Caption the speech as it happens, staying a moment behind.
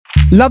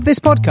Love this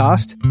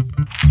podcast?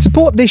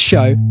 Support this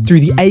show through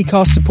the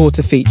Acast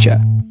supporter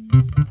feature.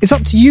 It's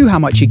up to you how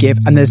much you give,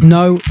 and there's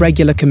no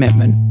regular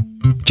commitment.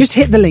 Just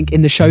hit the link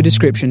in the show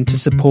description to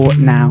support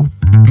now.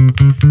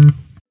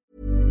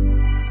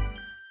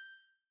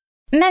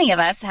 Many of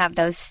us have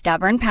those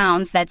stubborn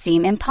pounds that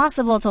seem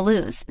impossible to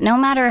lose, no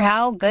matter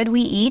how good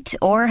we eat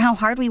or how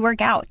hard we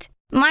work out.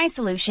 My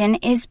solution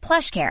is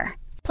PlushCare.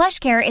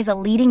 PlushCare is a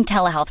leading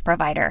telehealth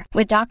provider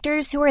with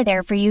doctors who are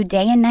there for you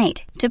day and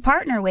night to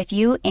partner with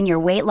you in your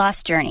weight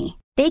loss journey.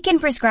 They can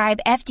prescribe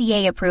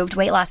FDA-approved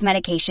weight loss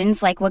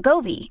medications like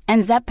Wegovy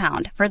and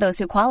Zepbound for those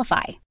who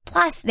qualify.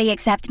 Plus, they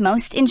accept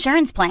most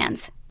insurance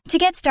plans. To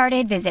get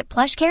started, visit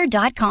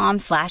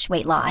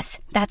plushcare.com/weightloss.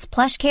 That's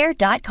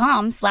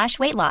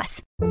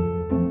plushcare.com/weightloss.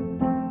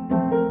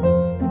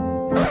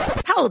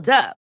 Hold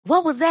up.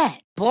 What was that?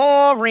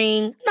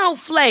 Boring. No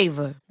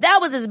flavor. That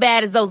was as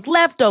bad as those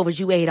leftovers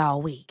you ate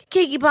all week.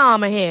 Keke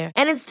Palmer here.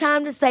 And it's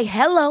time to say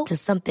hello to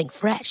something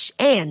fresh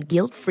and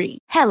guilt-free.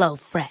 Hello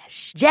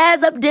Fresh.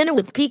 Jazz up dinner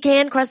with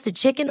pecan-crusted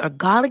chicken or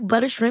garlic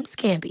butter shrimp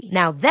scampi.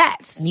 Now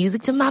that's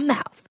music to my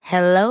mouth.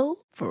 Hello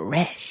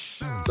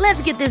Fresh.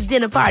 Let's get this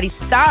dinner party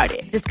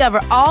started.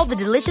 Discover all the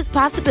delicious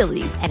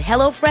possibilities at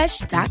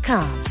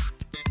HelloFresh.com.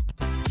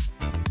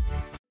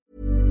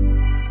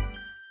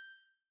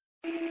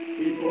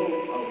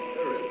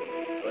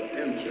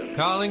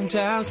 Calling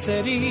Tau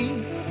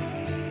City,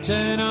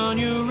 turn on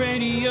your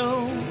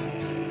radio.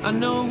 I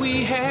know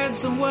we had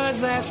some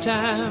words last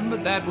time,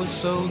 but that was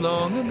so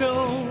long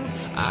ago.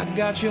 I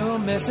got your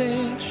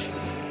message.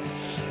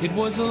 It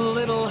was a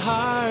little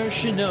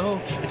harsh, you know.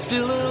 It's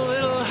still a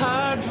little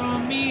hard for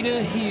me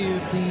to hear.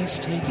 Please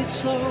take it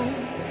slow.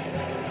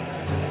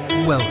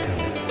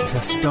 Welcome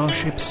to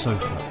Starship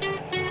Sofa,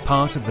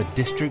 part of the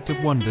District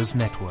of Wonders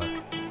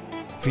network,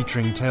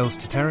 featuring tales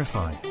to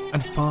terrify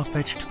and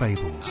far-fetched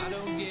fables.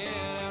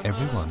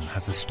 Everyone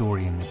has a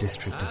story in the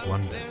District of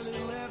Wonders.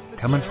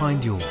 Come and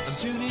find yours. I'm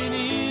tuning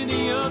in to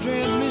your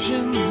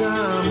transmissions.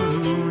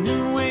 I'm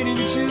mooning, waiting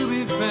to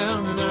be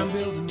found, and I'm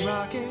building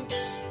rockets.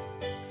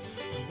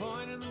 I'm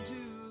pointing them to the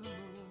moon.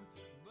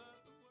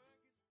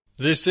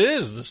 This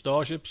is the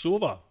Starship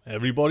Sofa.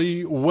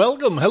 Everybody,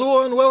 welcome,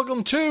 hello, and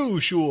welcome to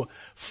show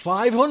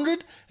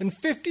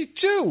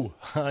 552.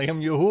 I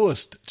am your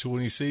host,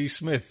 Tony C.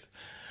 Smith.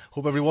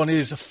 Hope everyone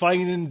is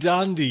fine and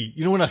dandy.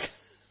 You know, when I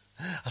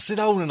sit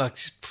down and I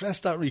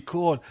press that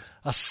record,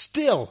 I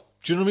still,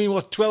 do you know what I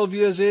mean, 12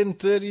 years in,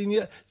 13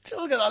 years,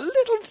 still get a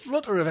little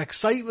flutter of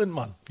excitement,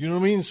 man. You know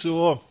what I mean?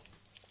 So,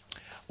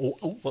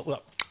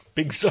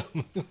 big son.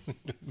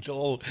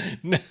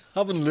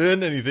 Haven't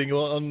learned anything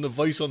on the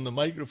voice on the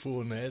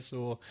microphone there.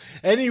 So,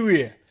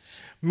 anyway,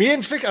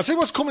 main fiction, I'll tell you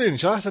what's coming in,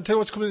 shall I? I'll tell you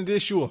what's coming in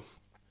today's show.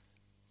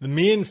 The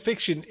main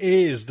fiction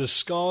is The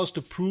Scars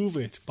to Prove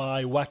It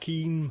by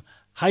Joachim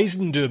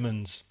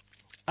Heisendermans.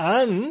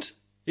 And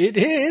it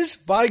is,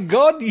 by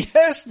God,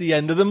 yes, the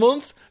end of the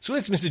month. So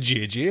it's Mr.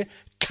 JJ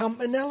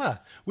Campanella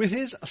with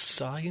his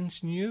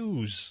science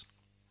news.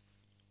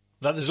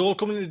 That is all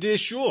coming in today's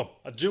show.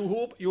 I do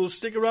hope you will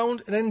stick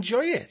around and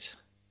enjoy it.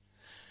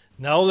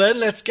 Now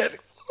then, it's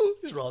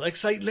rather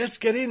exciting. Let's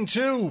get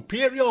into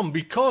Patreon,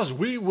 because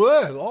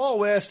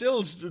we're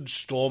still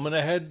storming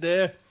ahead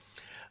there.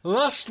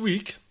 Last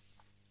week,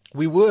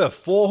 we were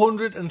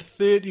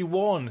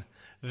 431.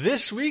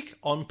 This week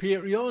on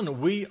Patreon,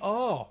 we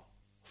are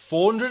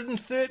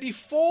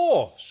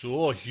 434.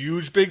 So a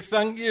huge big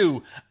thank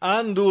you.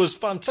 And those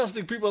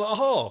fantastic people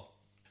are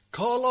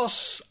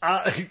Carlos.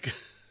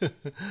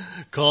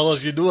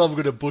 Carlos, you know I'm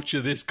going to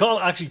butcher this.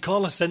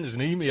 Carlos sent us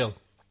an email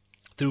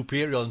through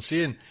Patreon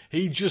saying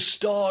he just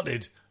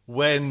started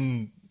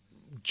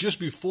just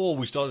before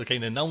we started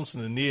kind of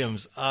announcing the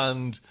names,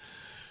 and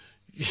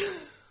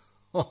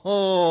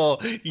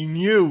he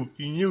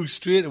knew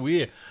straight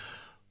away.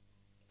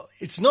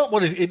 It's not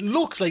what it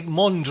looks like,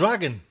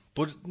 Mondragon.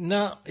 But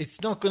nah,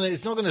 it's not gonna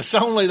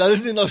sound like that,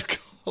 isn't it?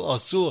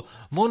 So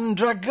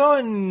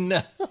Mondragon.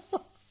 There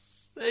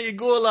you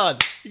go,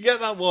 lad. You get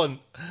that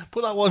one.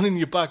 Put that one in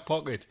your back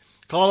pocket.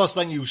 Carlos,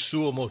 thank you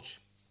so much.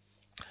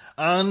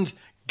 And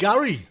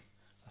Gary,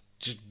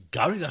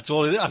 that's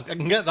all it is. I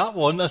can get that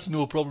one. That's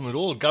no problem at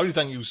all. Gary,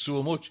 thank you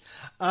so much.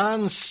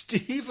 And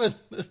Stephen,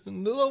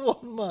 another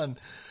one, man.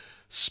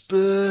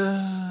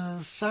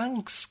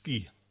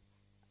 Spursansky.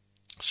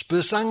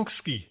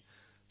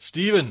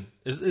 Stephen,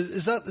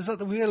 is that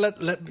the way?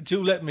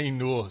 Let me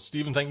know.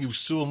 Stephen, thank you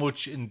so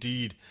much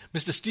indeed.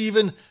 Mr.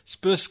 Stephen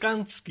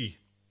Spurskansky.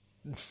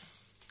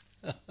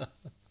 Why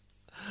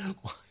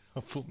I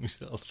put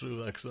myself through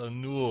that? Because I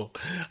know.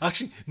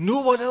 Actually,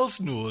 no one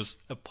else knows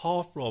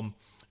apart from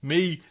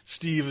me,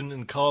 Stephen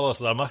and Carlos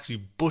that I'm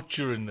actually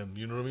butchering them.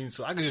 You know what I mean?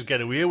 So I could just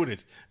get away with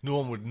it. No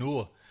one would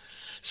know.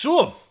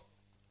 So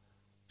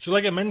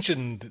like I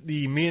mentioned,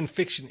 the main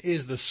fiction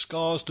is The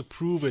Scars to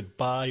Prove It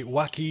by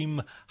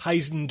Joachim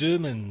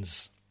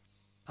Heisendermans.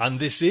 And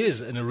this is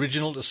an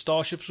original to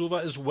Starship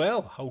Sofa as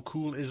well. How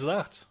cool is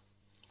that?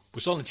 we're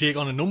starting to take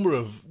on a number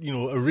of,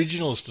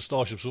 originals to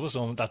Starship Sofa,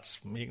 so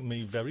that's making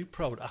me very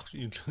proud.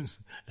 Absolutely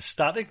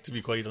ecstatic, to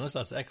be quite honest.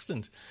 That's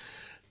excellent.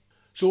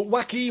 So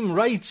Joachim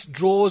writes,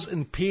 draws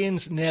and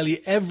paints nearly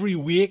every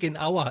waking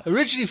hour.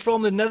 Originally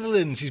from the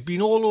Netherlands, he's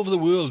been all over the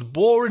world,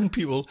 boring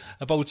people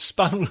about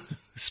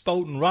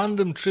spouting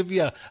random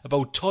trivia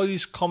about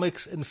toys,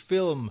 comics and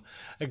film.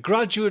 A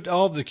graduate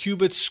of the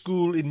Cubit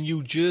School in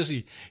New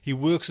Jersey, he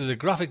works as a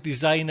graphic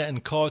designer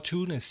and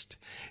cartoonist.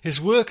 His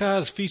work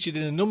has featured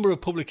in a number of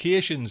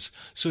publications,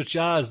 such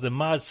as the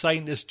Mad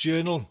Scientist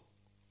Journal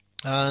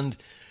and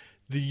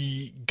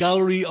the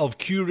Gallery of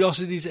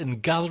Curiosities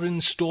and Gathering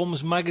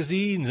Storms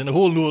magazines, and a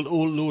whole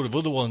load of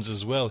other ones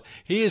as well.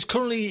 He is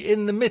currently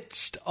in the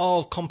midst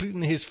of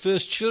completing his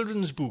first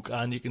children's book,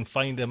 and you can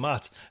find him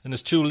and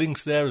there's 2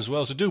 links there as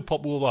well, so do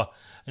pop over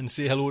and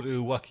say hello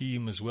to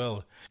Joachim as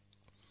well.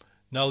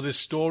 Now, this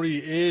story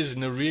is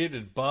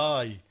narrated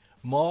by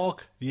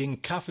Mark, the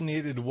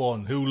Encaffeinated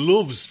One, who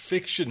loves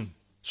fiction.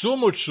 So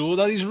much so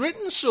that he's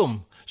written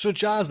some,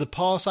 such as the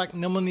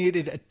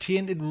Parsec-nominated A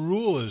Tainted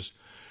Rose.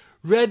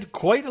 Read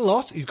quite a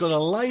lot. He's got a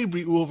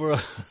library over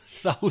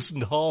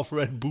 1,000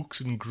 half-read books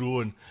and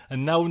growing,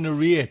 and now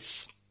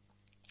narrates,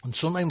 and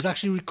sometimes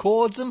actually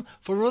records them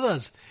for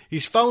others.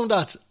 He's found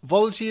that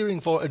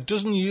volunteering for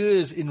 12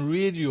 years in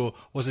radio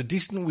was a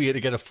decent way to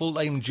get a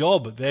full-time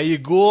job. There you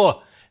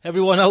go.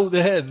 Everyone out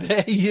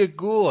there you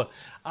go.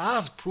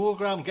 As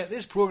program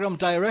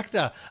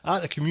director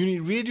at a community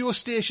radio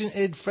station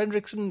in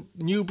Fredericton,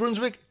 New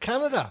Brunswick,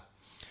 Canada.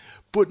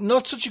 But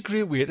not such a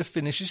great way to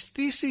finish his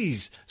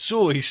thesis.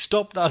 So he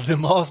stopped at the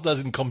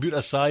Masters in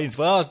Computer Science.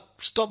 Well,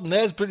 stopping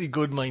there's pretty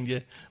good, mind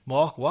you,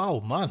 Mark. Wow,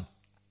 man.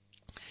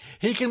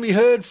 He can be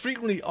heard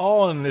frequently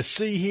on the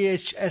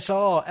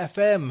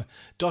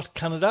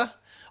CHSR-FM.Canada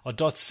or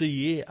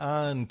 .ca,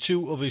 and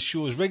 2 of his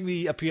shows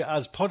regularly appear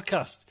as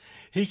podcasts.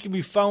 He can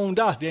be found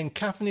at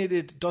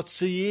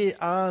theencaffeinated.ca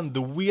and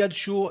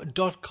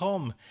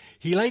theweirdShow.com.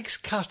 He likes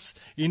cats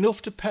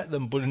enough to pet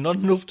them, but not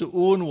enough to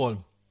own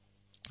one.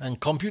 And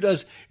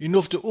computers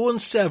enough to own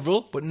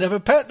several, but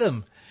never pet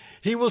them.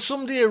 He will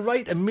someday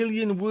write 1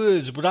 million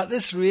words, but at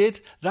this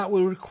rate, that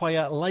will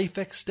require life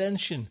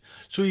extension.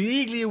 So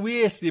he eagerly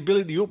awaits the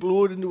ability to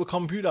upload into a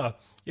computer.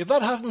 If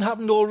that hasn't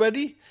happened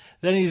already,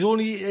 then he's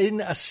only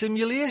in a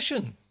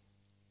simulation.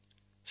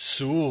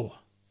 So,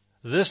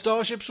 the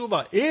Starship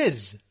Sofa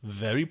is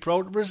very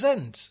proud to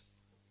present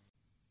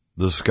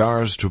The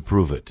Scars to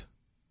Prove It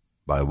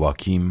by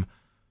Joachim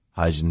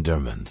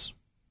Heisendermans.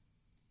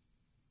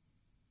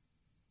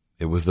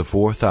 It was the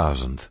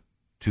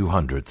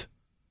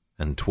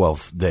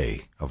 4,212th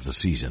day of the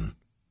season.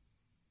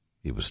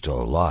 He was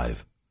still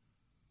alive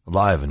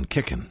and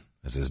kicking,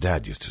 as his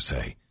dad used to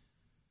say.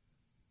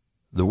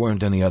 There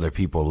weren't any other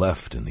people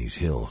left in these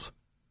hills.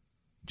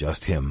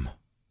 Just him,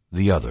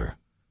 the other,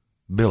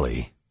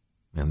 Billy,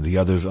 and the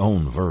other's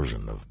own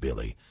version of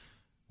Billy,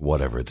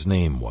 whatever its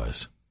name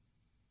was.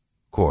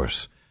 Of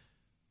course,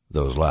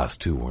 those last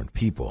 2 weren't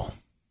people.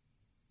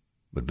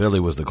 But Billy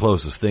was the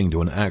closest thing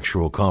to an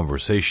actual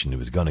conversation he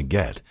was going to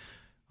get,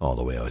 all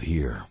the way out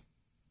here.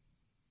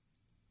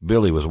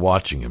 Billy was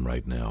watching him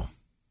right now.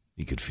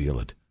 He could feel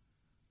it.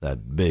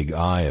 That big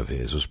eye of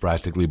his was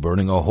practically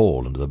burning a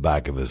hole into the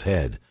back of his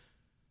head.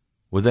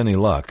 With any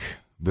luck,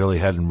 Billy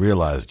hadn't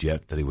realized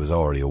yet that he was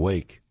already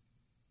awake.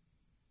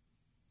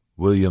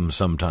 William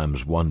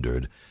sometimes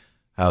wondered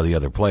how the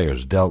other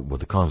players dealt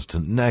with the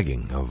constant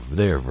nagging of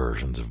their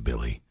versions of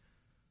Billy.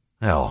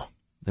 Hell,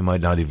 they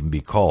might not even be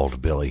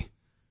called Billy.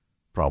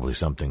 Probably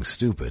something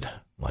stupid,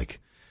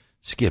 like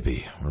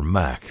Skippy or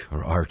Mac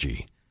or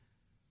Archie.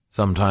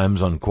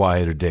 Sometimes on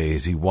quieter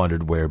days he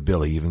wondered where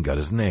Billy even got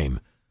his name.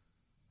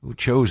 Who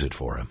chose it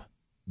for him?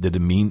 Did it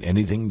mean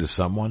anything to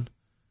someone?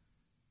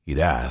 He'd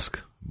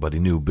ask, but he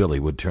knew Billy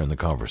would turn the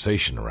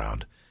conversation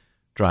around,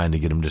 trying to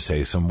get him to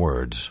say some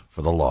words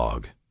for the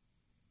log.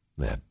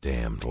 That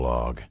damned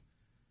log.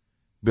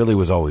 Billy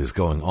was always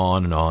going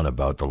on and on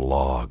about the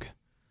log.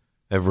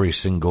 Every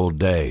single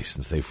day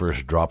since they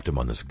first dropped him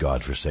on this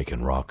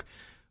godforsaken rock,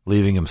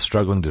 leaving him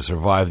struggling to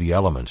survive the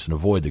elements and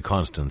avoid the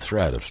constant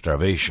threat of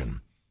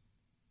starvation.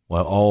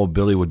 While all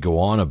Billy would go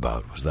on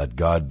about was that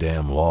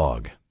goddamn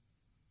log.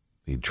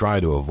 He'd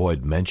try to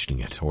avoid mentioning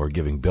it or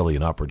giving Billy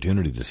an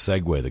opportunity to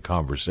segue the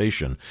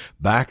conversation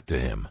back to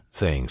him,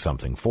 saying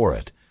something for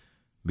it,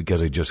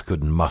 because he just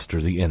couldn't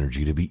muster the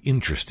energy to be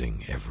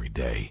interesting every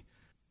day.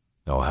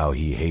 Oh, how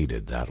he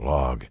hated that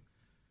log.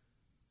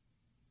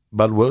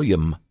 "But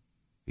William,"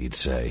 he'd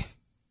say,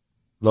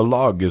 "the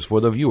log is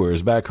for the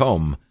viewers back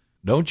home.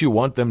 Don't you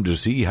want them to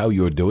see how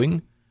you're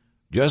doing?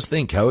 Just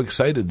think how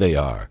excited they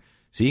are,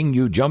 seeing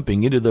you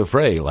jumping into the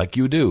fray like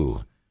you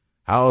do.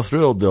 How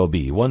thrilled they'll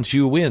be once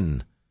you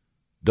win.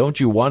 Don't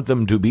you want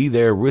them to be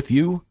there with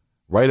you,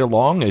 right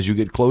along as you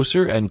get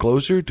closer and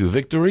closer to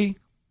victory?"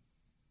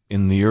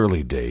 In the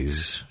early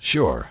days,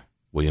 sure,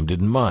 William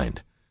didn't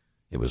mind.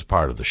 It was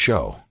part of the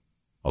show.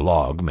 A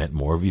log meant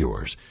more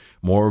viewers.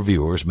 More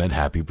viewers meant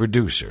happy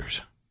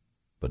producers.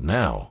 But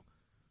now,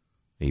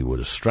 he would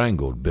have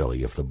strangled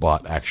Billy if the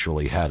bot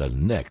actually had a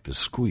neck to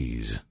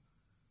squeeze.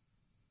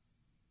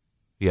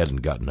 He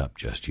hadn't gotten up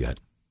just yet.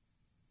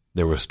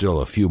 There were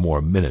still a few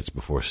more minutes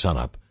before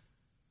sunup.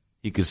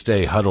 He could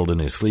stay huddled in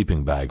his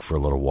sleeping bag for a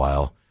little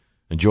while,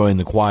 enjoying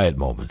the quiet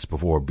moments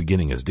before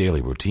beginning his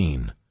daily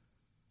routine.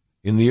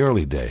 In the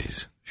early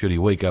days, should he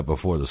wake up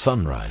before the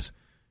sunrise,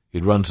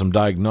 he'd run some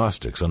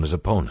diagnostics on his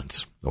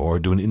opponents or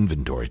do an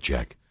inventory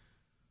check.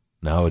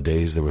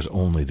 Nowadays there was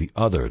only the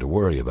other to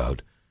worry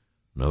about.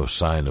 No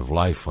sign of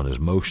life on his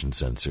motion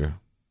sensor,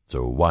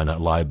 so why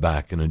not lie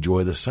back and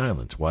enjoy the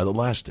silence while it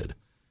lasted?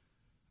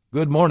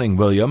 "Good morning,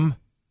 William.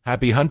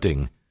 Happy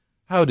hunting.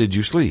 How did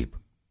you sleep?"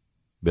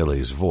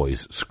 Billy's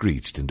voice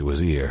screeched into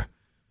his ear.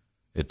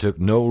 It took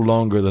no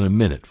longer than a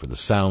minute for the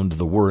sound of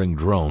the whirring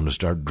drone to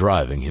start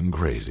driving him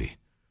crazy.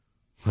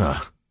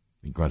 "Huh,"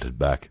 he grunted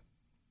back.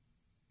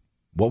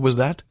 "What was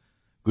that?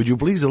 Could you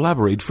please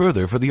elaborate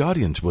further for the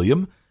audience,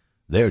 William?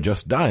 They're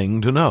just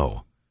dying to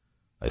know."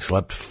 "I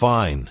slept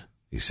fine,"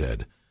 he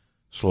said,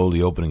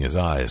 slowly opening his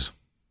eyes.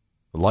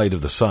 The light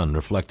of the sun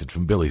reflected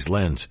from Billy's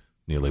lens,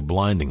 nearly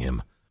blinding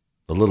him.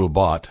 The little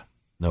bot,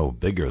 no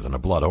bigger than a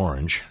blood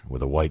orange,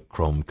 with a white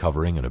chrome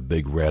covering and a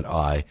big red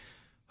eye,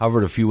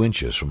 hovered a few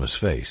inches from his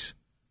face.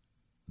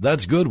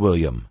 "That's good,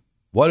 William.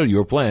 What are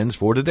your plans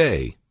for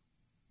today?"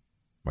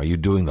 "Are you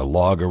doing the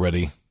log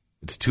already?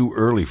 It's too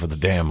early for the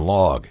damn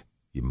log,"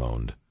 he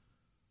moaned.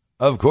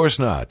 "Of course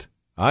not.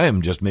 I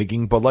am just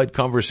making polite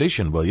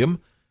conversation, William.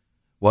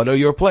 What are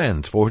your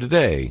plans for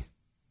today?"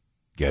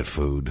 "Get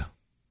food,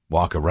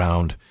 walk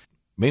around,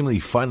 mainly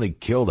finally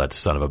kill that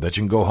son of a bitch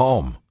and go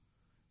home."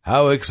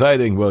 "How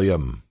exciting,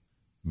 William,"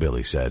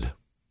 Billy said.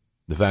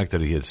 The fact that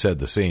he had said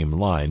the same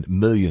line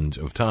millions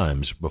of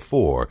times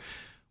before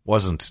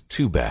wasn't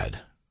too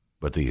bad,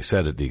 but that he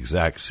said it the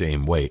exact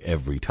same way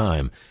every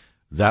time,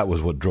 that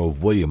was what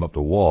drove William up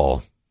the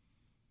wall.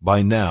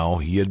 By now,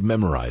 he had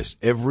memorized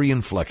every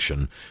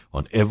inflection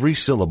on every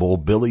syllable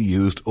Billy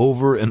used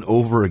over and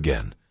over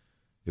again.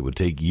 It would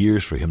take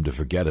years for him to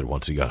forget it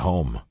once he got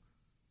home.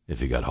 If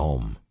he got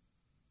home.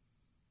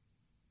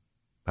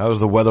 "How's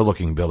the weather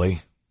looking,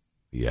 Billy?"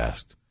 he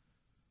asked.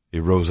 He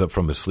rose up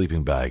from his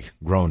sleeping bag,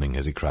 groaning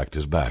as he cracked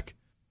his back.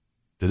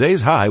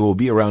 "Today's high will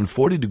be around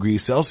 40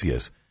 degrees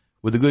Celsius,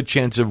 with a good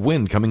chance of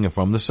wind coming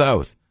from the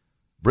south.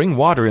 Bring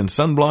water and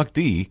sunblock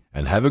D,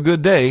 and have a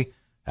good day.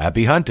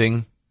 Happy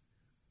hunting."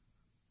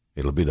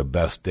 "It'll be the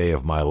best day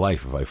of my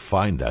life if I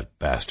find that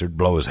bastard,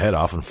 blow his head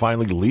off, and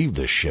finally leave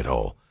this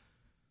shithole."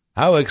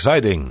 "How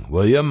exciting,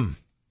 William."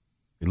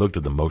 He looked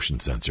at the motion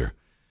sensor.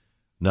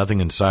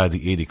 Nothing inside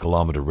the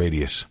 80-kilometer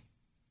radius.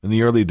 In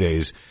the early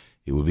days,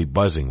 it would be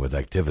buzzing with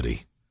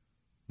activity.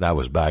 That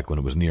was back when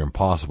it was near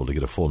impossible to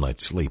get a full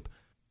night's sleep,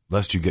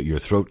 lest you get your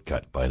throat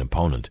cut by an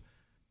opponent.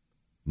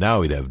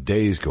 Now he'd have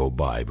days go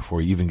by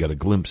before he even got a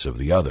glimpse of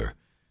the other.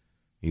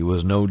 He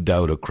was no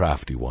doubt a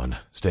crafty one,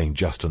 staying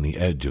just on the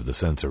edge of the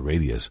sensor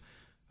radius,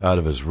 out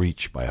of his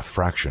reach by a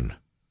fraction.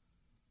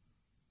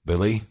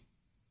 "Billy?"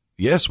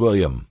 "Yes,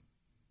 William."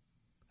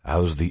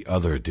 "How's the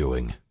other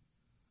doing?"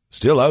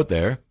 "Still out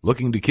there,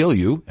 looking to kill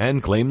you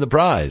and claim the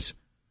prize."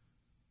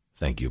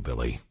 "Thank you,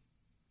 Billy."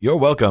 "You're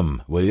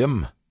welcome,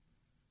 William."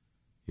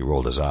 He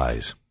rolled his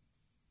eyes.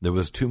 There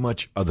was too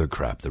much other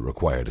crap that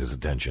required his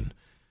attention,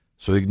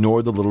 so he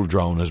ignored the little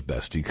drone as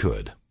best he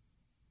could.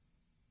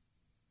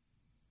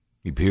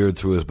 He peered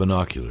through his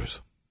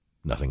binoculars.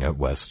 Nothing out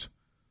west.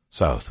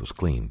 South was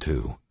clean,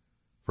 too.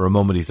 For a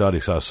moment he thought he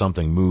saw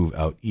something move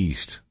out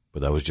east,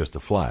 but that was just a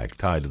flag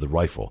tied to the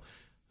rifle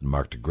and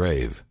marked a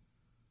grave.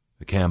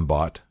 A cam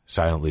bot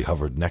silently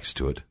hovered next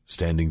to it,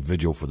 standing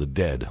vigil for the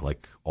dead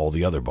like all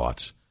the other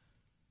bots.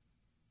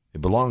 It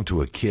belonged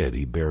to a kid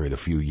he buried a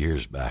few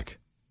years back.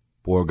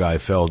 Poor guy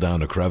fell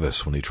down a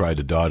crevice when he tried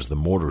to dodge the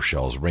mortar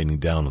shells raining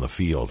down on the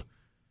field.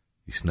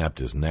 He snapped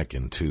his neck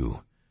in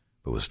two,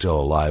 but was still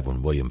alive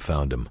when William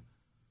found him.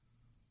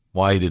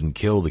 Why he didn't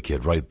kill the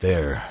kid right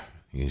there,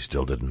 he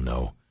still didn't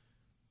know.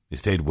 He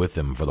stayed with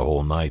him for the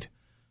whole night,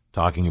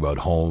 talking about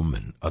home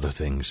and other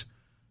things,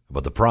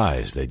 about the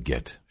prize they'd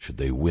get should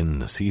they win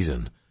the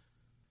season.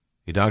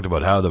 He talked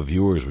about how the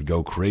viewers would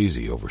go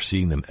crazy over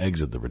seeing them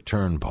exit the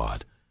return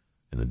pod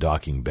in the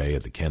docking bay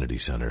at the Kennedy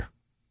Center.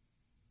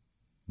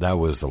 That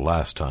was the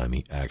last time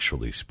he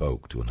actually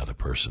spoke to another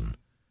person.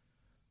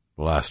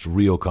 The last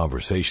real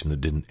conversation that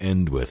didn't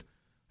end with,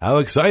 "How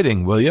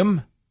exciting,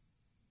 William!"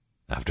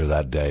 After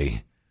that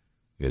day,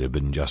 it had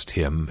been just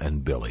him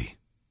and Billy.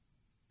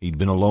 He'd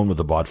been alone with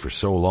the bot for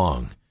so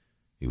long,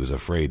 he was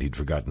afraid he'd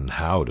forgotten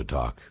how to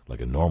talk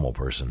like a normal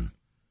person.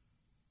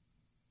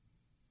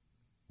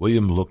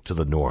 William looked to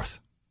the north,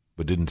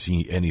 but didn't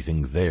see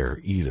anything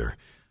there either,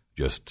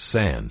 just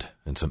sand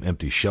and some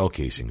empty shell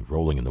casing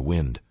rolling in the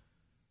wind.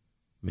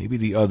 Maybe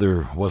the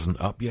other wasn't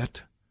up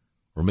yet,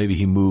 or maybe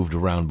he moved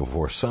around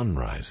before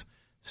sunrise,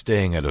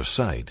 staying out of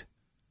sight.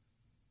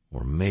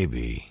 Or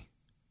maybe...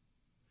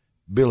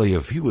 "Billy,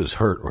 if he was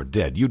hurt or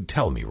dead, you'd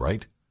tell me,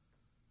 right?"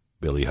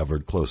 Billy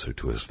hovered closer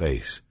to his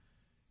face.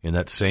 In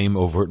that same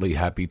overtly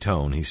happy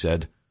tone, he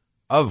said,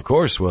 "Of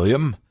course,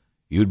 William.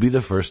 You'd be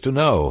the first to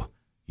know.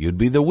 You'd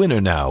be the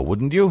winner now,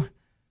 wouldn't you?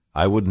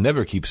 I would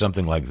never keep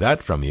something like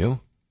that from you."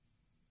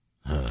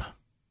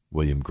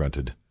 William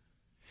grunted.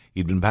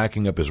 He'd been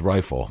packing up his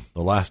rifle,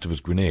 the last of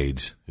his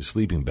grenades, his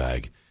sleeping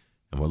bag,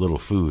 and what little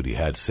food he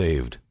had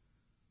saved.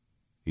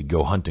 He'd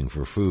go hunting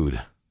for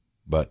food,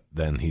 but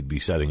then he'd be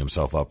setting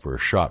himself up for a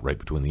shot right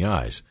between the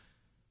eyes.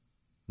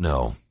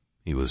 No,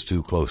 he was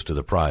too close to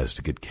the prize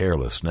to get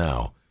careless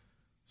now.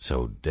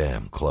 So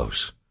damn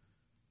close.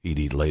 He'd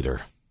eat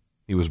later.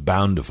 He was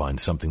bound to find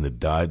something that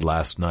died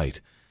last night,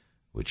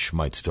 which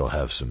might still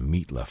have some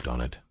meat left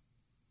on it.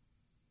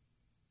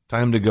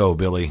 "Time to go,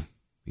 Billy,"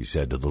 he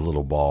said to the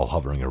little ball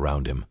hovering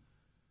around him.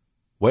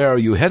 "Where are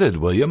you headed,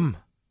 William?"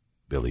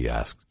 Billy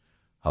asked,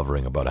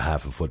 hovering about a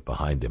half a foot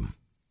behind him.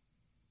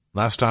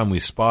 "Last time we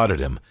spotted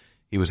him,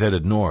 he was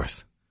headed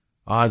north.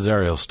 Odds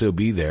are he'll still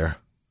be there,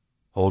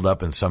 holed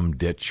up in some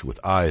ditch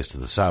with eyes to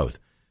the south.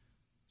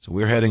 So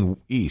we're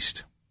heading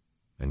east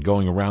and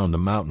going around the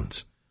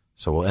mountains,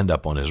 so we'll end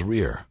up on his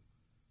rear."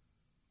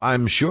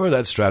 "I'm sure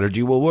that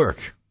strategy will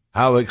work.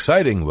 How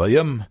exciting,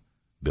 William,"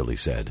 Billy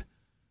said.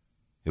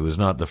 It was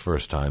not the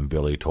first time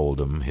Billy told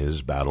him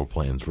his battle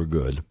plans were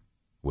good,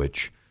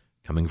 which,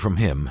 coming from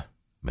him,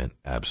 meant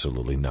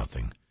absolutely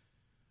nothing.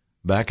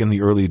 Back in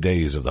the early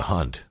days of the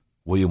hunt,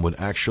 William would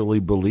actually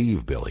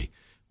believe Billy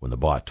when the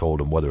bot told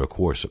him whether a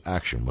course of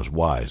action was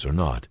wise or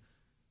not.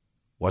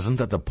 Wasn't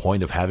that the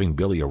point of having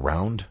Billy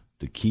around,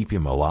 to keep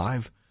him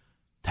alive?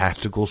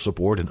 Tactical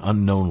support in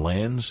unknown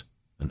lands?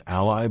 An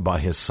ally by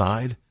his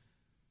side?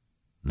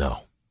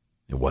 No,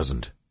 it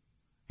wasn't.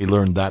 He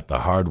learned that the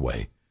hard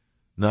way.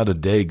 Not a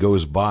day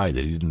goes by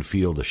that he didn't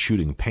feel the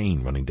shooting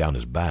pain running down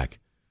his back,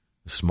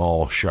 the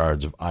small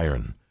shards of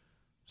iron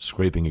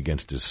scraping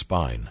against his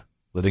spine,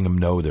 letting him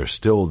know they're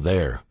still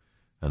there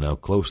and how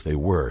close they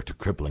were to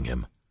crippling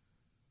him.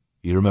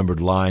 He remembered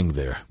lying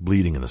there,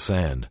 bleeding in the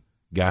sand,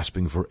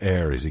 gasping for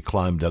air as he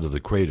climbed out of the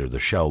crater the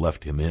shell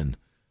left him in,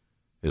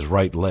 his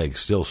right leg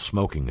still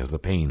smoking as the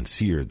pain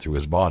seared through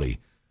his body.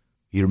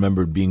 He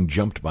remembered being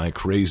jumped by a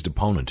crazed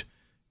opponent,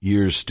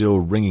 ears still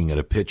ringing at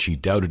a pitch he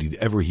doubted he'd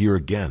ever hear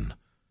again.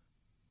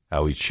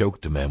 How he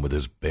choked a man with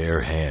his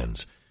bare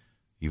hands,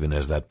 even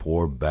as that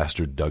poor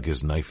bastard dug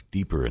his knife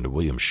deeper into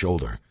William's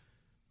shoulder.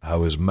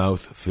 How his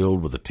mouth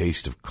filled with the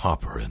taste of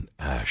copper and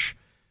ash,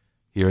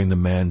 hearing the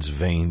man's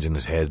veins in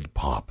his head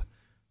pop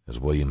as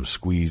William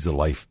squeezed the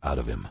life out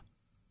of him.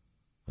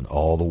 And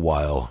all the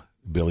while,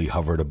 Billy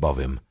hovered above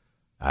him,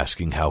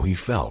 asking how he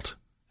felt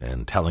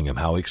and telling him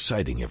how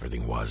exciting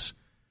everything was.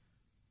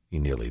 He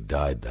nearly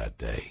died that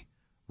day,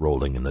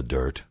 rolling in the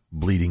dirt,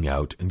 bleeding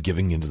out and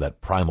giving into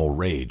that primal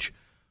rage,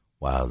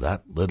 while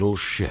that little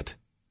shit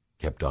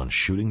kept on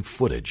shooting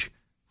footage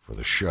for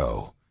the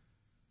show.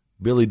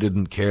 Billy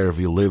didn't care if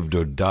he lived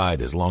or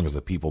died as long as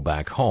the people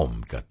back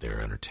home got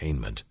their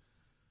entertainment.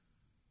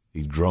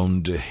 He'd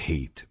grown to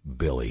hate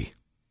Billy,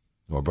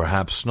 or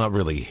perhaps not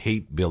really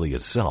hate Billy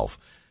itself,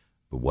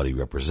 but what he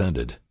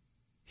represented.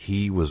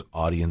 He was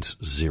audience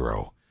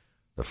zero,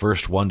 the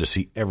first one to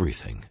see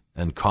everything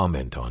and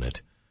comment on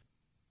it.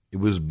 It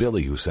was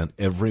Billy who sent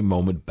every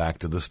moment back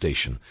to the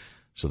station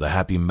so the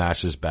happy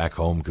masses back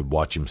home could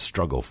watch him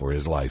struggle for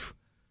his life.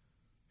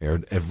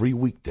 Aired every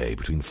weekday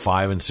between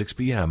 5 and 6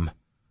 p.m.,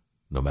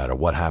 no matter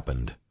what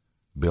happened,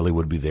 Billy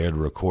would be there to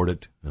record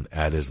it and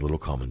add his little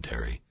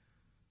commentary.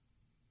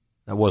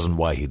 That wasn't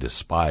why he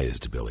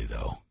despised Billy,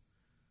 though.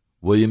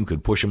 William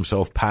could push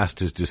himself past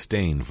his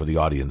disdain for the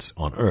audience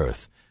on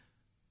Earth.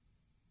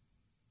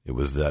 It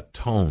was that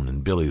tone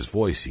in Billy's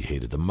voice he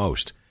hated the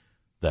most,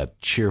 that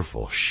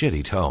cheerful,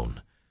 shitty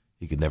tone.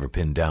 He could never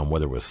pin down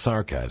whether it was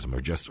sarcasm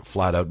or just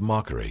flat-out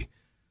mockery.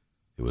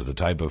 It was the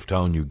type of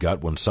tone you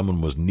got when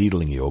someone was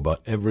needling you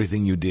about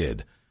everything you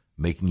did,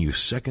 making you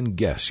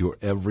second-guess your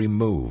every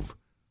move.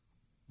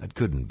 That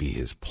couldn't be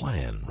his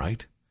plan,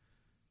 right?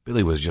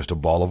 Billy was just a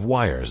ball of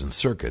wires and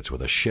circuits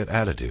with a shit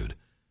attitude.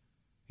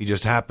 He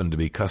just happened to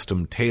be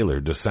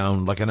custom-tailored to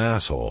sound like an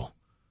asshole.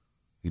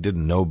 He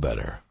didn't know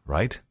better,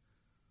 right?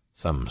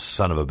 Some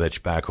son of a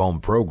bitch back home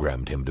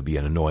programmed him to be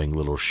an annoying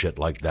little shit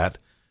like that.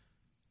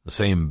 The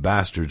same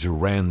bastards who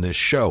ran this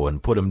show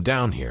and put him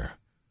down here.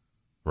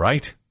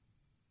 Right?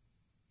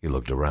 He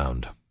looked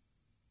around.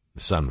 The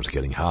sun was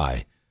getting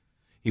high.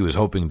 He was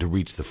hoping to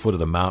reach the foot of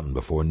the mountain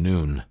before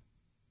noon.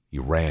 He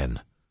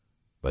ran,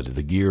 but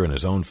the gear and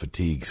his own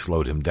fatigue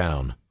slowed him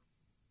down.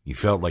 He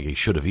felt like he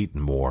should have eaten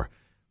more,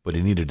 but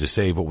he needed to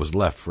save what was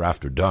left for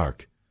after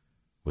dark.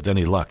 With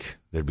any luck,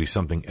 there'd be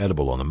something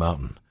edible on the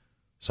mountain.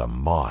 Some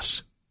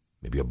moss,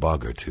 maybe a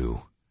bug or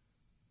two.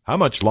 "How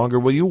much longer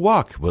will you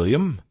walk,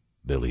 William?"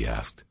 Billy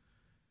asked.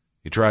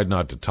 He tried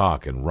not to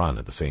talk and run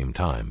at the same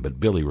time, but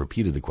Billy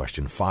repeated the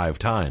question 5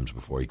 times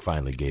before he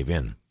finally gave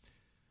in.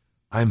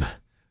 "I'm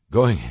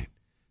going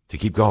to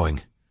keep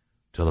going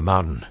to the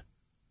mountain."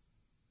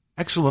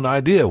 "Excellent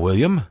idea,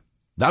 William.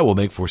 That will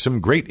make for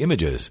some great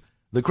images.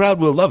 The crowd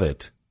will love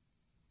it."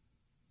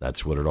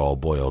 That's what it all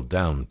boiled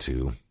down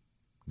to.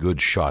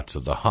 Good shots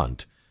of the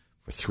hunt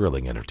for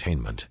thrilling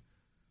entertainment.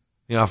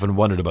 He often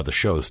wondered about the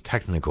show's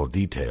technical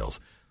details,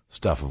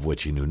 stuff of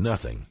which he knew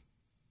nothing.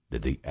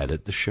 Did they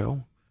edit the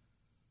show?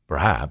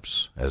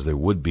 Perhaps, as there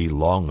would be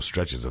long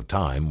stretches of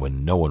time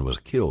when no one was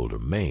killed or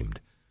maimed.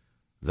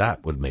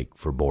 That would make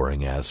for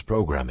boring-ass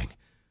programming.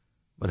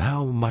 But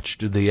how much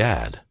did they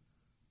add?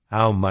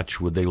 How much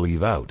would they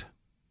leave out?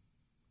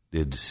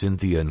 Did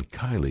Cynthia and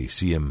Kylie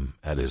see him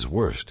at his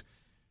worst?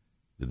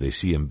 Did they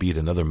see him beat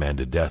another man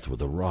to death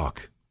with a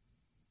rock?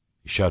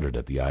 He shuddered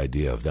at the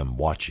idea of them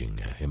watching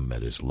him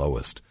at his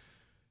lowest,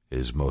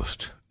 his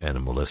most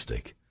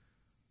animalistic,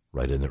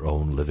 right in their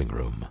own living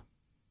room.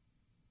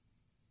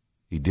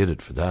 He did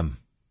it for them.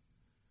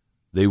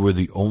 They were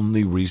the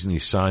only reason he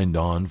signed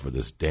on for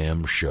this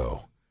damn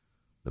show.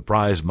 The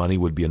prize money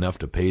would be enough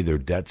to pay their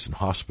debts and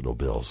hospital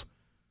bills.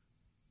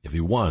 If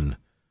he won,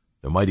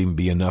 there might even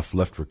be enough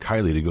left for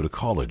Kylie to go to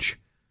college.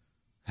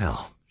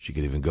 Hell, she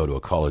could even go to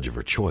a college of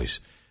her choice,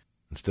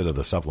 instead of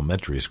the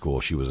supplementary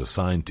school she was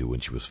assigned to when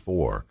she was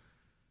 4.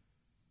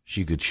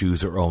 She could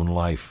choose her own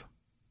life,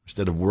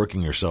 instead of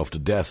working herself to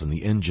death in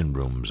the engine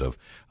rooms of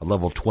a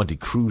level 20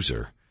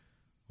 cruiser,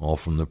 all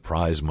from the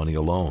prize money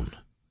alone.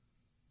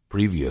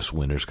 Previous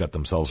winners got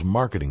themselves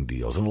marketing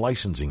deals and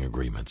licensing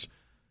agreements.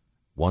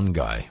 One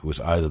guy, who was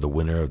either the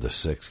winner of the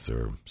 6th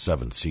or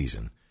 7th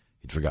season,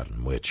 he'd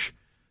forgotten which,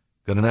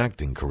 got an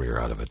acting career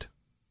out of it.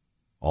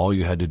 All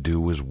you had to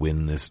do was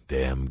win this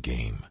damn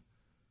game.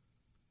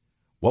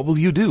 "What will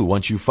you do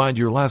once you find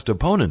your last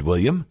opponent,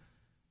 William?"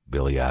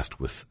 Billy asked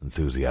with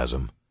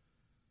enthusiasm.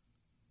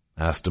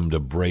 "Asked him to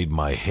braid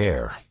my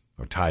hair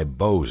or tie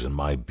bows in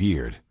my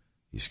beard,"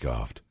 he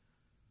scoffed.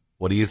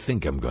 "What do you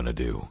think I'm going to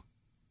do?"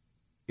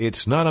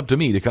 "It's not up to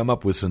me to come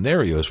up with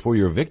scenarios for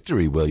your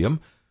victory, William,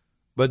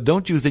 but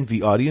don't you think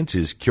the audience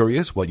is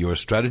curious what your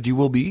strategy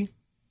will be?"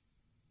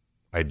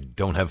 "I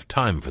don't have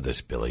time for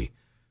this, Billy,"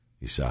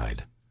 he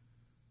sighed.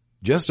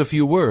 "Just a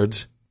few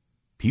words.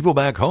 People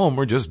back home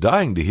are just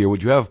dying to hear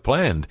what you have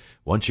planned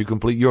once you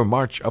complete your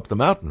march up the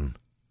mountain."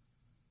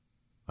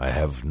 "I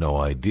have no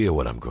idea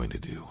what I'm going to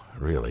do,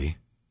 really,"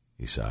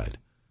 he sighed.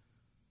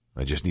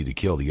 "I just need to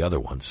kill the other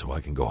one so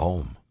I can go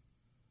home."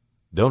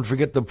 "Don't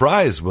forget the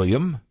prize,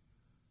 William,"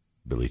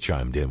 Billy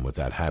chimed in with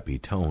that happy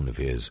tone of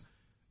his.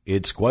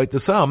 "It's quite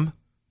the sum.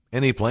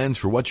 Any plans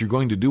for what you're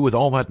going to do with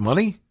all that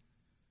money?"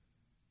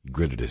 He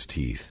gritted his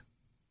teeth.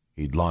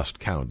 He'd lost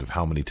count of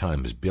how many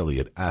times Billy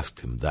had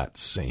asked him that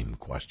same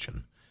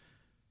question.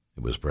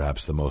 It was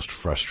perhaps the most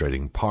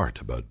frustrating part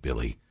about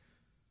Billy.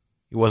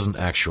 He wasn't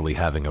actually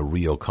having a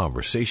real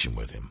conversation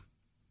with him,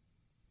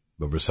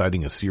 but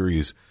reciting a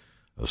series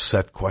of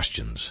set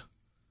questions.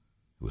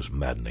 It was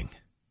maddening.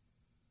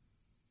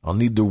 "I'll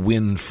need to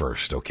win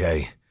first,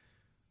 okay?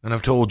 And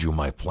I've told you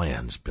my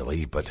plans,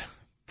 Billy, but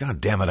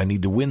God damn it, I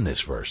need to win this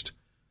first."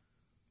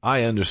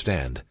 "I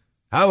understand.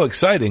 How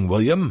exciting,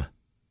 William!"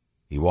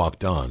 He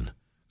walked on,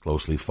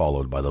 closely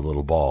followed by the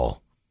little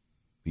ball.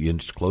 He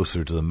inched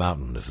closer to the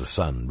mountain as the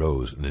sun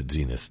rose in its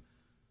zenith.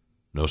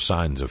 No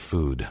signs of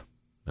food,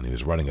 and he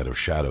was running out of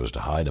shadows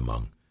to hide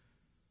among.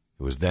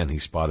 It was then he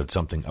spotted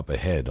something up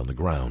ahead on the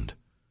ground.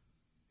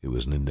 It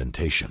was an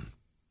indentation,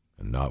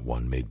 and not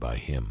one made by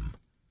him.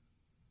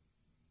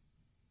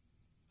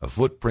 A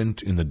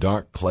footprint in the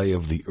dark clay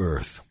of the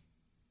earth,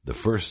 the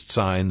first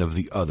sign of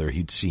the other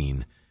he'd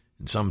seen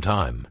in some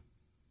time.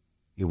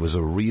 It was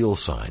a real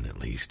sign, at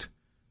least,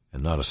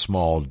 and not a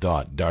small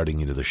dot darting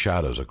into the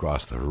shadows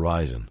across the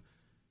horizon.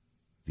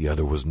 The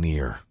other was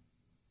near.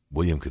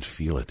 William could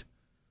feel it.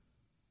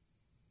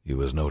 It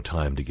was no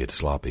time to get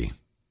sloppy.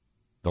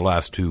 The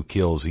last 2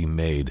 kills he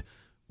made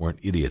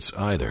weren't idiots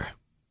either.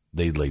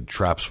 They'd laid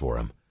traps for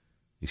him.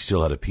 He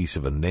still had a piece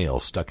of a nail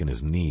stuck in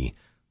his knee,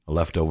 a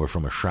leftover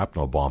from a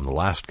shrapnel bomb the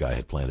last guy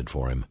had planted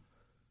for him.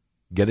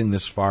 Getting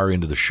this far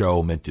into the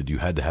show meant that you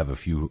had to have a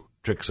few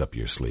tricks up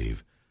your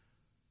sleeve.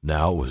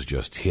 Now it was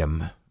just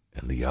him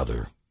and the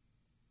other.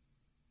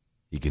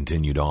 He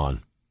continued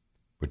on,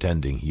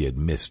 pretending he had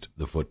missed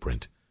the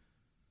footprint.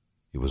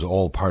 It was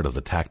all part of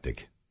the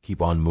tactic.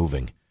 Keep on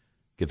moving.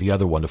 Get the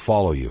other one to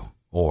follow you,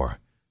 or,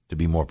 to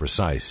be more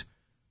precise,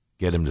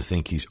 get him to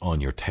think he's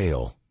on your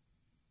tail.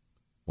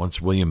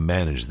 Once William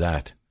managed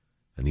that,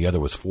 and the other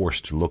was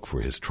forced to look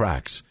for his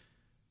tracks,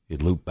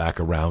 he'd loop back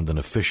around in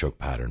a fishhook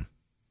pattern,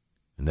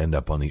 and end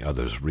up on the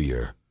other's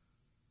rear.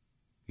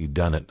 He'd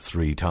done it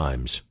 3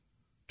 times,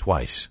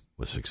 twice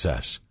with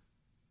success.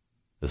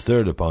 The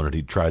third opponent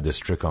he'd tried this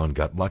trick on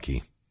got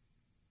lucky.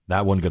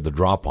 That one got the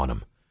drop on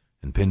him,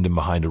 and pinned him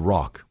behind a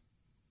rock.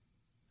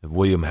 If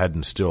William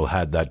hadn't still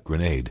had that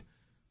grenade,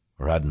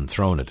 or hadn't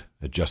thrown it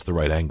at just the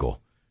right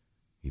angle,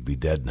 he'd be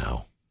dead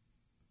now.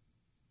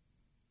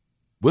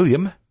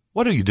 "William,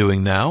 what are you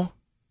doing now?"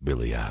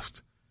 Billy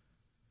asked.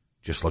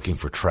 "Just looking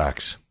for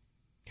tracks.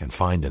 Can't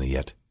find any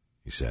yet,"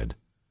 he said.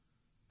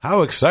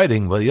 "How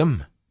exciting,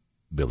 William,"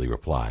 Billy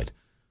replied,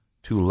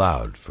 too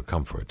loud for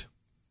comfort.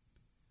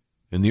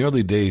 In the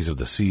early days of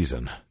the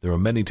season, there were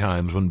many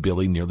times when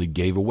Billy nearly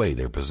gave away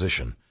their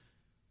position.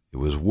 It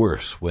was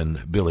worse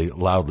when Billy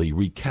loudly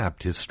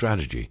recapped his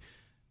strategy,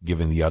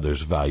 giving the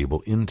others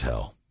valuable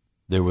intel.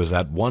 There was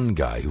that one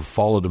guy who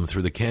followed him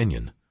through the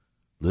canyon,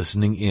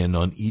 listening in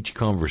on each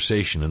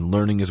conversation and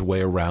learning his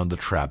way around the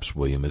traps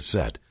William had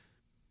set.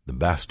 The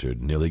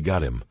bastard nearly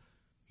got him.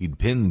 He'd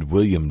pinned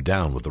William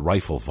down with the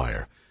rifle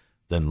fire,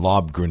 then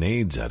lobbed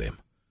grenades at him,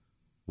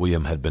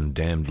 William had been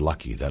damned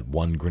lucky that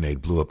one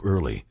grenade blew up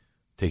early,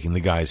 taking the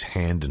guy's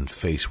hand and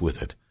face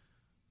with it.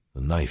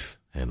 The knife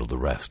handled the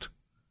rest.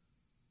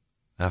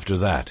 After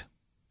that,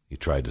 he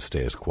tried to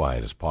stay as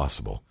quiet as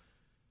possible.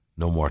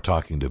 No more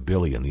talking to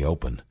Billy in the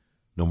open.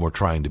 No more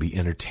trying to be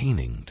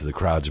entertaining to the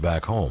crowds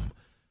back home.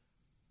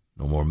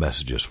 No more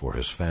messages for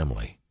his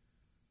family.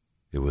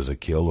 It was a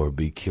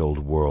kill-or-be-killed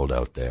world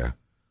out there,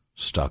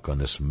 stuck on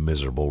this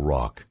miserable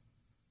rock.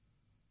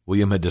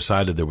 William had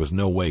decided there was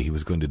no way he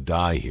was going to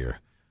die here.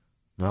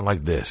 Not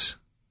like this,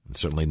 and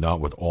certainly not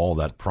with all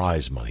that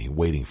prize money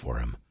waiting for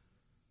him.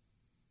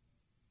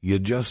 He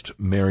had just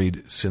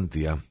married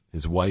Cynthia,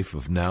 his wife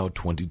of now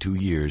 22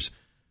 years,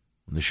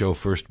 when the show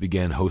first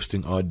began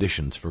hosting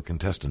auditions for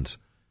contestants.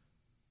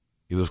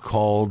 It was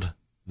called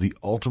The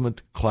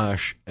Ultimate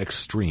Clash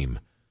Extreme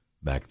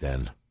back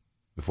then,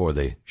 before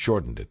they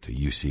shortened it to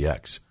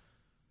UCX.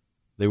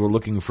 They were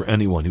looking for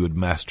anyone who had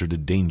mastered a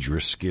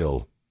dangerous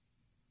skill.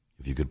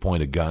 If you could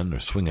point a gun or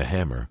swing a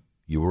hammer,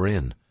 you were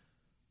in.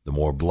 The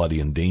more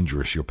bloody and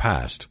dangerous your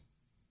past,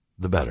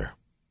 the better.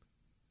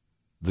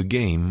 The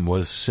game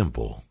was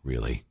simple,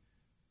 really.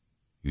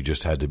 You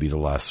just had to be the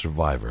last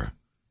survivor,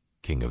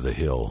 king of the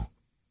hill.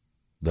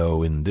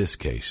 Though in this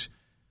case,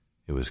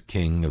 it was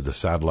king of the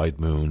satellite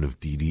moon of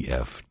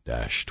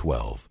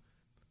DDF-12,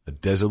 a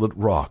desolate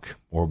rock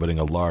orbiting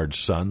a large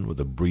sun with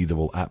a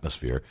breathable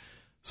atmosphere,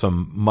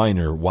 some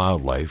minor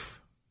wildlife,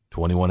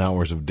 21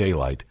 hours of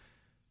daylight,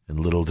 and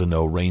little to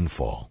no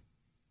rainfall.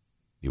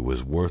 It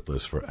was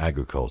worthless for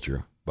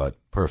agriculture, but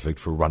perfect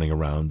for running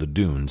around the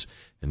dunes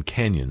and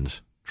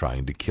canyons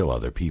trying to kill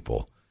other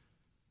people.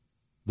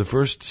 The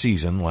first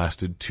season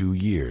lasted 2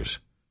 years,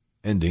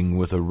 ending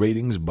with a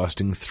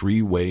ratings-busting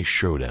 3-way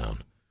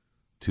showdown.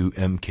 2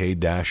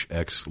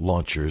 MK-X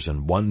launchers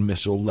and 1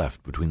 missile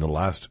left between the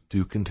last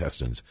 2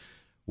 contestants,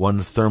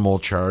 1 thermal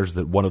charge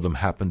that one of them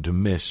happened to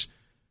miss,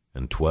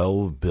 and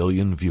 12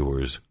 billion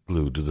viewers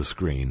glued to the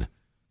screen.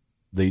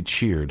 They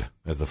cheered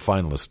as the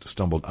finalist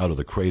stumbled out of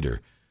the crater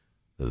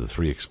that the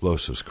 3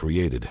 explosives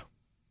created,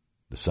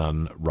 the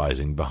sun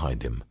rising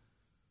behind him.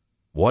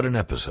 What an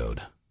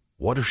episode!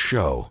 What a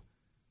show!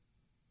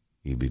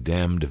 He'd be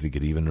damned if he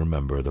could even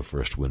remember the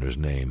first winner's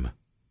name.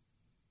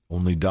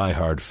 Only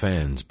die-hard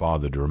fans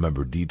bothered to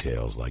remember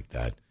details like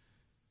that.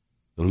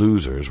 The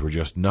losers were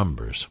just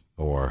numbers,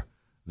 or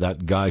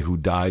that guy who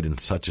died in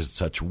such and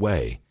such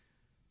way,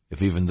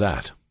 if even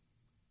that.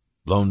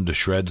 Blown to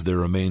shreds, their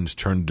remains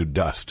turned to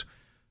dust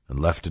and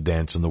left to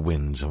dance in the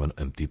winds of an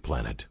empty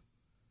planet.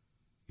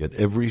 Yet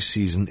every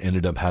season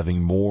ended up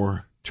having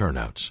more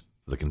turnouts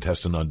for the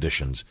contestant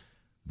auditions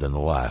than the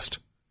last.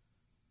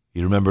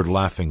 He remembered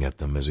laughing at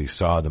them as he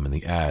saw them in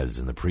the ads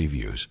and the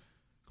previews,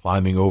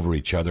 climbing over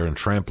each other and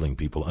trampling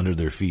people under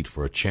their feet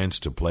for a chance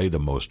to play the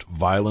most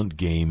violent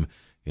game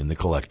in the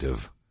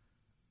collective.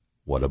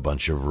 What a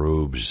bunch of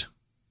rubes.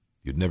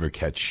 You'd never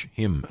catch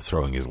him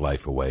throwing his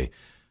life away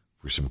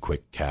for some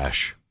quick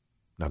cash.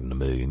 Not in a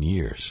million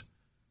years.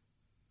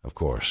 Of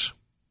course,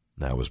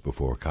 that was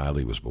before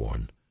Kylie was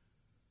born.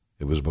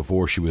 It was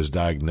before she was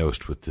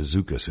diagnosed with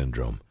Tezuka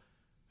syndrome,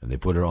 and they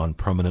put her on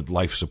permanent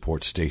life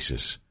support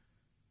stasis,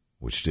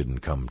 which didn't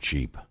come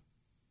cheap.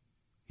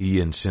 He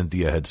and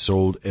Cynthia had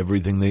sold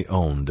everything they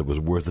owned that was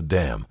worth a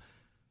damn,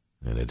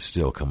 and had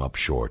still come up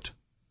short.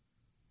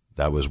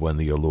 That was when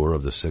the allure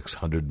of the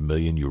 600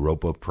 million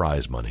Europa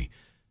prize money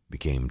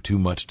became too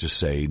much to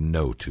say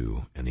no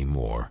to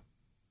anymore.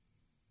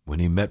 When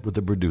he met with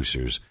the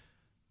producers,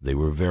 they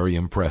were very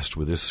impressed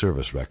with his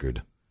service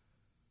record.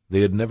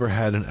 They had never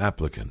had an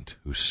applicant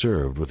who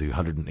served with the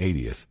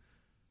 180th.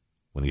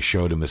 When he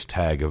showed him his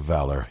tag of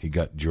valor he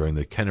got during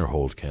the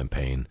Kennerhold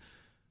campaign,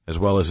 as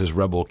well as his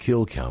rebel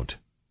kill count,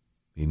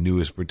 he knew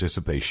his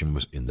participation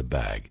was in the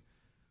bag.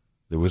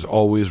 There was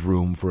always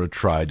room for a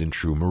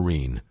tried-and-true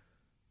Marine,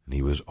 and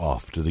he was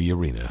off to the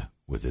arena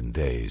within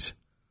days.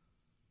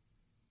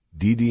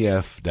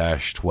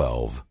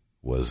 DDF-12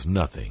 was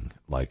nothing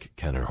like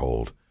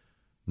Kennerhold,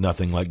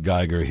 nothing like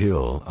Geiger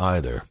Hill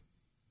either.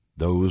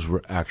 Those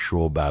were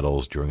actual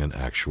battles during an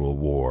actual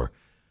war,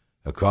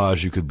 a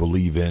cause you could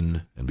believe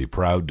in and be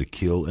proud to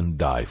kill and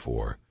die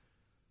for.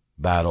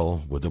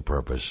 Battle with a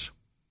purpose.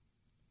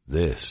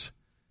 This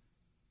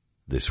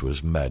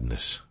was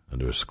madness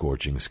under a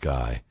scorching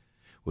sky,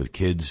 with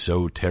kids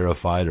so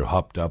terrified or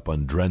hopped up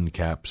on Dren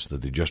caps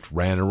that they just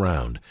ran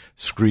around,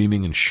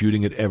 screaming and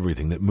shooting at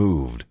everything that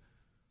moved.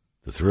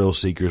 The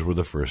thrill-seekers were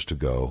the first to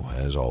go,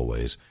 as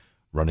always,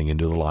 running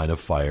into the line of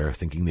fire,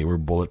 thinking they were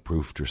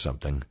bulletproofed or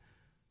something.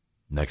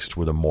 Next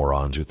were the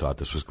morons who thought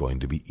this was going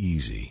to be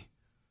easy.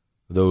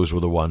 Those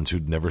were the ones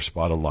who'd never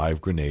spot a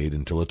live grenade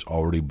until it's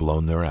already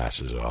blown their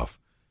asses off.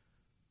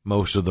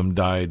 Most of them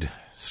died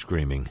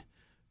screaming,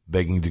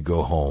 begging to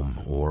go home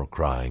or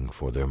crying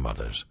for their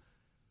mothers.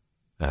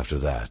 After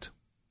that,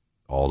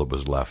 all that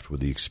was left were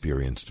the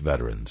experienced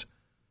veterans,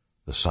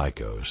 the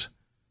psychos,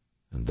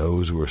 and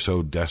those who were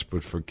so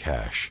desperate for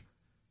cash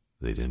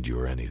they'd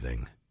endure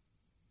anything.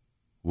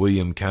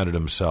 William counted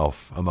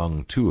himself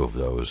among 2 of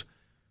those,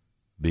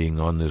 being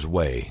on his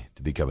way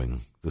to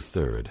becoming the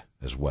 3rd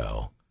as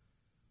well.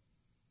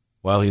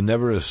 While he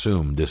never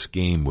assumed this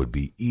game would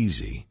be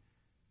easy,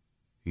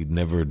 he'd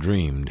never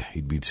dreamed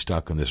he'd be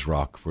stuck on this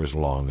rock for as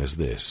long as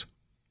this.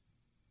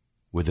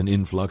 With an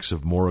influx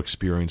of more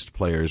experienced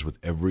players with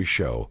every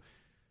show,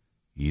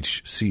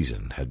 each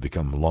season had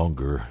become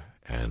longer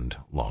and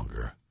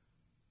longer.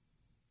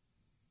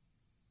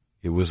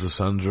 It was the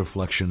sun's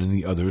reflection in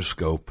the other's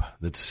scope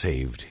that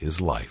saved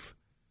his life.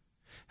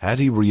 Had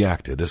he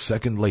reacted a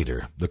second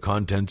later, the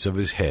contents of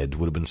his head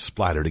would have been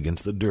splattered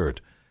against the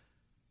dirt.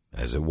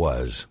 As it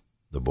was,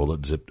 the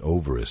bullet zipped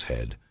over his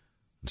head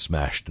and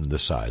smashed into the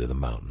side of the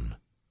mountain.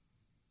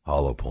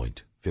 Hollow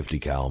point, 50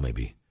 cal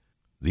maybe.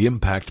 The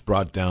impact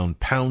brought down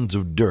pounds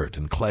of dirt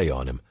and clay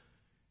on him.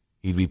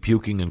 He'd be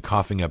puking and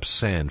coughing up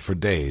sand for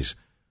days,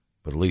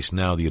 but at least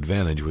now the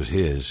advantage was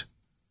his.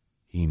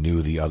 He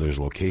knew the other's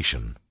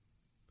location.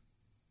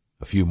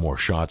 A few more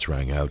shots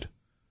rang out.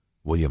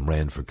 William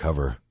ran for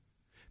cover.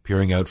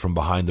 Peering out from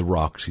behind the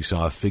rocks, he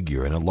saw a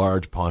figure in a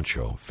large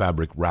poncho,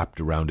 fabric wrapped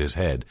around his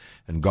head,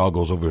 and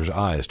goggles over his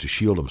eyes to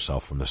shield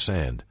himself from the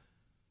sand.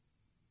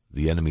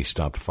 The enemy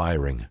stopped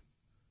firing.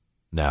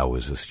 Now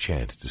was his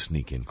chance to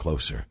sneak in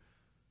closer,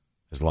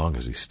 as long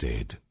as he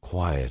stayed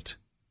quiet.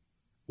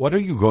 "What are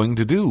you going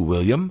to do,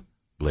 William?"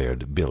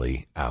 blared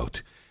Billy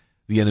out.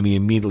 The enemy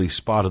immediately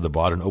spotted the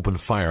bot and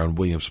opened fire on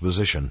William's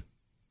position.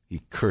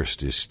 He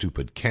cursed his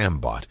stupid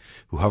cam-bot,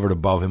 who hovered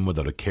above him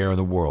without a care in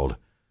the world.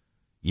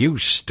 "You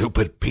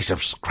stupid piece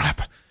of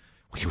scrap!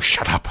 Will you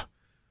shut up?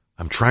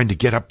 I'm trying to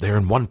get up there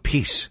in one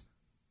piece."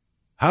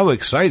 "How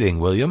exciting,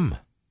 William!"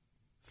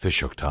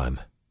 Fishhook time.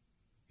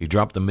 He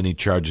dropped the mini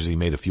charges he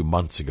made a few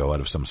months ago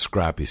out of some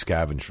scrap he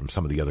scavenged from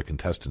some of the other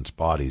contestants'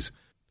 bodies.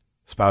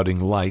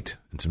 Spouting light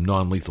and some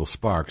non-lethal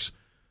sparks,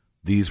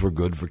 these were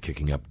good for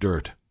kicking up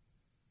dirt.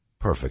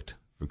 Perfect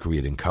for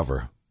creating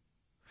cover.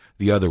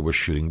 The other was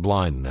shooting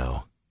blind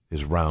now.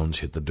 His rounds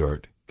hit the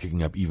dirt,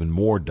 kicking up even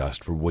more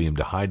dust for William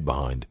to hide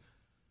behind.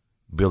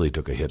 Billy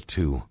took a hit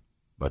too,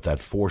 but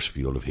that force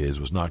field of his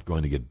was not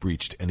going to get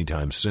breached any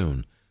time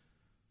soon.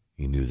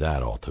 He knew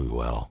that all too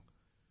well.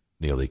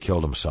 Nearly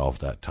killed himself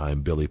that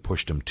time Billy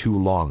pushed him too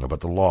long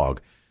about the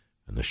log,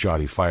 and the shot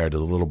he fired to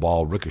the little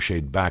ball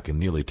ricocheted back and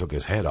nearly took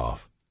his head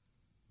off.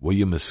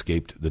 William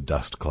escaped the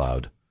dust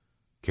cloud,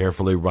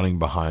 carefully running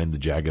behind the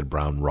jagged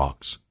brown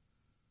rocks.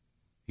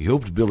 He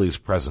hoped Billy's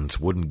presence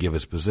wouldn't give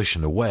his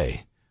position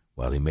away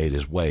while he made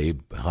his way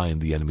behind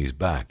the enemy's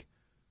back.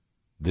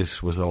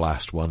 This was the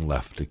last one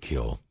left to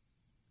kill.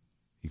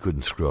 He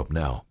couldn't screw up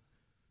now.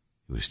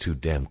 He was too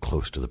damn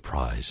close to the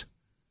prize.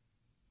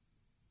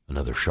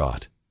 Another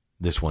shot.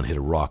 This one hit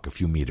a rock a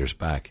few meters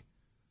back.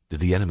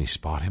 Did the enemy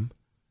spot him?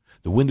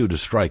 The window to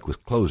strike was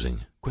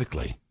closing,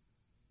 quickly.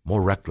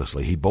 More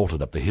recklessly, he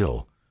bolted up the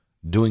hill,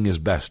 doing his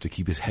best to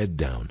keep his head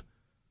down.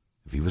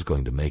 If he was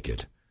going to make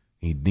it,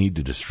 he'd need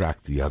to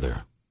distract the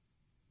other.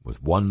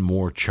 With one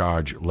more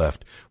charge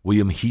left,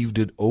 William heaved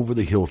it over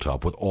the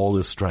hilltop with all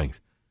his strength.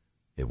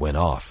 It went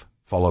off,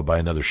 followed by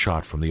another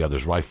shot from the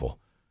other's rifle.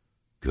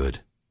 Good.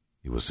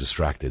 He was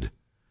distracted.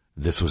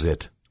 This was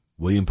it.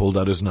 William pulled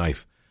out his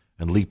knife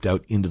and leaped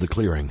out into the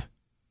clearing.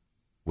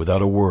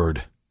 Without a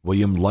word,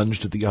 William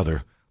lunged at the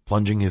other,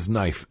 plunging his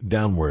knife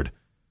downward.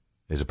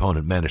 His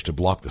opponent managed to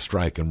block the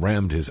strike and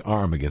rammed his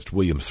arm against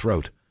William's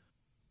throat.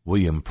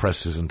 William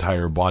pressed his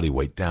entire body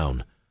weight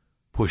down,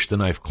 pushed the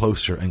knife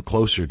closer and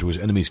closer to his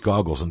enemy's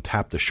goggles, and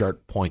tapped the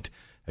sharp point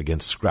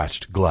against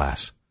scratched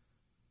glass.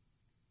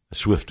 A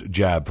swift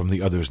jab from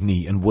the other's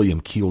knee, and William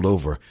keeled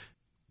over,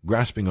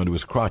 grasping onto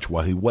his crotch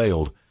while he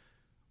wailed.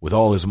 With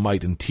all his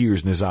might and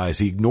tears in his eyes,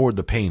 he ignored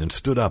the pain and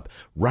stood up,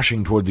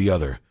 rushing toward the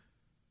other.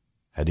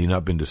 Had he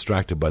not been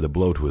distracted by the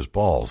blow to his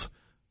balls,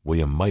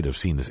 William might have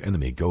seen his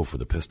enemy go for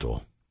the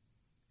pistol.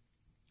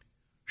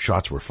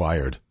 Shots were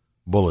fired.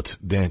 Bullets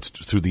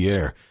danced through the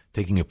air,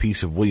 taking a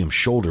piece of William's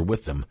shoulder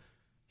with them.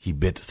 He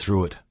bit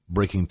through it,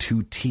 breaking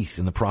 2 teeth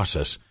in the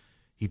process.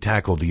 He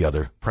tackled the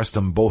other, pressed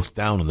them both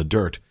down in the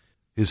dirt.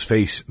 His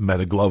face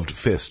met a gloved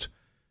fist.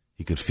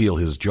 He could feel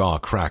his jaw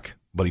crack,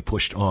 but he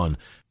pushed on,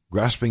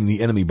 grasping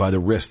the enemy by the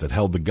wrist that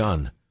held the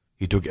gun.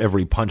 He took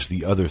every punch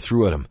the other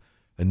threw at him,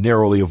 and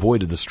narrowly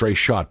avoided the stray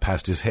shot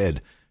past his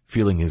head,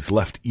 feeling his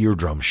left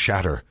eardrum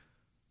shatter.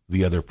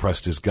 The other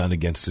pressed his gun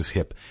against his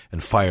hip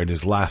and fired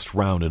his last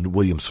round into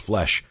William's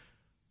flesh.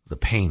 The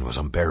pain was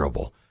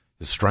unbearable.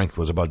 His strength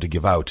was about to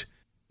give out.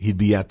 He'd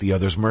be at the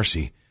other's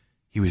mercy.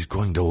 He was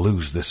going to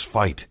lose this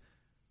fight.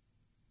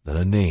 Then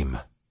a name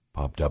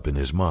popped up in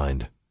his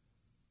mind.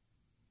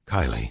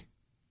 Kylie.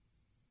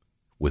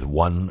 With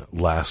one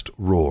last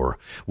roar,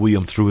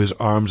 William threw his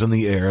arms in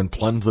the air and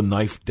plunged the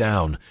knife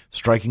down,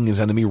 striking his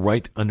enemy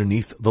right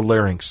underneath the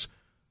larynx.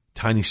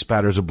 Tiny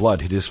spatters of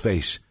blood hit his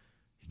face.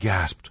 He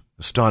gasped,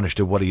 astonished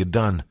at what he had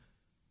done.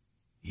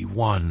 He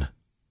won.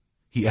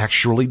 He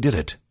actually did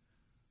it,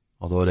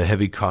 although at a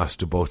heavy cost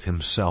to both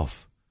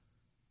himself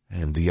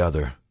and the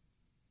other.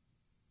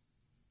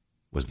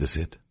 Was this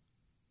it?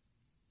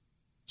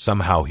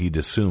 Somehow he'd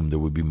assumed there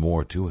would be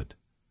more to it.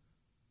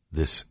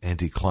 This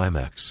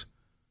anticlimax,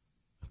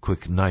 a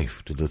quick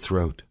knife to the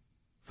throat,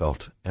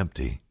 felt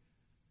empty.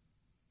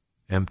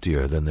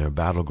 emptier than their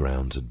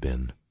battlegrounds had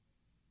been.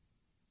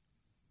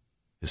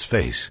 His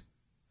face.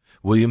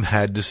 William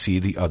had to see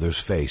the other's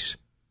face.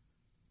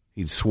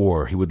 He'd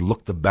swore he would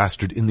look the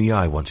bastard in the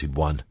eye once he'd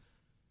won.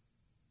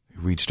 He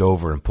reached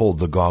over and pulled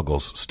the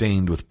goggles,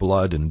 stained with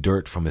blood and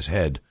dirt, from his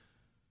head.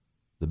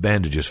 The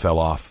bandages fell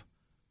off,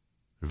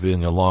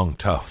 revealing a long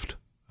tuft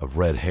of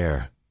red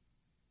hair.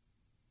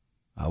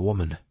 A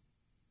woman,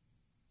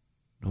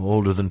 no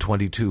older than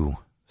 22,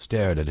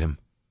 stared at him.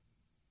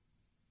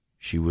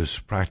 She was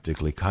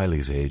practically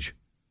Kylie's age,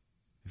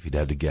 if he'd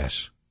had to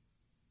guess.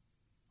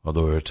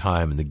 Although her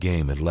time in the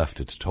game had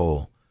left its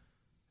toll,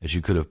 as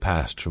she could have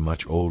passed for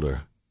much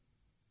older.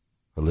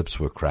 Her lips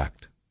were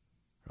cracked.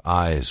 Her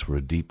eyes were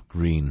a deep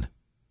green.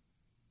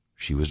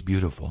 She was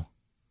beautiful,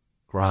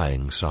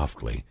 crying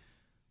softly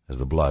as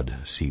the blood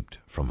seeped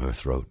from her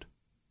throat.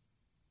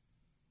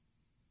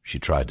 She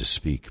tried to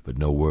speak, but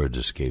no words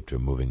escaped her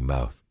moving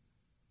mouth.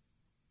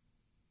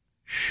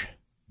 "Shh,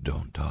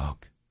 don't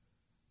talk,"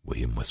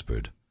 William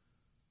whispered.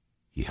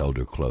 He held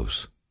her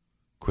close,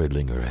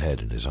 cradling her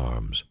head in his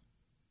arms.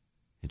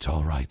 "It's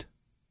all right.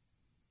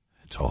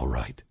 It's all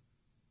right."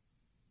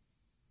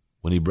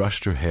 When he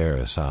brushed her hair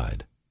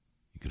aside,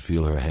 he could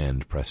feel her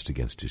hand pressed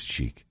against his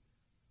cheek.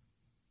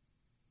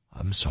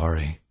 "I'm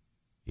sorry,"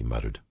 he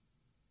muttered.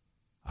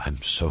 "I'm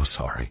so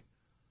sorry.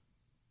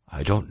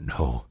 I don't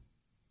know.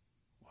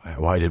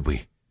 Why did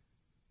we?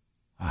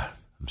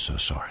 I'm so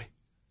sorry."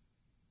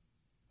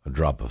 A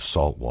drop of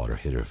salt water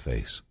hit her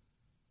face.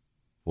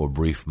 For a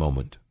brief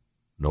moment,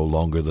 no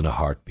longer than a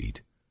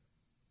heartbeat,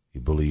 he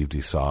believed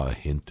he saw a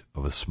hint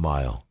of a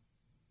smile.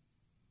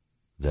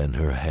 Then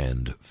her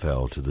hand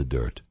fell to the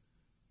dirt.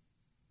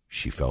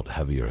 She felt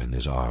heavier in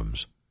his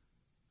arms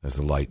as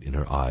the light in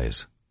her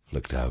eyes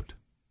flicked out.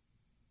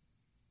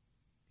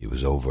 It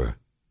was over.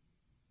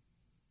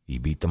 He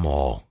beat them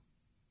all.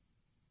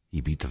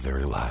 He beat the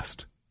very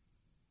last.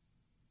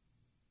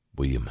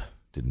 William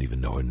didn't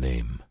even know her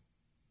name.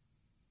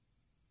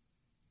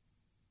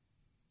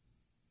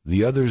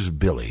 The other's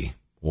Billy,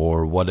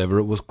 or whatever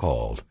it was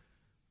called,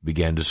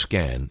 began to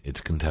scan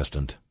its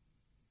contestant.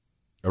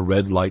 A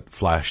red light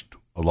flashed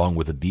along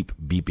with a deep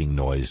beeping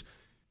noise,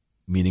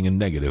 meaning a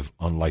negative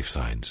on life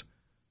signs.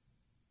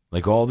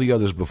 Like all the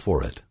others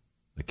before it,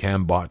 the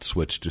cambot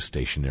switched to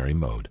stationary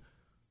mode,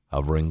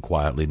 hovering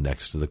quietly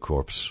next to the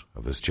corpse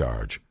of his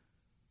charge.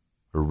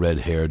 Her red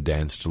hair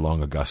danced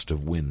along a gust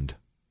of wind.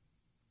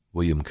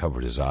 William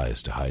covered his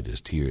eyes to hide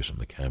his tears from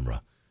the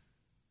camera.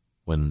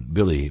 When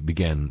Billy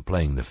began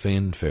playing the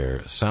fanfare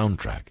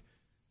soundtrack,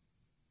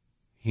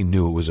 he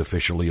knew it was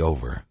officially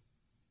over.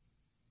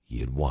 He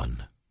had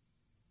won.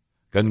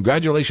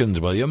 "Congratulations,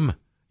 William.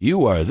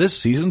 You are this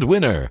season's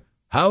winner.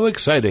 How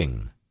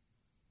exciting!"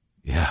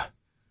 Yeah,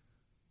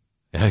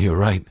 you're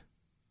right,"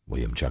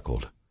 William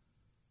chuckled.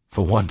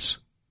 "For once,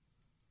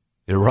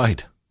 you're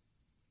right."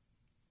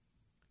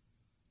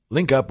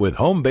 Link up with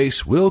Home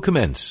Base will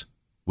commence.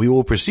 We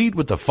will proceed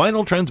with the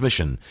final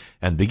transmission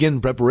and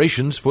begin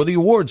preparations for the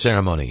award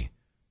ceremony.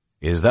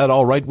 Is that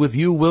all right with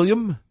you,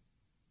 William?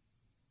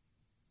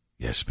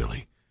 "Yes,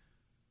 Billy.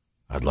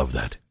 I'd love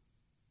that."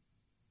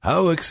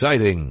 "How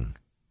exciting!"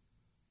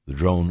 The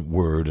drone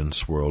whirred and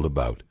swirled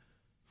about,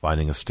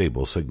 finding a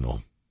stable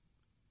signal.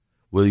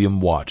 William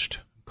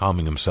watched,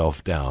 calming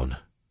himself down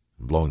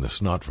and blowing the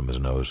snot from his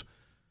nose.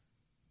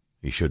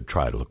 He should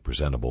try to look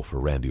presentable for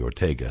Randy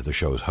Ortega, the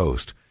show's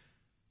host.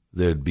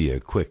 There'd be a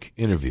quick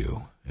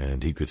interview,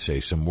 and he could say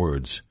some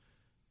words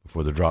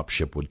before the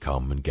dropship would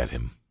come and get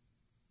him.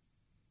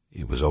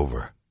 It was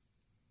over.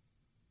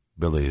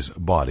 Billy's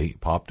body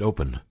popped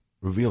open,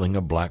 revealing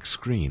a black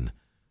screen.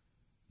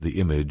 The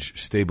image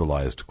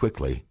stabilized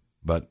quickly,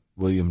 but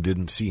William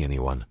didn't see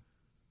anyone.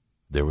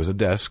 There was a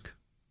desk,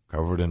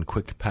 covered in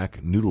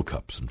quick-pack noodle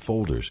cups and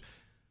folders,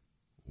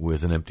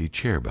 with an empty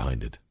chair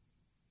behind it.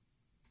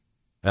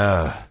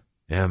 Hello?"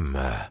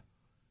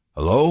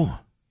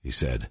 he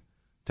said,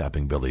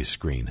 tapping Billy's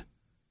screen.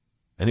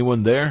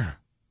 "Anyone there?"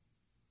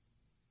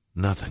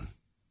 Nothing.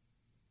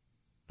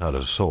 Not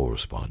a soul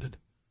responded.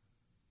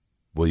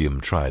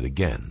 William tried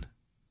again,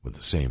 with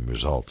the same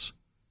results.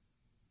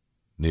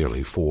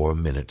 Nearly 4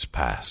 minutes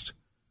passed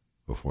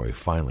before he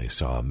finally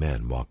saw a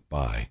man walk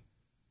by.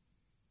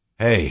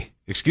 "Hey,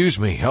 excuse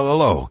me,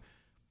 hello.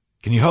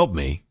 Can you help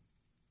me?"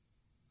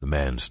 The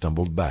man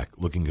stumbled back,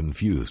 looking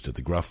confused at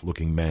the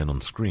gruff-looking man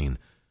on screen.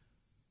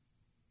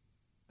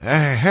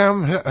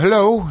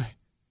 Hello,"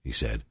 he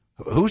said.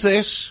 "Who's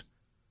this?"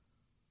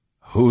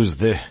 "Who's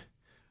the—"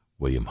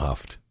 William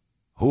huffed.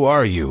 "Who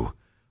are you?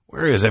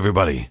 Where is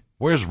everybody?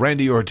 Where's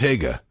Randy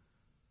Ortega?"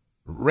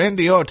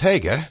 "Randy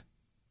Ortega?"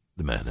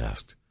 the man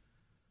asked.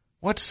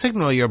 "What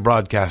signal you're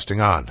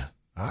broadcasting on?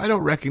 I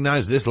don't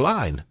recognize this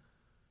line."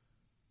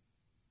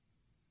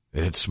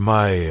 "It's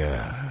my,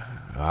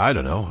 I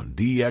don't know,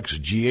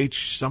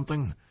 DXGH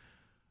something.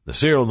 The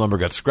serial number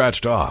got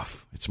scratched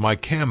off. It's my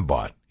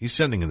cambot. He's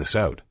sending this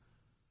out."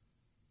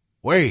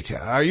 "Wait,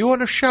 are you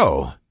on a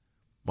show?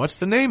 What's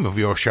the name of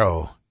your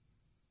show?"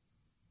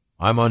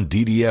 "I'm on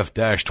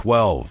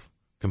DDF-12,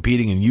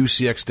 competing in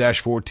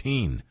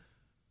UCX-14.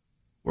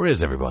 Where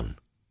is everyone?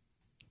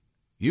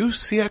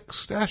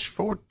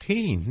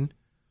 UCX-14,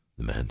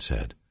 the man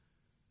said.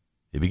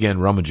 He began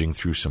rummaging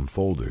through some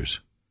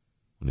folders.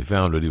 When he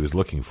found what he was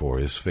looking for,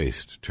 his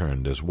face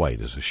turned as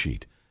white as a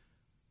sheet.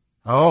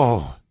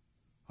 Oh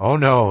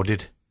no,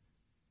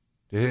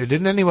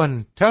 didn't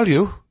anyone tell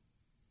you?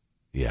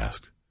 He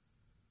asked.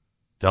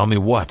 Tell me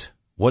what?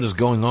 What is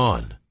going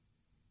on?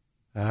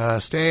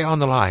 Stay on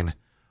the line.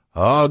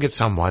 I'll get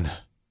someone.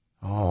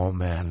 Oh,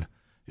 man.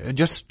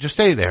 Just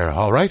stay there,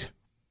 all right?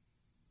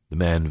 The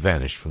man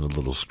vanished from the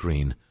little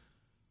screen.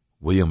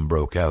 William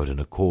broke out in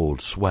a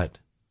cold sweat.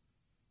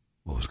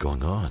 What was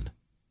going on?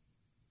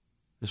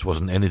 This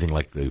wasn't anything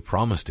like they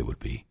promised it would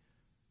be.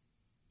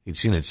 He'd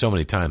seen it so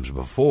many times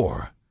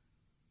before.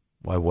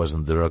 Why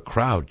wasn't there a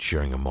crowd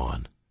cheering him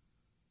on?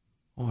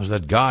 What was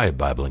that guy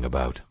babbling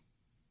about?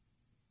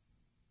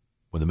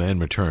 When the man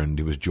returned,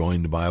 he was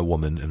joined by a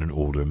woman and an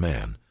older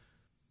man.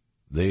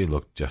 They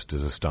looked just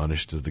as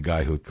astonished as the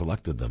guy who had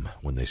collected them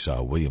when they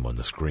saw William on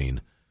the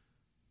screen.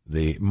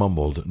 They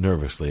mumbled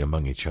nervously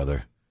among each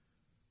other.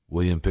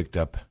 William picked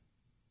up,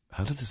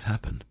 "How did this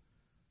happen?"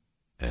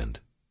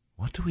 And,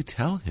 "What do we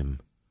tell him?"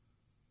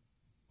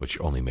 Which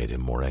only made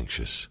him more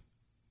anxious.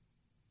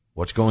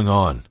 "What's going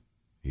on?"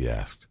 he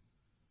asked.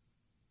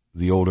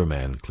 The older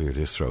man cleared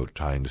his throat,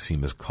 trying to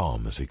seem as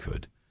calm as he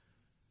could.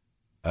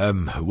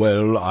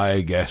 Well,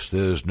 I guess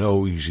there's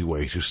no easy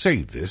way to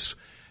say this,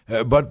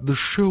 but the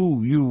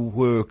show you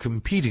were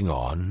competing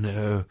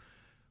on,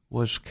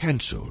 was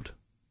cancelled."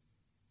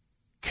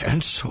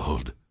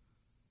 "Cancelled?"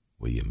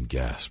 William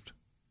gasped.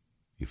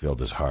 He felt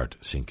his heart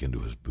sink into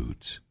his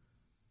boots.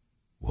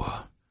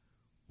 What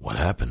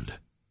happened?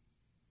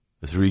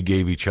 The three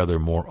gave each other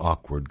more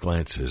awkward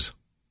glances.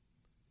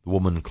 The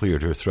woman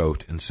cleared her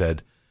throat and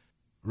said,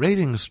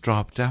 "Ratings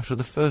dropped after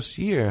the first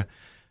year.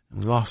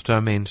 We lost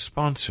our main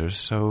sponsors,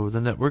 so the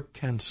network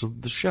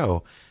cancelled the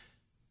show.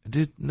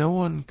 Did no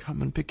one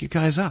come and pick you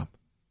guys up?"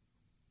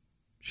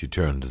 She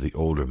turned to the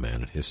older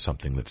man and hissed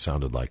something that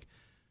sounded like,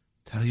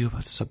 "Tell you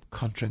about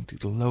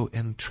subcontracting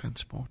low-end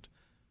transport?"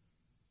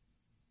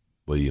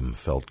 William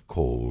felt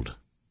cold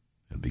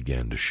and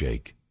began to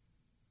shake.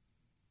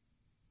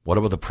 "What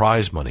about the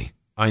prize money?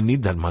 I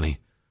need that money.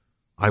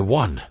 I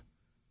won.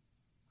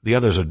 The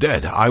others are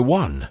dead. I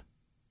won."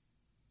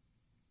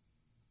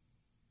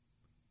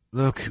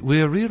 "Look,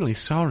 we're really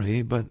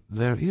sorry, but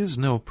there is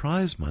no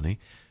prize money.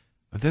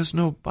 There's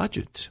no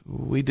budget.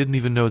 We didn't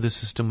even know the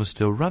system was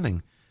still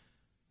running.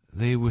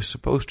 They were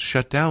supposed to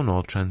shut down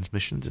all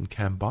transmissions and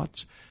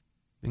cambots.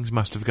 Things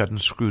must have gotten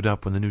screwed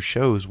up when the new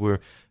shows were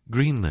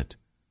greenlit."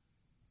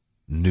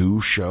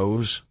 "New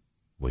shows?"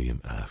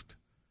 William asked.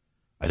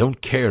 "I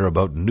don't care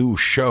about new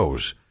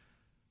shows.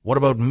 What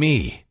about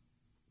me?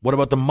 What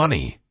about the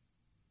money?"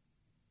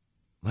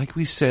 "Like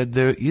we said,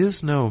 there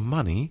is no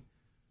money,"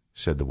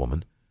 said the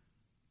woman.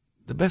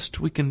 "The best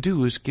we can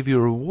do is give you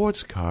a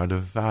rewards card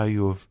of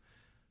value of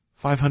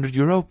 500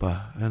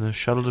 Europa and a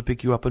shuttle to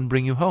pick you up and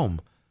bring you home."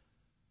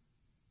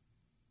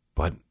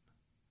 "But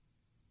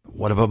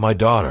what about my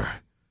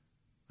daughter?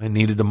 I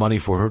needed the money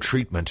for her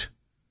treatment.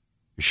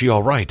 Is she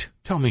all right?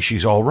 Tell me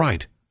she's all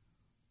right."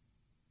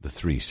 The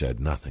three said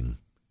nothing.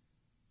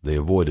 They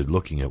avoided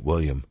looking at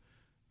William,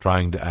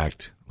 trying to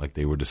act like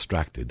they were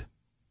distracted.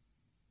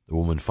 The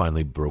woman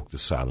finally broke the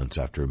silence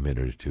after a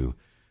minute or two,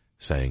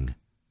 saying,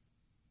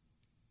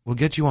 "We'll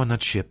get you on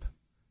that ship.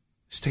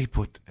 Stay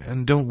put,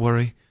 and don't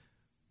worry.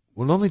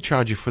 We'll only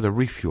charge you for the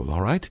refuel,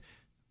 all right?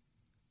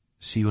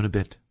 See you in a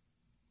bit."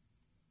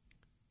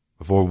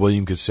 Before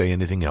William could say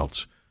anything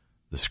else,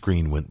 the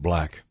screen went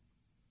black.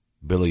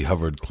 Billy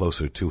hovered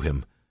closer to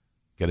him,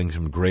 getting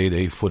some grade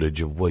A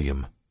footage of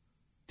William,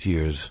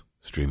 tears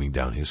streaming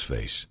down his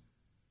face.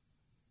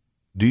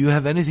 "Do you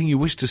have anything you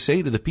wish to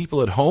say to the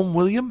people at home,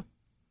 William?"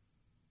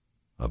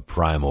 A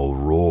primal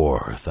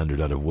roar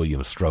thundered out of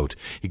William's throat.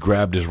 He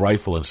grabbed his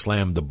rifle and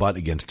slammed the butt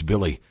against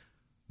Billy.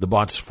 The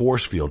bot's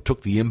force field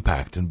took the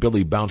impact, and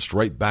Billy bounced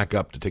right back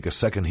up to take a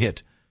second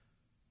hit.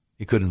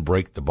 He couldn't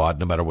break the bot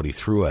no matter what he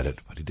threw at it,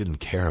 but he didn't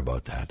care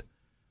about that.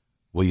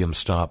 William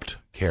stopped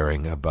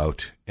caring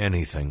about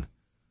anything.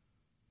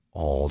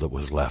 All that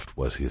was left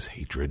was his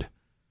hatred.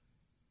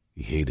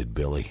 He hated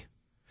Billy.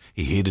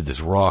 He hated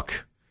this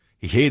rock.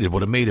 He hated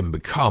what it made him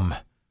become.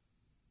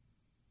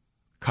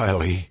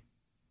 "Kylie,"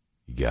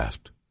 he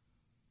gasped.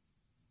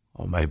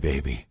 "Oh, my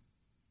baby.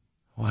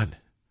 What?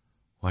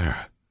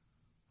 Where?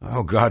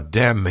 Oh, God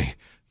damn me!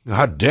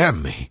 God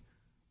damn me!"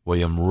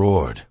 William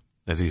roared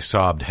as he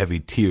sobbed heavy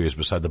tears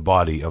beside the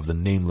body of the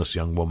nameless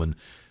young woman.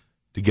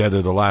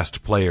 Together the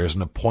last players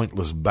in a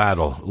pointless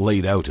battle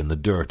laid out in the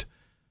dirt.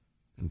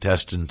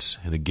 Contestants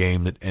in a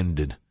game that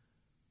ended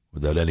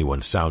without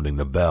anyone sounding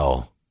the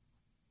bell.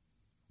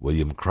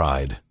 William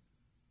cried.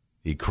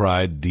 He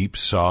cried deep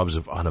sobs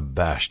of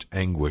unabashed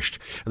anguish.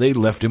 They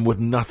left him with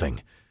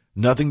nothing.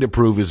 Nothing to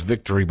prove his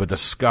victory but the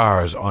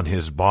scars on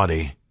his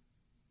body.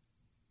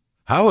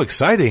 "How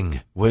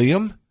exciting,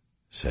 William,"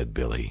 said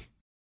Billy.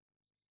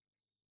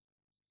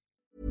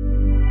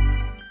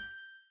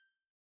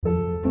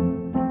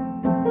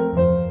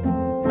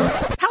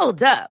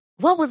 Hold up.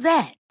 What was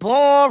that?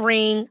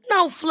 Boring.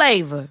 No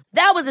flavor.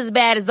 That was as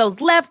bad as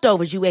those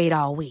leftovers you ate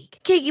all week.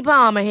 Keke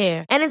Palmer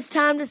here, and it's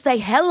time to say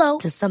hello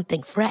to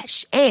something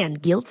fresh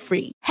and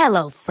guilt-free.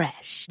 Hello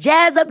Fresh.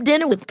 Jazz up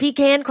dinner with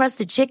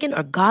pecan-crusted chicken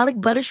or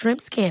garlic butter shrimp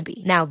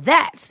scampi. Now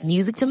that's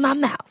music to my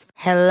mouth.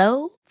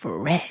 Hello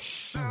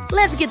Fresh.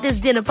 Let's get this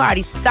dinner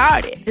party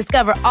started.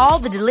 Discover all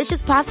the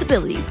delicious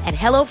possibilities at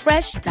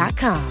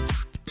HelloFresh.com.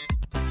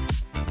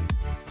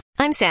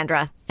 I'm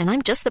Sandra, and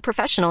I'm just the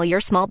professional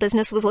your small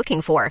business was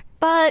looking for.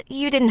 But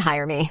you didn't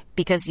hire me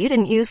because you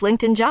didn't use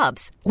LinkedIn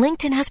Jobs.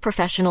 LinkedIn has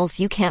professionals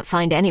you can't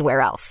find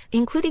anywhere else,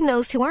 including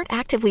those who aren't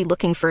actively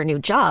looking for a new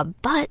job,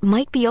 but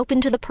might be open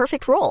to the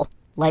perfect role,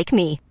 like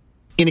me.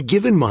 In a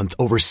given month,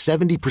 over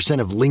 70%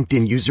 of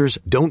LinkedIn users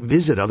don't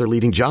visit other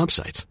leading job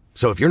sites.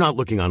 So if you're not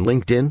looking on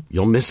LinkedIn,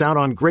 you'll miss out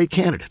on great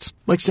candidates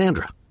like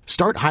Sandra.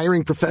 Start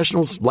hiring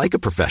professionals like a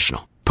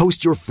professional.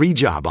 Post your free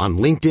job on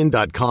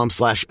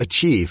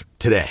linkedin.com/achieve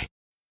today.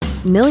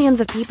 Millions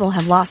of people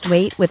have lost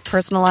weight with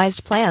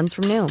personalized plans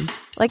from Noom.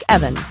 Like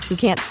Evan, who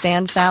can't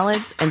stand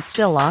salads and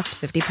still lost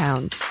 50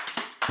 pounds.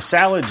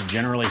 Salads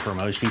generally for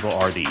most people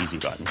are the easy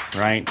button,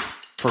 right?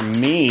 For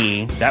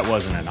me, that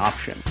wasn't an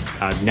option.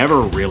 I never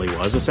really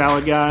was a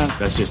salad guy.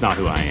 That's just not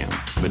who I am.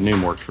 But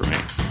Noom worked for me.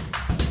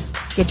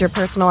 Get your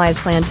personalized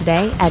plan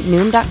today at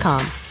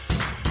Noom.com.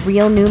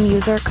 Real Noom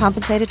user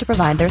compensated to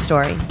provide their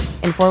story.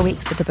 In 4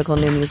 weeks, the typical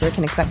Noom user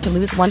can expect to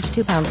lose 1 to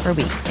 2 pounds per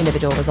week.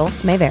 Individual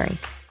results may vary.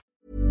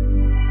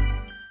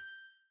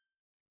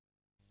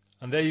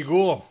 And there you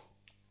go.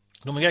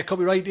 Don't forget,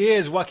 copyright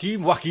is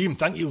Joaquin. Joaquin,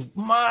 thank you.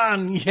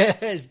 Man,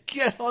 yes,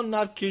 get on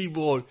that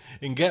keyboard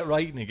and get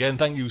writing again.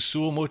 Thank you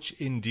so much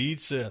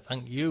indeed, sir.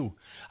 Thank you.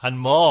 And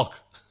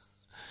Mark,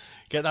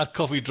 get that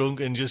coffee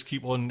drunk and just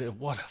keep on.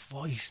 What a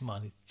voice,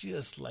 man. It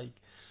just like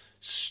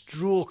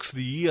strokes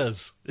the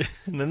ears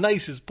in the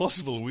nicest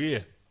possible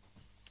way.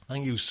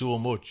 Thank you so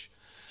much.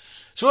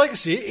 So like I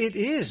say,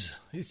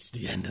 it's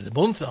the end of the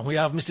month and we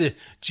have Mr.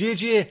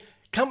 JJ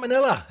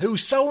Campanella,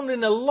 who's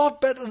sounding a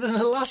lot better than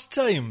the last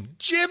time.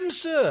 Jim,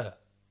 sir.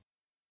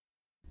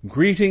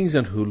 Greetings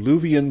and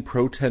Huluvian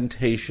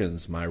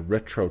protentations, my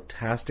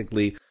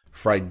retrotastically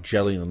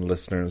Frigelian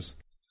listeners,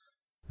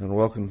 and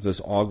welcome to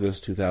this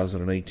August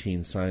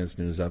 2018 Science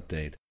News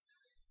Update.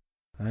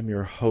 I'm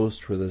your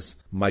host for this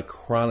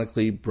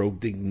micronically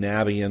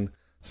Brodignabian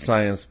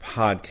science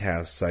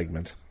podcast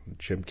segment,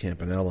 Jim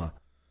Campanella.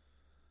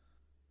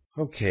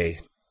 Okay,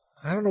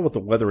 I don't know what the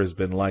weather has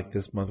been like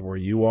this month where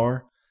you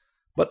are,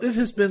 but it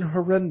has been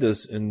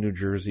horrendous in New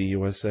Jersey,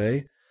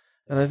 USA,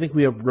 and I think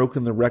we have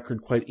broken the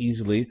record quite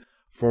easily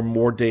for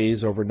more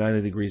days over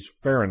 90 degrees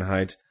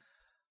Fahrenheit.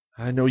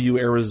 I know you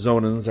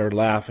Arizonans are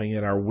laughing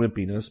at our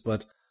wimpiness,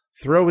 but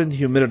throw in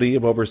humidity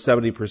of over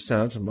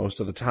 70% most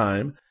of the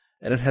time,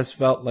 and it has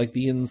felt like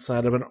the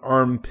inside of an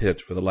armpit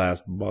for the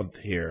last month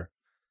here.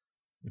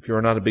 If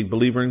you're not a big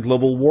believer in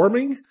global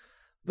warming,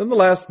 then the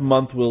last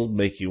month will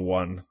make you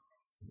one.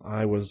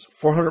 I was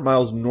 400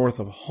 miles north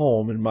of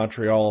home in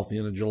Montreal at the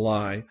end of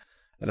July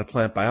at a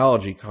plant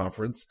biology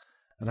conference,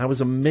 and I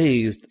was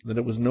amazed that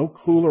it was no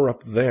cooler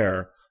up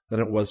there than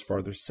it was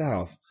farther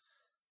south.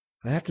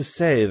 I have to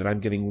say that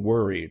I'm getting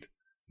worried.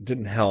 It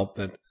didn't help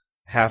that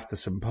half the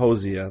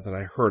symposia that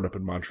I heard up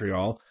in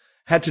Montreal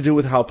had to do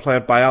with how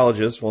plant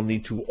biologists will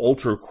need to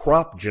alter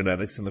crop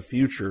genetics in the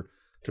future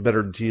to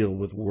better deal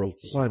with world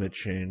climate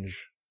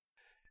change.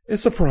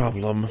 It's a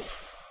problem.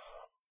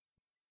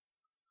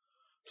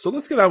 So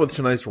let's get on with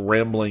tonight's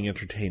rambling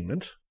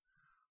entertainment.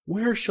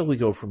 Where shall we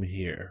go from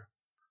here?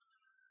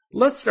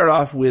 Let's start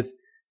off with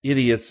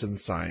idiots in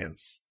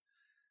science.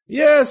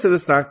 Yes, it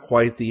is not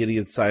quite the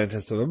idiot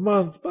scientist of the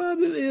month, but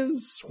it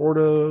is sort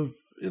of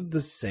in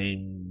the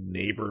same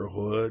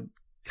neighborhood.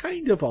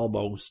 Kind of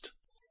almost.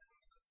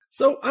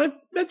 So I've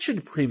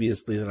mentioned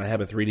previously that I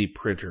have a 3D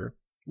printer,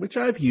 which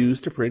I've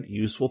used to print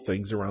useful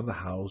things around the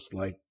house,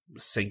 like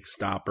sink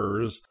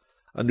stoppers,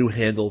 a new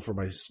handle for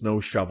my snow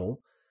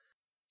shovel.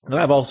 And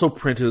I've also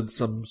printed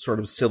some sort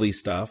of silly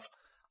stuff,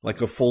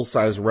 like a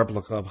full-size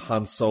replica of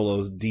Han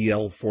Solo's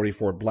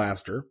DL-44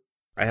 blaster.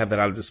 I have that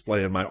on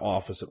display in my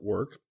office at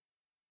work.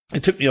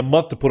 It took me a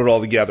month to put it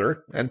all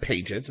together and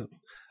paint it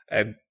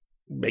and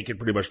make it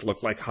pretty much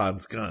look like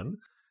Han's gun.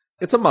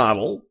 It's a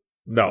model.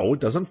 No, it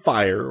doesn't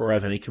fire or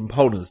have any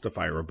components to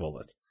fire a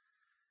bullet.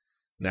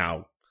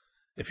 Now,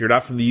 if you're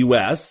not from the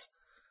U.S.,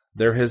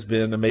 there has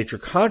been a major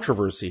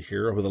controversy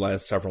here over the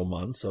last several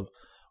months of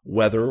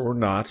whether or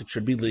not it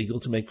should be legal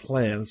to make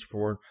plans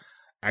for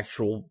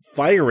actual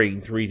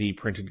firing 3D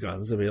printed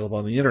guns available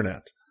on the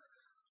internet.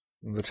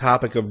 The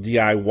topic of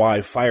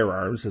DIY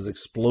firearms has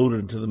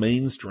exploded into the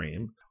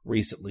mainstream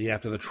recently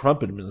after the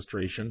Trump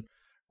administration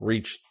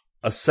reached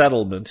a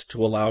settlement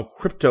to allow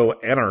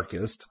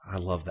crypto-anarchist, I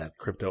love that,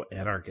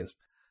 crypto-anarchist,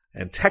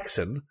 and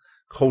Texan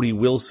Cody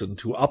Wilson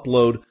to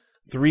upload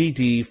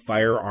 3D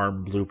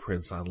firearm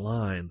blueprints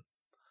online.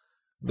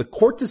 The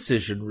court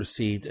decision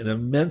received an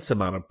immense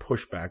amount of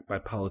pushback by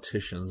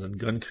politicians and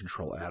gun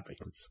control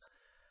advocates,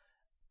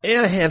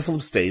 and a handful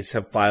of states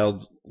have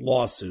filed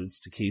lawsuits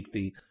to keep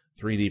the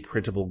 3D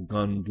printable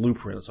gun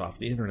blueprints off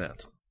the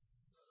internet.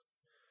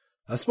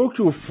 I spoke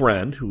to a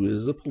friend who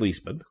is a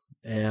policeman,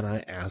 and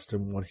I asked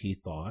him what he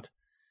thought,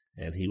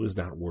 and he was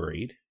not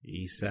worried.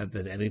 He said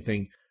that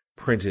anything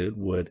printed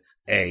would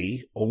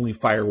A, only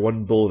fire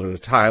one bullet at a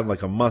time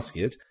like a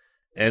musket,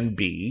 and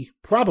B,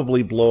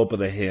 probably blow up in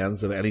the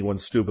hands of anyone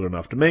stupid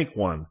enough to make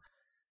one.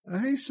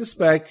 I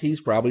suspect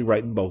he's probably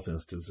right in both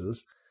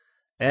instances.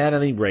 At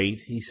any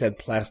rate, he said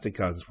plastic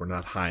guns were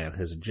not high on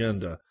his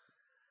agenda.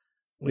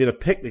 We had a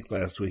picnic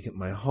last week at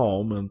my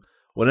home, and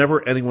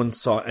whenever anyone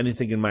saw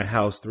anything in my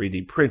house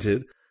 3D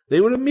printed,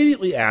 they would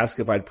immediately ask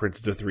if I'd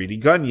printed a 3D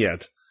gun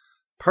yet.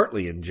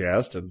 Partly in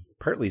jest, and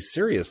partly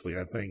seriously,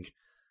 I think.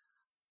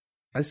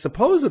 I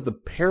suppose that the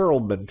peril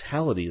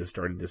mentality is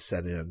starting to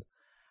set in.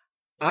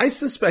 I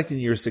suspect in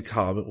years to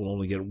come it will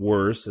only get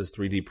worse as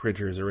 3D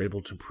printers are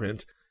able to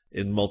print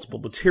in multiple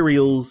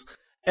materials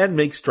and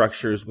make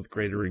structures with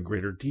greater and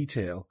greater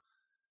detail.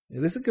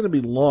 It isn't going to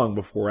be long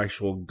before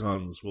actual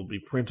guns will be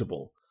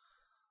printable,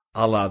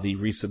 a la the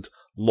recent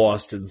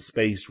Lost in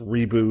Space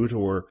reboot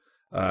or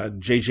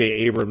J.J.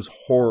 Abrams'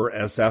 horror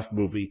SF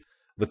movie,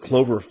 The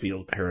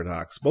Cloverfield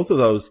Paradox. Both of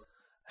those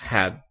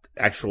had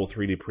actual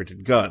 3D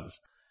printed guns.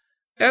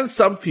 And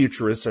some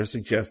futurists are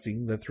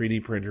suggesting that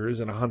 3D printers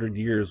in 100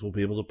 years will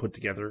be able to put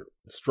together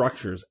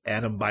structures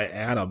atom by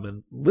atom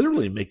and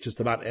literally make just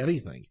about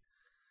anything.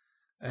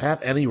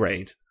 At any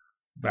rate,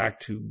 back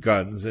to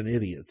guns and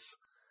idiots.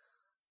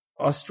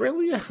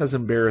 Australia has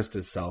embarrassed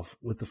itself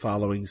with the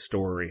following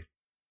story.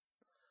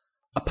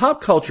 A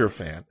pop culture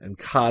fan and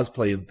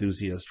cosplay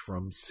enthusiast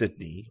from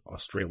Sydney,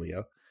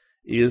 Australia,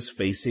 is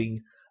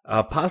facing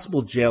a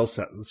possible jail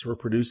sentence for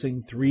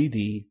producing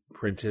 3D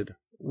printed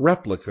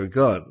replica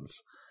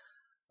guns.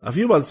 A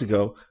few months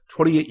ago,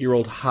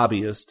 28-year-old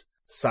hobbyist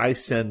Sai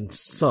Sen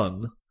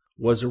Sun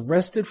was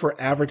arrested for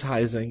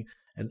advertising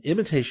an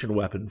imitation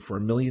weapon for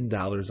 $1 million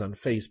on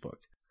Facebook.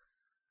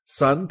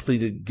 Sun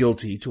pleaded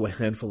guilty to a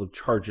handful of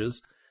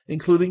charges,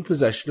 including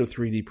possession of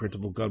 3D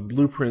printable gun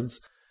blueprints,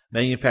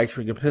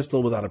 manufacturing a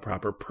pistol without a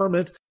proper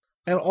permit,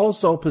 and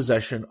also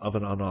possession of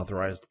an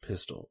unauthorized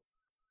pistol.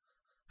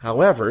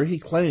 However, he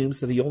claims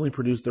that he only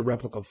produced the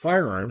replica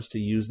firearms to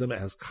use them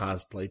as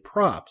cosplay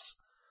props.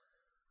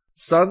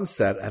 Sun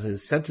said at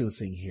his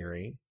sentencing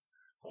hearing,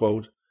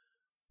 quote,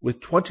 "With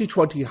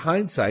 2020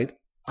 hindsight,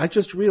 I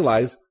just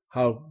realized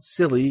how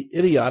silly,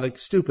 idiotic,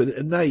 stupid,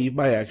 and naive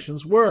my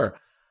actions were.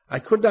 I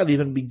could not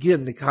even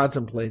begin to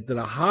contemplate that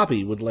a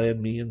hobby would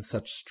land me in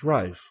such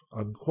strife,"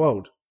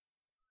 unquote.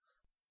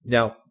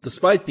 Now,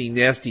 despite the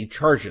nasty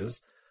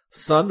charges,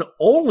 Sun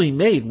only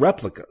made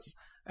replicas,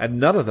 and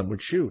none of them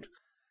would shoot.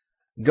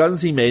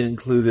 Guns he made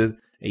included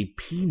a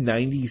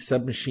P-90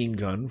 submachine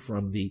gun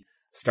from the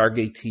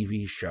Stargate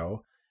TV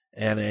show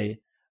and a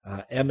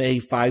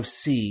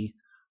MA-5C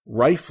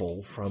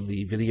rifle from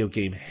the video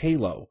game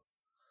Halo.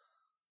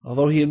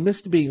 Although he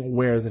admits to being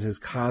aware that his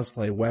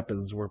cosplay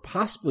weapons were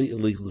possibly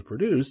illegal to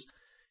produce,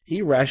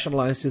 he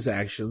rationalized his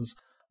actions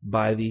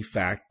by the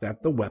fact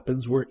that the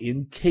weapons were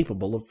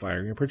incapable of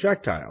firing a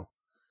projectile.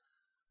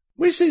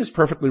 Which seems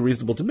perfectly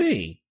reasonable to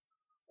me.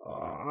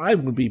 I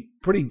would be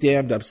pretty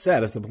damned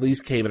upset if the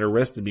police came and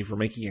arrested me for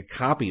making a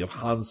copy of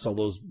Han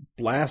Solo's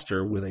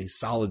blaster with a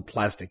solid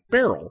plastic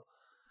barrel.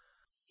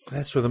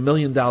 As for the $1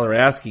 million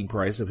asking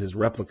price of his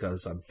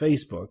replicas on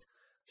Facebook,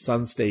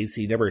 Sun states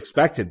he never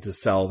expected to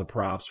sell the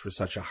props for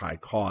such a high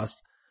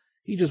cost.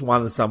 He just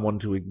wanted someone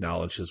to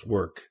acknowledge his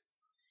work.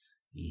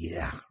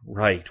 Yeah,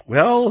 right.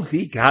 Well,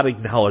 he got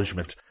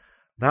acknowledgement.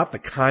 Not the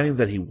kind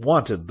that he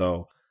wanted,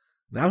 though.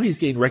 Now he's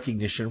gained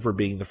recognition for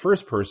being the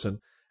first person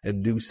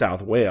in New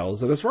South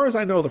Wales, and as far as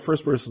I know, the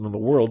first person in the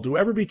world to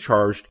ever be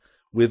charged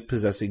with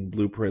possessing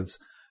blueprints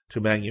to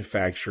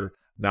manufacture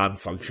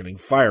non-functioning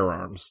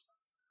firearms.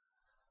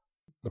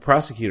 The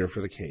prosecutor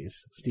for the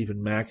case,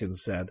 Stephen Mackin,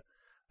 said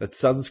that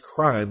Sun's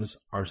crimes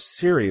are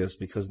serious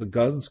because the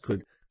guns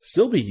could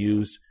still be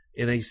used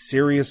in a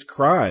serious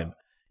crime,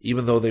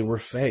 even though they were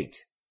fake.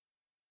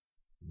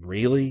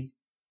 Really?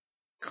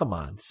 Come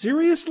on,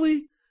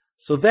 seriously?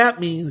 So that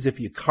means if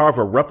you carve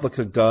a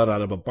replica gun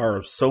out of a bar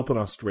of soap in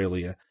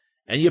Australia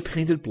and you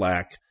paint it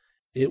black,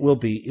 it will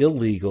be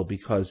illegal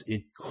because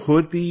it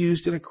could be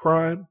used in a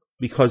crime?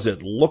 Because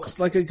it looks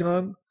like a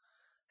gun?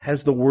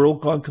 Has the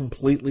world gone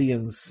completely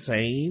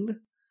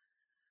insane?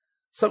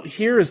 So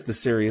here is the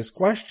serious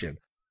question.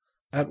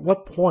 At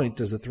what point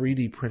does a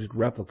 3D printed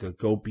replica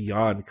go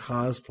beyond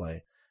cosplay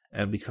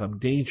and become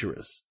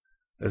dangerous,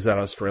 as that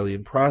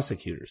Australian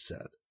prosecutor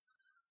said?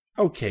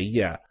 Okay,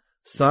 yeah,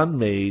 Sun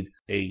made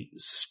a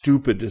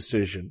stupid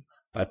decision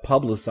by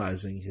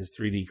publicizing his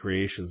 3D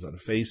creations on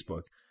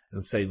Facebook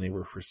and saying they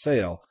were for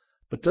sale,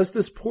 but does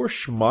this poor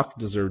schmuck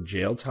deserve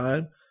jail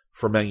time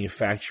for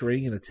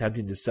manufacturing and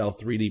attempting to sell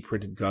 3D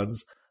printed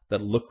guns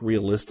that look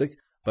realistic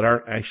but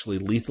aren't actually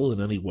lethal in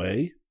any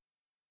way?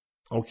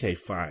 Okay,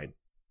 fine.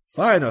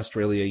 Fine,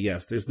 Australia,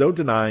 yes, there's no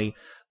denying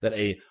that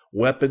a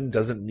weapon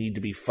doesn't need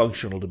to be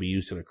functional to be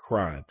used in a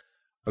crime.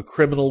 A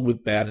criminal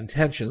with bad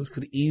intentions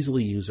could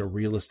easily use a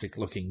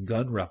realistic-looking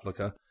gun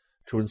replica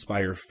to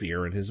inspire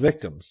fear in his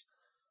victims.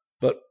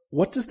 But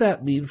what does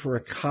that mean for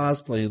a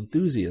cosplay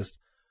enthusiast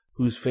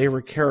whose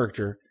favorite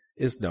character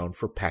is known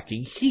for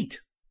packing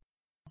heat?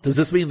 Does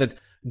this mean that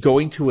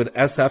going to an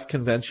SF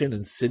convention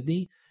in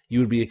Sydney, you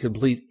would be a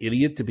complete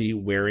idiot to be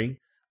wearing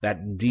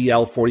that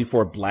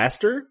DL-44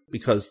 blaster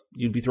because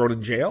you'd be thrown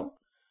in jail?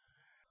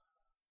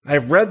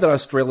 I've read that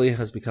Australia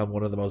has become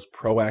one of the most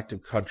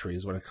proactive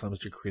countries when it comes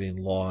to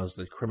creating laws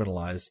that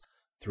criminalize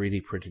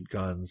 3D printed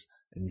guns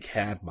and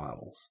CAD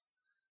models.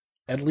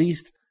 At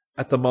least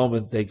at the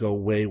moment, they go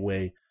way,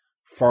 way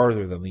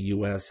farther than the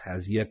U.S.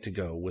 has yet to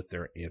go with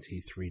their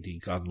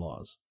anti-3D gun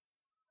laws.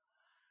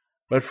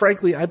 But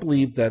frankly, I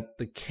believe that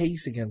the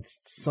case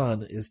against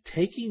Sun is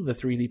taking the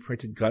 3D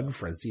printed gun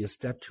frenzy a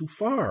step too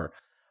far.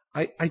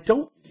 I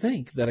don't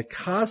think that a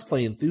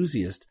cosplay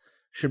enthusiast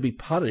should be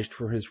punished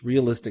for his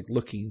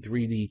realistic-looking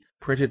 3D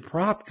printed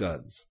prop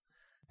guns.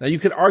 Now, you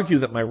could argue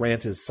that my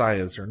rant is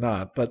science or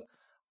not, but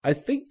I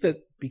think that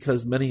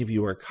because many of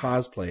you are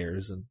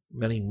cosplayers and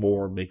many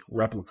more make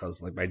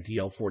replicas like my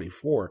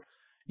DL-44,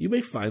 you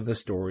may find the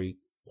story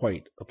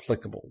quite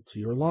applicable to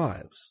your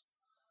lives.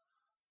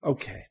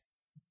 Okay,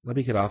 let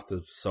me get off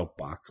the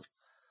soapbox.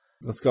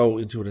 Let's go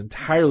into an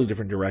entirely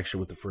different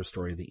direction with the first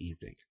story of the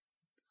evening.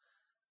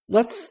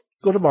 Let's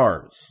go to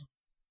Mars.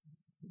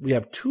 We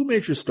have two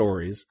major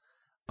stories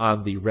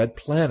on the Red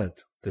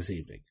Planet this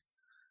evening,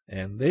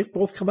 and they've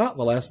both come out in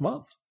the last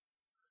month.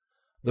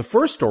 The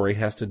first story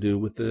has to do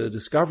with the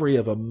discovery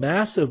of a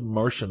massive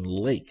Martian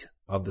lake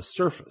on the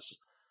surface,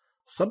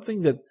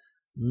 something that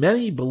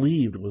many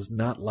believed was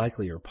not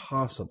likely or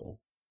possible.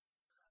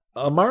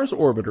 A Mars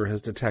orbiter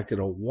has detected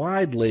a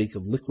wide lake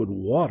of liquid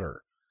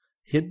water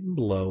hidden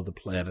below the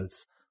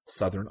planet's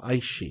southern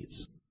ice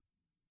sheets.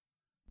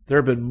 There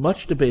have been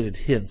much debated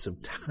hints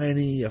of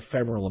tiny,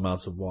 ephemeral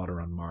amounts of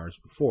water on Mars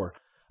before,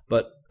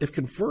 but if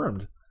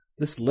confirmed,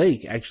 this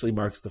lake actually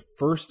marks the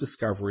first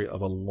discovery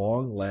of a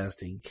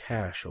long-lasting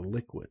cache of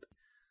liquid.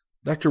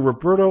 Dr.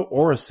 Roberto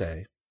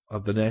Orsi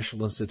of the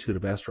National Institute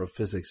of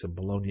Astrophysics in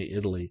Bologna,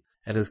 Italy,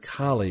 and his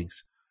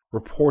colleagues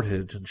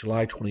reported on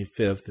July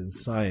 25th in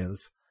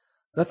Science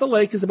that the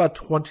lake is about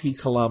 20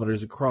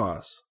 kilometers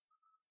across,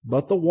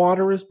 but the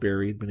water is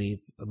buried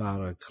beneath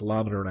about 1.5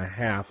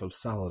 kilometers of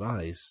solid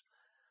ice.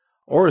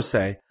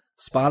 Orsi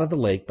spotted the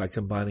lake by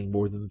combining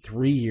more than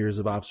 3 years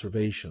of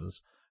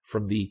observations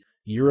from the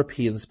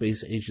European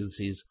Space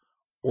Agency's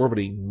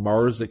orbiting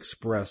Mars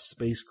Express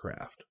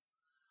spacecraft.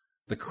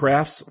 The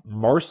craft's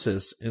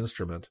MARSIS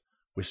instrument,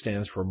 which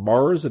stands for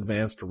Mars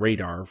Advanced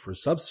Radar for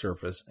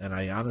Subsurface and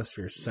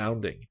Ionosphere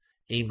Sounding,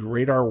 aimed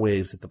radar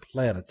waves at the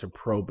planet to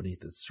probe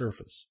beneath its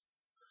surface.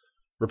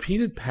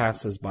 Repeated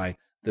passes by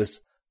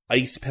this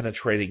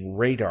ice-penetrating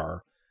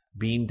radar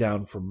beamed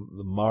down from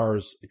the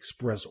Mars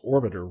Express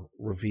orbiter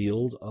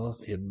revealed a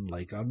hidden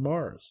lake on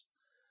Mars.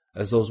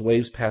 As those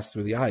waves passed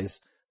through the ice,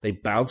 they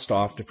bounced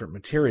off different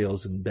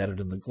materials embedded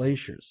in the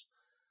glaciers.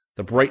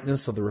 The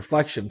brightness of the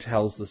reflection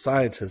tells the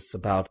scientists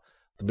about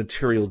the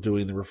material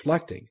doing the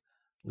reflecting.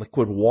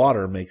 Liquid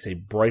water makes a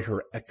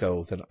brighter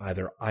echo than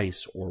either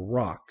ice or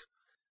rock.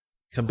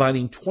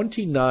 Combining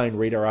 29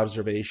 radar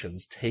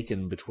observations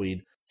taken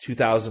between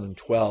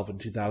 2012 and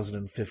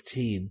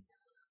 2015,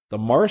 the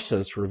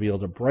MARSIS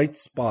revealed a bright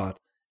spot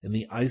in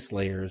the ice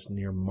layers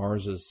near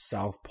Mars's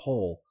south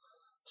pole,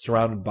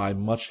 surrounded by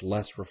much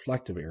less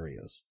reflective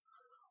areas.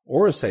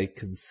 Orsi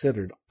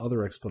considered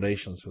other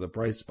explanations for the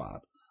bright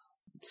spot,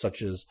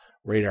 such as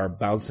radar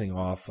bouncing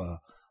off a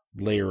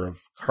layer of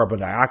carbon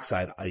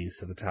dioxide ice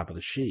at the top of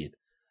the sheet.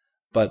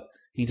 But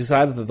he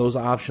decided that those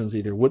options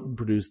either wouldn't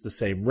produce the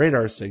same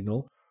radar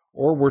signal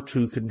or were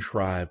too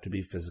contrived to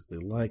be physically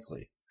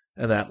likely.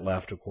 And that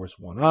left, of course,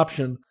 one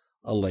option,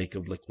 a lake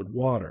of liquid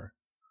water.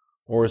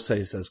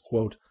 Orsi says,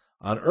 quote,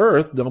 "On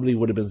Earth, nobody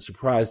would have been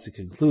surprised to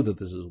conclude that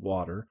this is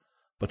water,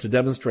 but to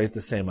demonstrate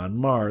the same on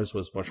Mars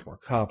was much more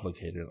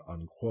complicated,"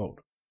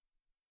 unquote.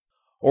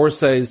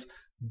 Orsi's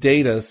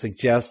data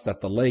suggests that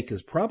the lake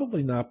is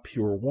probably not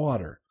pure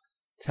water.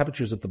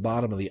 Temperatures at the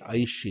bottom of the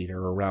ice sheet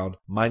are around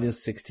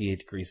minus 68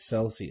 degrees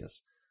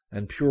Celsius,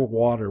 and pure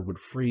water would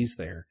freeze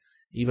there,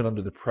 even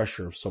under the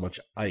pressure of so much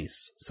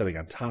ice sitting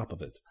on top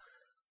of it.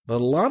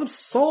 But a lot of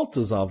salt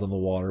dissolved in the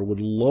water would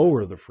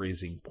lower the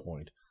freezing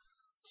point.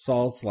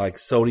 Salts like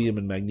sodium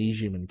and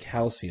magnesium and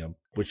calcium,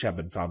 which have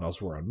been found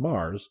elsewhere on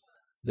Mars,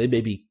 they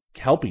may be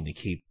helping to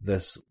keep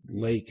this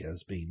lake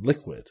as being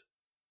liquid.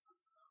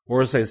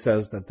 Orsi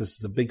says that this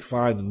is a big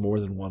find in more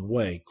than one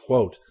way.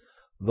 Quote,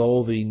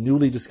 "Though the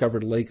newly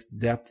discovered lake's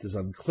depth is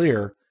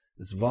unclear,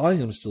 its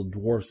volume still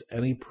dwarfs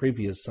any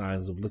previous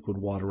signs of liquid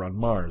water on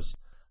Mars.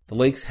 The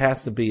lake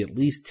has to be at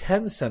least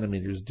 10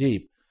 centimeters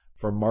deep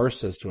for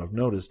MARSIS to have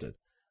noticed it.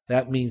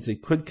 That means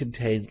it could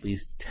contain at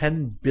least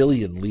 10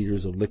 billion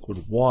liters of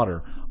liquid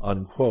water,"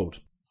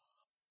 unquote.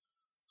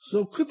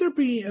 So could there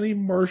be any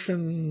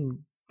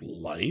Martian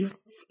life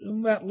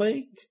in that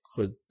lake?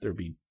 Could there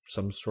be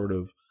some sort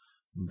of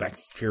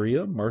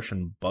bacteria,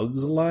 Martian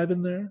bugs alive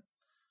in there?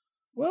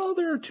 Well,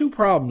 there are two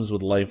problems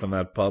with life in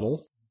that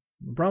puddle.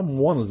 Problem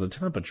one is the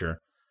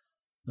temperature.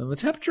 And the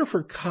temperature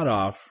for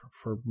cutoff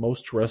for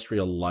most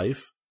terrestrial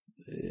life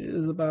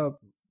is about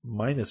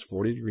minus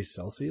 40 degrees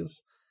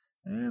Celsius,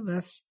 and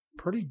that's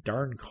pretty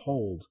darn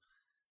cold.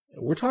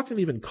 We're talking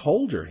even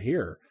colder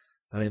here.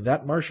 I mean,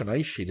 that Martian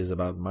ice sheet is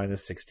about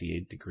minus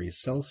 68 degrees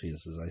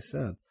Celsius, as I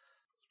said.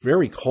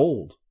 Very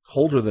cold,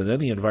 colder than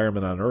any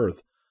environment on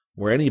Earth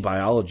where any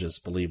biologists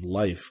believe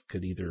life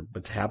could either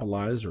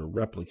metabolize or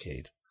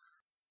replicate.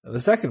 And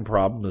the second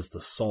problem is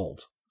the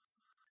salt.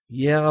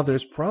 Yeah,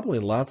 there's probably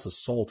lots of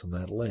salt in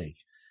that lake.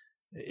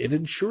 It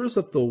ensures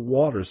that the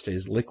water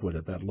stays liquid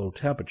at that low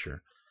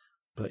temperature,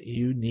 but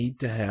you need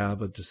to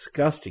have a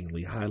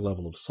disgustingly high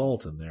level of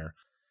salt in there.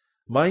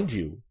 Mind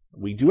you,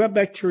 we do have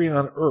bacteria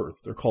on Earth.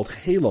 They're called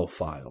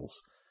halophiles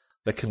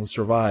that can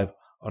survive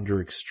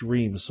under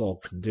extreme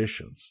salt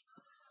conditions.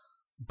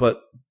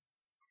 But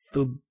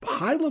the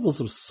high levels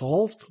of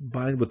salt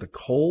combined with the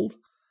cold,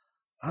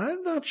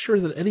 I'm not sure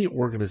that any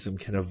organism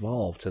can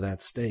evolve to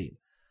that state.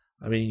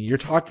 I mean, you're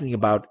talking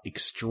about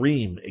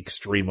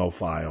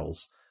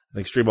extremophiles.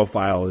 An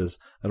extremophile is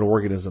an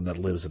organism that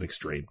lives in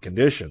extreme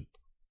condition.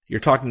 You're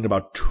talking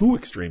about two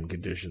extreme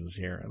conditions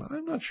here, and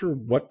I'm not sure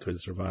what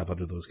could survive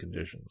under those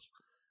conditions.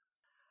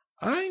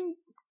 I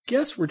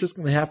guess we're just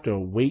going to have to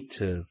wait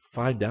to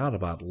find out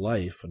about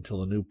life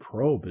until a new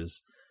probe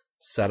is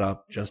set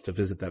up just to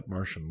visit that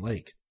Martian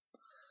lake.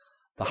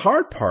 The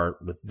hard part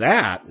with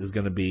that is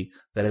going to be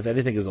that if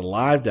anything is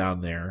alive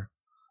down there,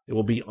 it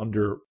will be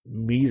under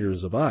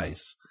meters of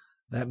ice.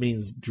 That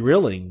means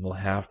drilling will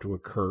have to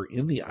occur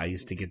in the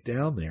ice to get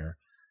down there,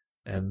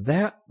 and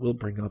that will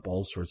bring up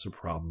all sorts of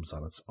problems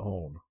on its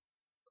own.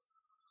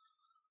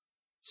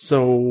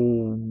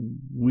 So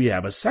we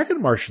have a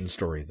second Martian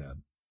story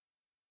then.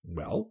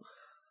 Well,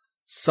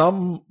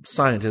 some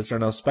scientists are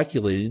now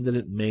speculating that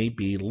it may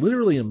be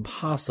literally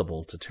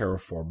impossible to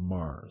terraform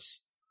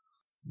Mars.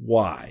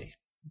 Why?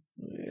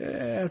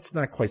 It's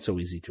not quite so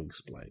easy to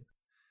explain.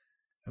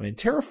 I mean,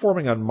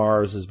 terraforming on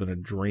Mars has been a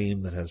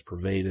dream that has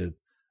pervaded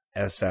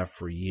SF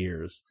for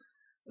years.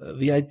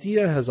 The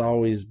idea has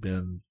always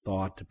been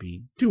thought to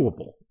be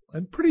doable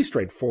and pretty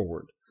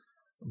straightforward,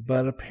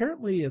 but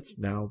apparently it's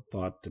now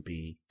thought to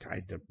be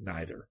kind of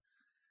neither.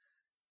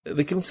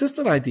 The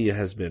consistent idea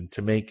has been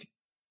to make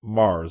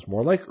Mars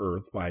more like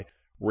Earth by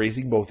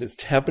raising both its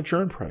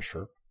temperature and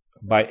pressure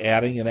by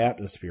adding an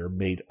atmosphere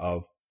made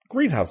of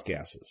greenhouse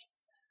gases.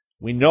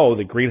 We know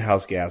that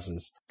greenhouse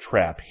gases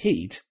trap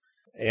heat,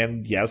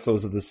 and yes,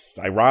 those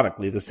are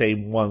ironically the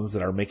same ones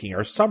that are making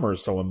our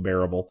summers so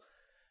unbearable.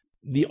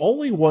 The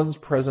only ones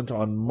present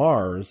on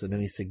Mars in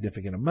any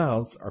significant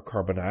amounts are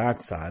carbon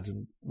dioxide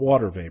and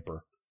water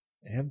vapor,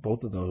 and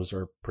both of those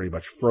are pretty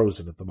much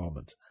frozen at the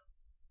moment.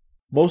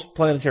 Most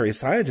planetary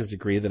scientists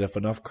agree that if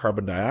enough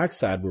carbon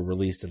dioxide were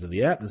released into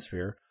the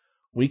atmosphere,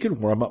 we could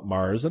warm up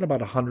Mars in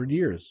about 100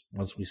 years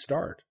once we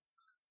start.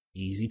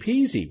 Easy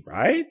peasy,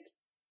 right?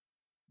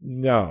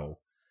 No.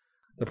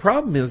 The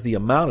problem is the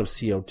amount of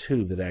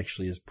CO2 that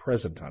actually is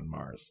present on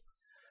Mars.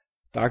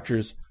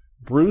 Doctors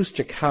Bruce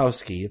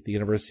Jakowski at the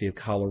University of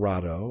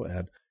Colorado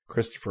and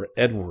Christopher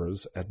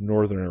Edwards at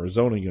Northern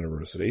Arizona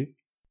University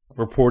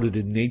reported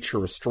in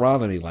Nature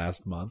Astronomy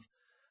last month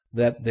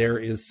that there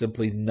is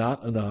simply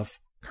not enough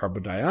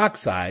carbon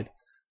dioxide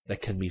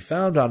that can be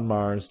found on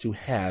Mars to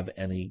have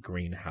any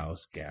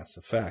greenhouse gas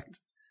effect.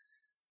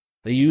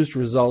 They used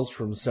results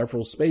from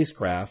several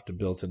spacecraft to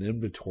build an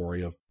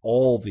inventory of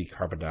all the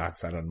carbon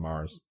dioxide on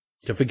Mars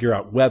to figure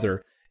out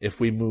whether, if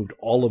we moved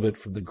all of it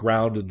from the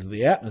ground into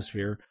the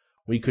atmosphere,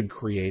 we could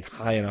create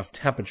high enough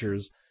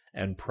temperatures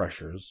and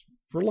pressures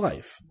for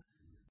life.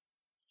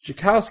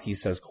 Jakowski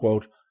says,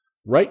 quote,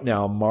 "Right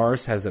now,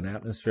 Mars has an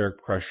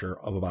atmospheric pressure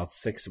of about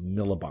 6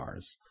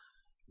 millibars,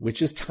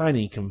 which is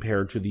tiny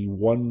compared to the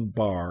 1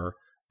 bar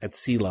at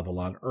sea level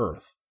on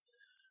Earth.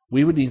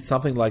 We would need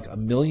something like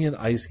 1 million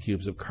ice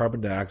cubes of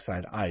carbon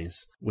dioxide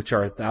ice, which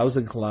are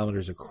 1,000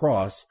 kilometers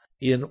across,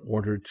 in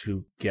order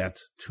to get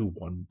to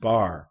 1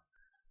 bar.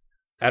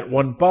 At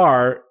 1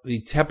 bar,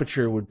 the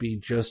temperature would be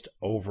just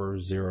over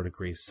 0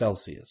 degrees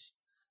Celsius,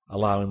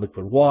 allowing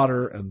liquid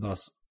water and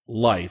thus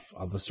life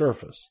on the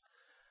surface.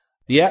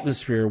 The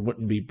atmosphere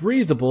wouldn't be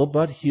breathable,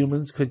 but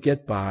humans could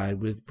get by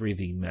with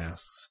breathing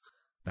masks,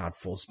 not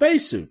full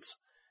spacesuits,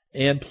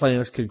 and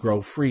plants could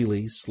grow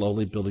freely,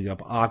 slowly building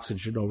up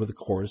oxygen over the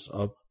course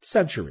of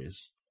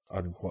centuries,"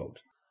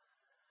 unquote.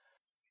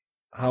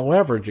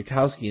 However,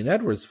 Jakowski and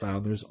Edwards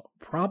found there's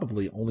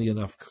probably only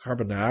enough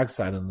carbon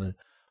dioxide in the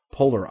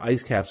polar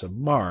ice caps of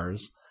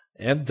Mars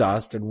and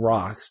dust and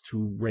rocks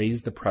to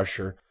raise the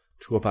pressure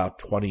to about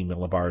 20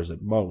 millibars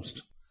at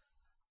most.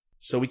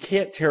 So we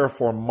can't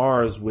terraform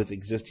Mars with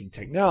existing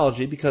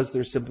technology because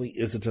there simply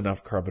isn't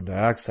enough carbon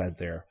dioxide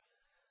there.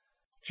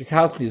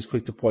 Jakowski is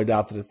quick to point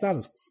out that it's not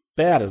as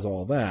bad as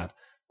all that.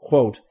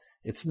 Quote,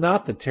 "It's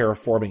not that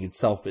terraforming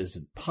itself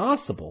isn't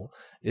possible,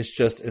 it's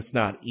just it's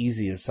not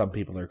easy as some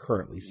people are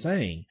currently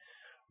saying.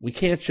 We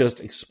can't just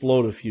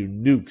explode a few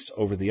nukes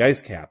over the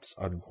ice caps,"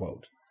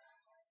 unquote.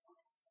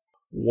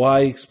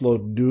 Why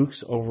explode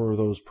nukes over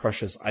those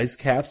precious ice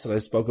caps that I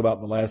spoke about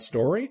in the last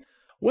story?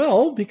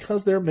 Well,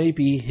 because there may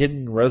be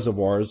hidden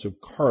reservoirs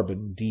of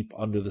carbon deep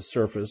under the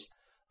surface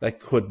that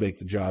could make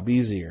the job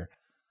easier.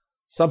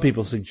 Some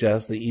people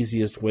suggest the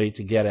easiest way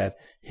to get at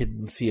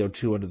hidden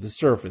CO2 under the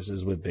surface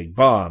is with big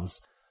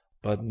bombs,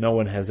 but no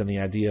one has any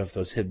idea if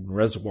those hidden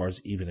reservoirs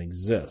even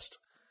exist.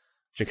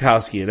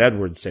 Joukowsky and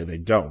Edwards say they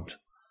don't.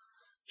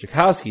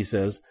 Joukowsky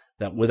says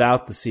that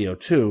without the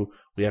CO2,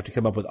 we have to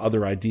come up with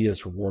other ideas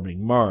for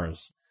warming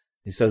Mars.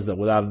 He says that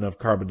without enough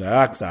carbon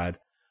dioxide,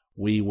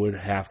 we would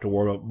have to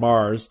warm up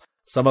Mars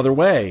some other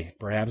way,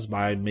 perhaps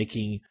by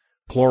making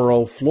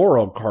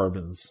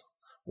chlorofluorocarbons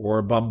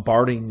or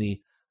bombarding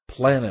the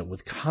planet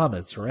with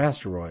comets or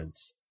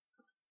asteroids,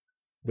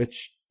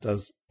 which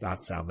does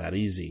not sound that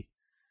easy.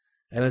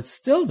 And it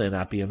still may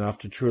not be enough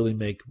to truly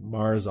make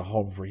Mars a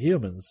home for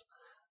humans.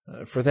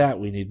 For that,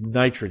 we need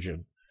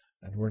nitrogen,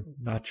 and we're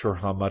not sure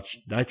how much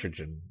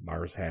nitrogen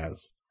Mars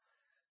has.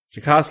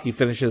 Joukowsky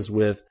finishes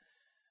with,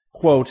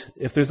 quote,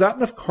 "If there's not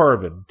enough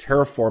carbon,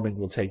 terraforming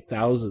will take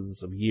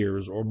thousands of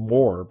years or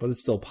more, but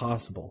it's still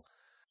possible.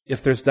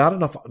 If there's not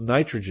enough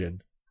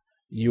nitrogen,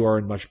 you are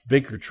in much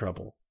bigger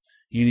trouble.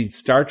 You need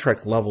Star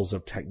Trek levels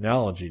of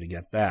technology to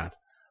get that.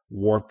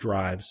 Warp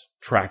drives,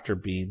 tractor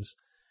beams.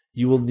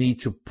 You will need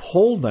to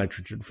pull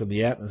nitrogen from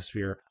the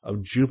atmosphere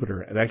of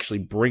Jupiter and actually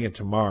bring it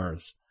to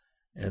Mars.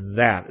 And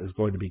that is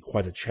going to be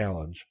quite a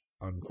challenge,"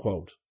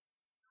 unquote.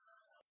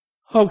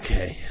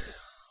 Okay,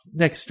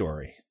 next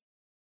story.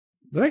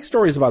 The next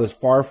story is about as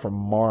far from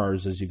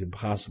Mars as you can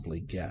possibly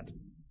get.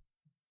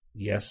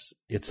 Yes,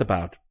 it's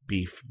about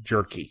beef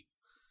jerky.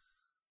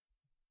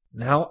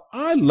 Now,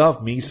 I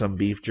love me some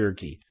beef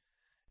jerky.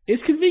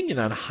 It's convenient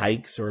on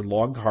hikes or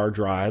long car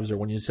drives or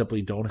when you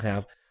simply don't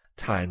have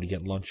time to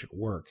get lunch at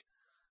work.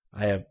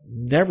 I have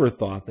never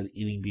thought that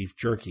eating beef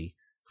jerky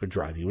could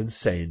drive you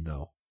insane,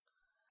 though.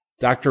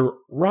 Dr.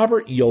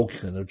 Robert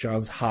Yolkin of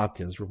Johns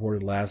Hopkins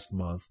reported last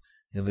month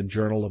in the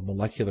Journal of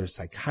Molecular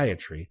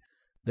Psychiatry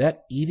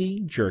that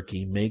eating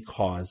jerky may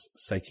cause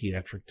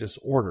psychiatric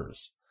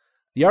disorders.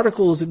 The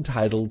article is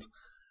entitled,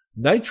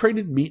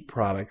 "Nitrated Meat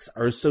Products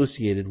Are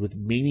Associated with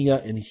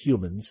Mania in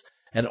Humans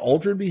and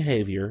Altered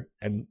Behavior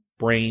and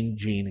Brain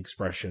Gene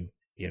Expression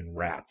in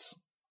Rats."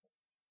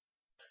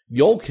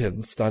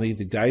 Yolkin studied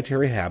the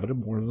dietary habit of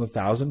more than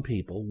 1,000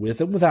 people with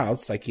and without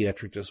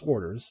psychiatric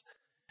disorders,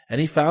 and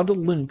he found a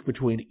link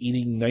between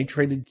eating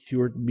nitrated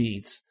cured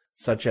meats,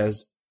 such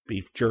as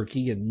beef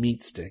jerky and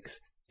meat sticks,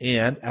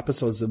 and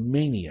episodes of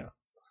mania,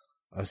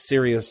 a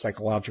serious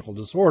psychological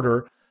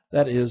disorder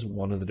that is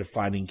one of the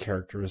defining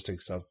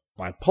characteristics of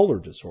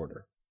bipolar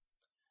disorder.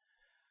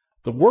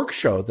 The work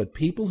showed that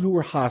people who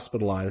were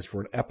hospitalized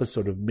for an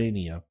episode of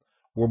mania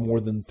were more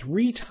than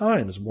 3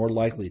 times more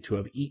likely to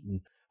have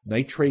eaten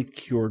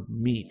nitrate-cured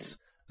meats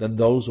than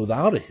those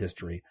without a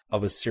history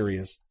of a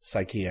serious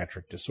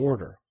psychiatric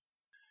disorder.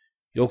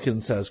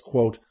 Yolkin says,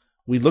 quote,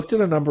 "We looked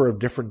at a number of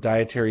different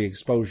dietary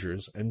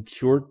exposures, and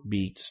cured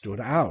meat stood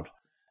out.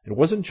 It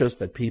wasn't just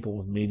that people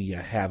with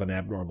mania have an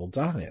abnormal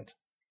diet.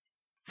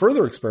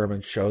 Further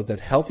experiments showed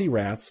that healthy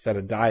rats fed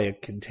a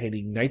diet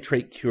containing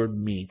nitrate-cured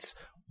meats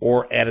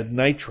or added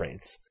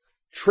nitrates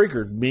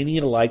triggered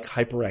mania-like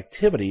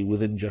hyperactivity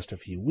within just a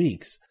few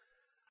weeks.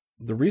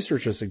 The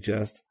researchers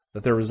suggest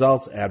that their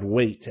results add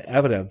weight to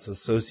evidence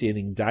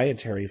associating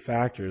dietary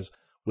factors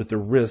with the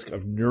risk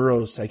of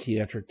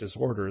neuropsychiatric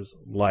disorders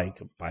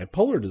like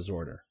bipolar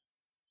disorder."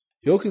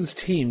 Yolkin's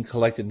team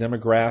collected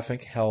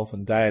demographic, health,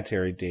 and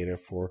dietary data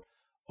for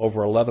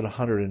over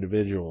 1,100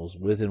 individuals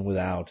with and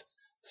without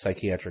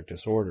psychiatric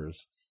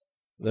disorders.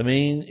 The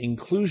main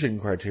inclusion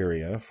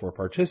criteria for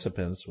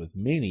participants with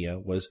mania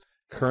was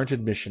current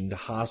admission to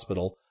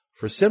hospital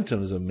for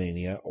symptoms of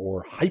mania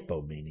or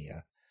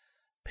hypomania.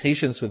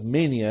 Patients with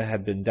mania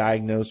had been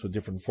diagnosed with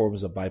different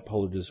forms of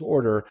bipolar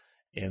disorder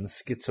and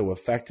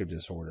schizoaffective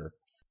disorder.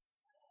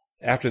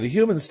 After the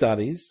human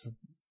studies,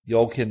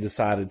 Yolkin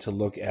decided to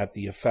look at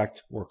the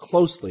effect more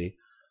closely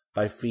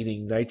by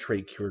feeding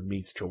nitrate-cured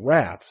meats to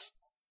rats.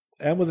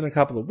 And within a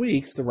couple of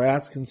weeks, the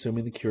rats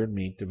consuming the cured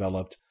meat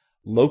developed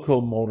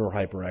locomotor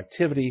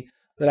hyperactivity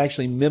that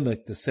actually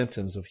mimicked the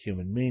symptoms of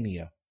human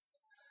mania.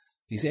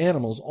 These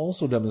animals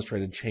also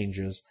demonstrated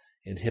changes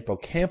in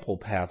hippocampal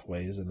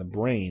pathways in the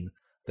brain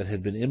that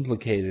had been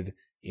implicated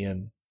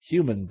in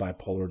human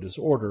bipolar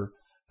disorder,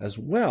 as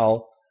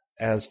well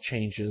as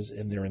changes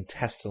in their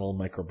intestinal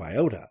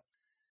microbiota.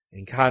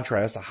 In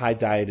contrast, a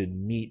high-dieted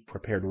meat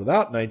prepared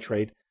without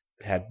nitrate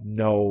had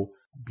no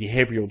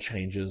behavioral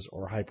changes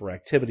or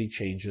hyperactivity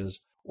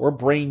changes or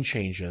brain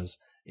changes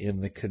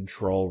in the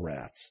control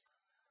rats.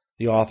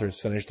 The authors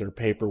finished their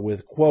paper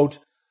with, quote,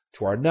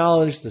 "To our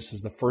knowledge, this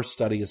is the first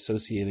study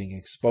associating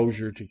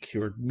exposure to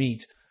cured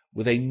meat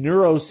with a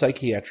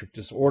neuropsychiatric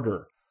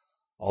disorder.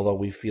 Although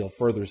we feel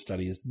further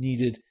study is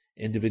needed,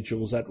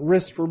 individuals at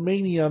risk for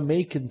mania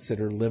may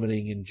consider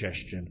limiting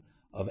ingestion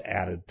of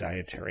added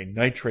dietary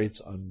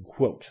nitrates,"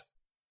 unquote.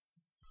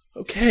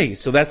 Okay,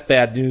 so that's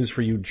bad news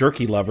for you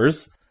jerky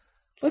lovers.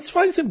 Let's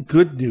find some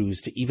good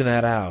news to even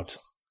that out.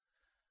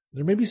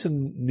 There may be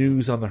some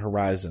news on the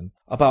horizon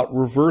about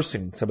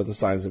reversing some of the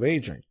signs of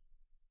aging,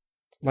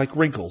 like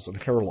wrinkles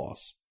and hair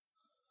loss.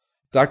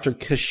 Dr.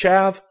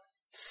 Keshav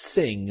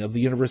Singh of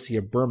the University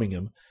of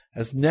Birmingham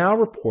has now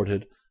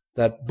reported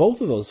that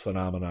both of those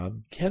phenomena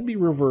can be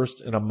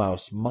reversed in a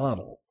mouse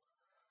model.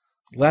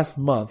 Last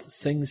month,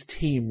 Singh's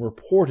team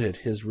reported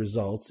his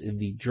results in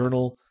the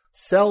journal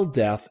Cell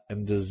Death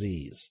and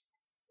Disease.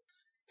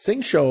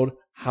 Singh showed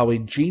how a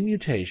gene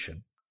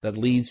mutation that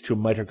leads to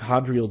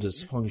mitochondrial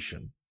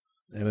dysfunction,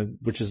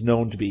 which is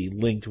known to be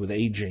linked with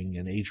aging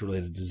and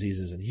age-related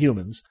diseases in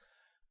humans,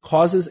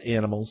 causes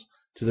animals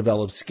to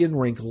develop skin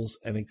wrinkles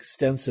and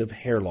extensive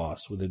hair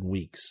loss within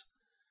weeks.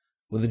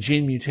 When the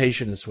gene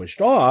mutation is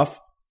switched off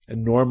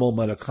and normal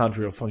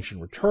mitochondrial function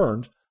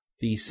returned,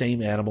 the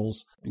same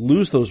animals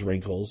lose those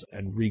wrinkles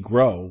and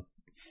regrow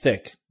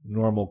thick,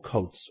 normal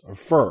coats of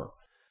fur.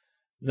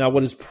 Now,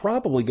 what is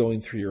probably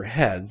going through your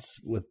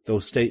heads with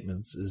those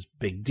statements is,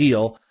 big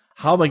deal,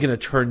 how am I going to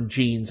turn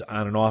genes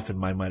on and off in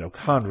my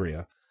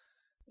mitochondria?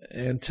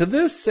 And to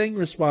this, Singh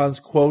responds,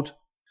 quote,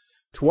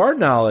 "To our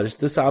knowledge,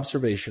 this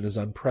observation is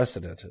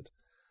unprecedented.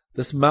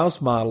 This mouse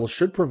model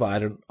should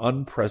provide an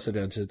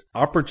unprecedented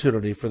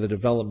opportunity for the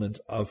development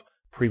of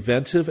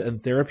preventive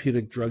and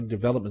therapeutic drug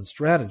development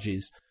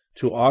strategies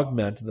to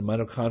augment the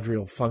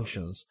mitochondrial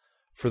functions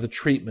for the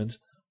treatment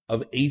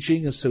of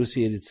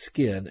aging-associated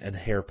skin and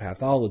hair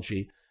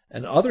pathology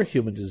and other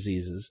human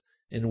diseases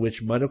in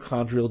which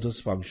mitochondrial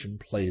dysfunction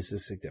plays a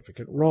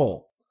significant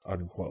role,"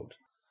 unquote.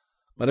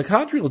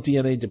 Mitochondrial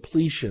DNA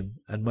depletion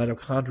and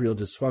mitochondrial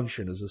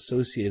dysfunction is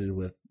associated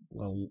with,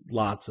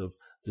 lots of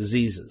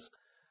diseases,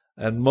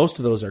 and most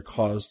of those are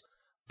caused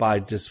by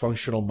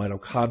dysfunctional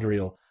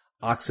mitochondrial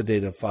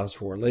oxidative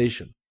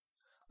phosphorylation,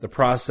 the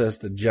process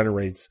that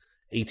generates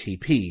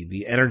ATP,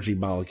 the energy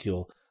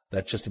molecule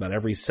that just about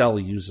every cell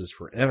uses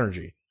for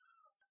energy.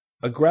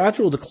 A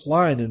gradual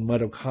decline in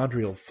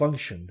mitochondrial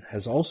function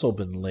has also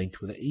been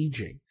linked with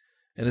aging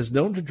and is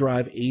known to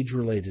drive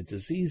age-related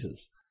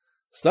diseases.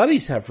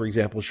 Studies have, for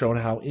example, shown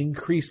how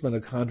increased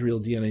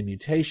mitochondrial DNA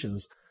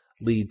mutations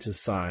lead to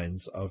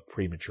signs of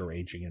premature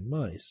aging in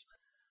mice.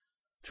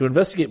 To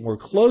investigate more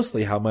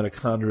closely how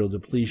mitochondrial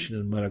depletion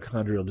and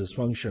mitochondrial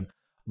dysfunction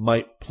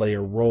might play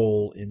a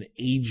role in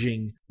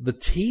aging, the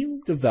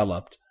team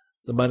developed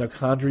the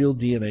mitochondrial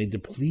DNA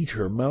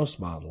depleter mouse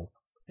model,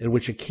 in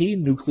which a key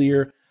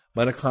nuclear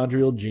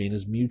mitochondrial gene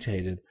is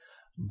mutated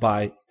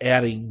by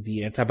adding the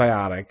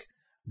antibiotic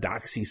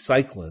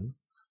doxycycline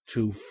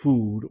to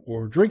food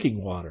or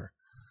drinking water.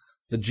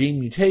 The gene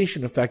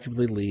mutation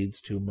effectively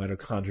leads to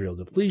mitochondrial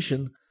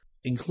depletion,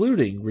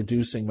 including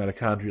reducing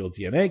mitochondrial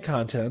DNA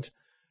content,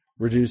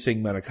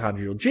 reducing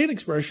mitochondrial gene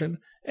expression,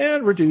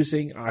 and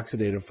reducing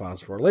oxidative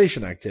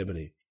phosphorylation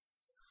activity.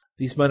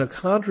 These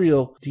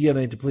mitochondrial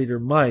DNA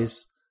depleter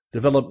mice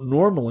develop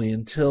normally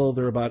until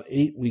they're about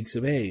 8 weeks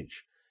of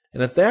age.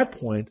 And at that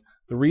point,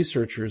 the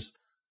researchers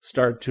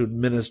start to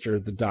administer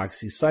the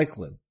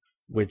doxycycline,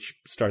 which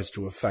starts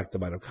to affect the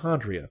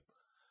mitochondria.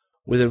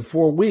 Within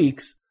 4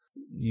 weeks,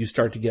 you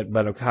start to get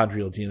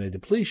mitochondrial DNA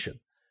depletion,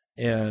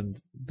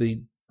 and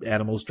the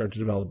animals start to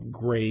develop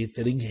gray,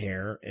 thinning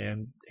hair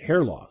and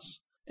hair loss,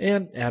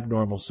 and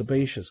abnormal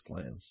sebaceous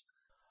glands.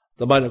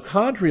 The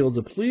mitochondrial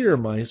depleter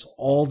mice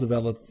all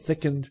developed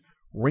thickened,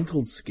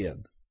 wrinkled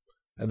skin,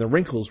 and the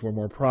wrinkles were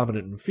more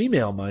prominent in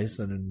female mice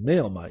than in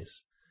male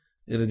mice,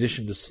 in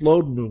addition to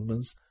slowed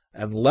movements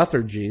and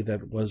lethargy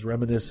that was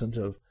reminiscent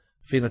of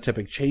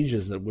phenotypic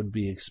changes that would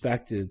be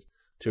expected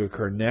to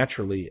occur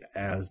naturally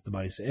as the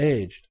mice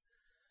aged.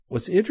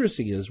 What's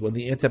interesting is when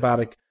the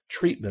antibiotic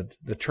treatment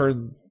that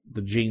turned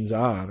the genes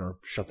on or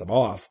shut them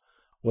off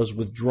was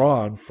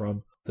withdrawn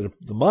from the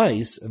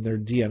mice and their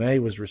DNA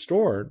was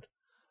restored,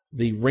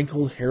 the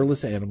wrinkled,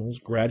 hairless animals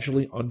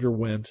gradually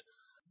underwent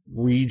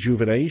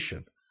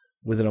rejuvenation.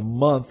 Within a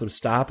month of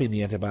stopping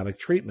the antibiotic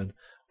treatment,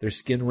 their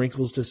skin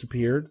wrinkles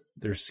disappeared,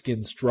 their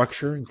skin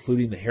structure,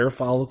 including the hair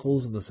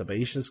follicles and the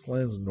sebaceous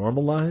glands,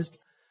 normalized,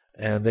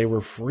 and they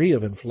were free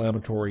of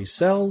inflammatory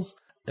cells,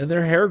 and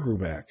their hair grew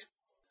back.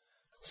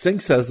 Singh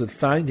says that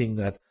finding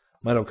that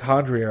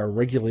mitochondria are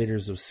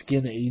regulators of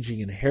skin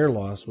aging and hair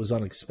loss was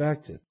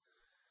unexpected.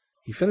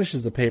 He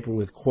finishes the paper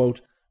with,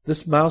 quote,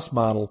 "This mouse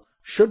model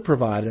should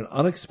provide an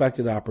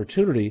unexpected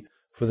opportunity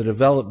for the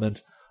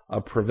development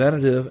of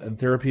preventative and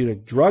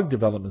therapeutic drug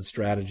development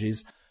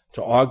strategies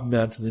to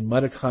augment the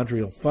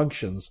mitochondrial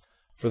functions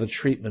for the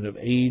treatment of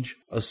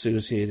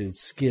age-associated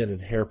skin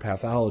and hair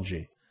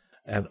pathology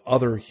and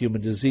other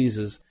human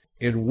diseases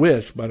in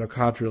which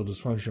mitochondrial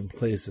dysfunction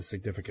plays a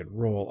significant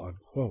role,"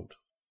 unquote.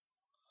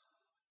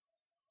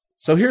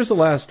 So here's the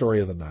last story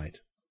of the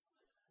night.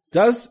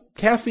 Does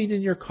caffeine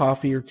in your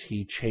coffee or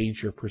tea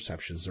change your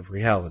perceptions of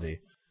reality?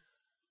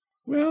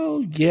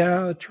 Well,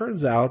 yeah, it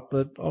turns out,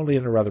 but only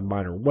in a rather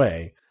minor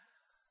way.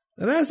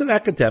 And as an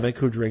academic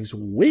who drinks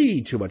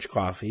way too much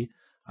coffee,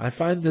 I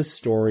find this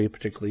story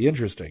particularly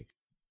interesting.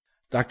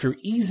 Dr.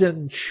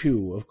 Yi-Zhen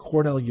Chu of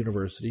Cornell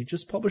University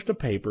just published a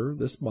paper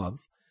this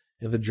month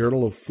in the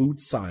Journal of Food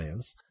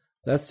Science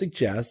that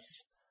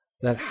suggests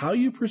that how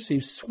you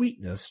perceive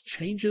sweetness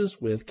changes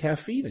with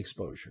caffeine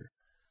exposure.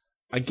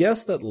 I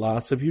guess that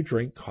lots of you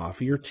drink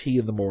coffee or tea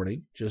in the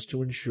morning just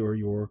to ensure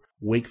you're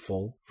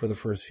wakeful for the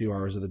first few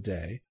hours of the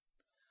day.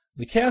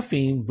 The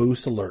caffeine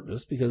boosts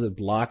alertness because it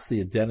blocks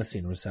the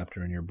adenosine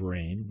receptor in your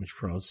brain, which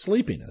promotes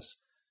sleepiness.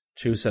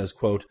 Chu says,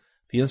 quote,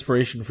 the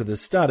inspiration for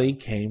this study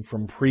came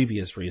from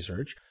previous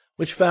research,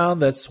 which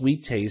found that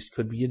sweet taste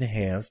could be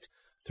enhanced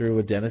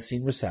through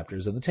adenosine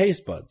receptors in the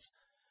taste buds.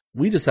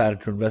 We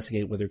decided to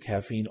investigate whether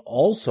caffeine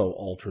also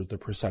altered the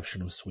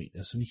perception of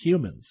sweetness in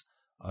humans,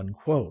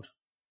 unquote.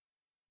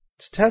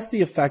 To test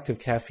the effect of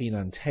caffeine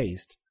on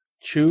taste,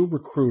 Chu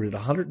recruited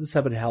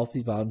 107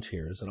 healthy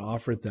volunteers and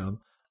offered them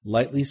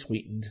lightly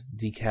sweetened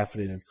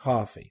decaffeinated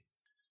coffee.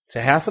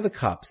 To half of the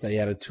cups, they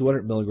added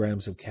 200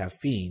 milligrams of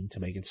caffeine to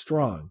make it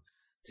strong.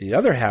 To the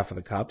other half of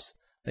the cups,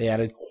 they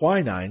added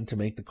quinine to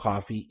make the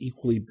coffee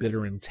equally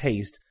bitter in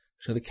taste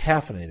to the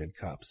caffeinated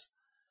cups.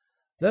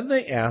 Then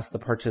they asked the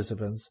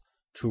participants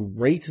to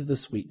rate the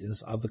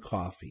sweetness of the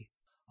coffee,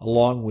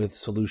 along with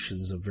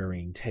solutions of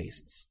varying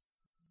tastes.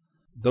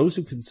 Those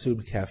who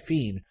consumed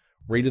caffeine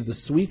rated the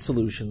sweet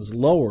solutions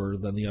lower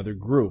than the other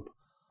group,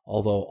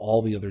 although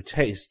all the other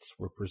tastes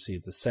were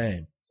perceived the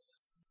same.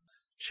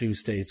 Chu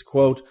states,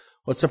 quote,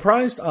 what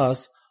surprised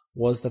us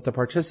was that the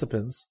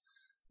participants,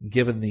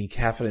 given the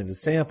caffeinated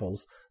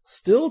samples,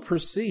 still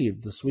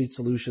perceived the sweet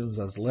solutions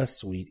as less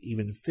sweet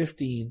even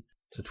 15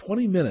 to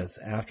 20 minutes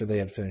after they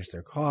had finished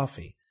their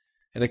coffee.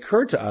 It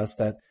occurred to us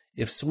that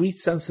if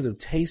sweet-sensitive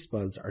taste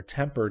buds are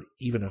tempered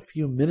even a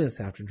few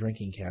minutes after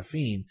drinking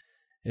caffeine,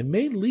 it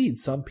may lead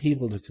some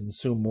people to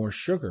consume more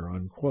sugar,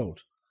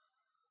 unquote.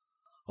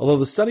 Although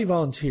the study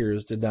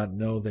volunteers did not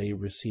know they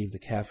received the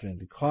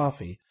caffeinated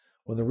coffee,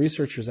 when the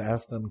researchers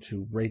asked them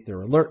to rate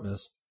their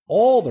alertness,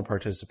 all the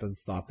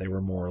participants thought they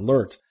were more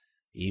alert,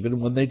 even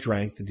when they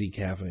drank the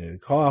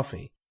decaffeinated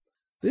coffee.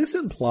 This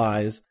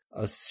implies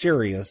a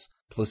serious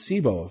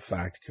placebo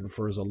effect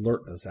confers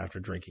alertness after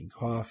drinking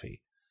coffee.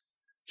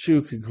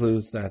 Chu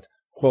concludes that,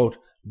 quote,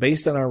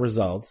 based on our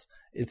results,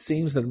 it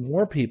seems that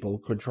more people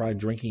could try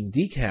drinking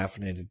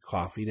decaffeinated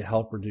coffee to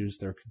help reduce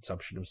their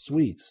consumption of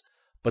sweets,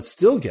 but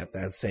still get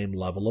that same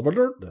level of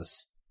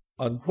alertness,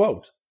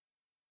 unquote.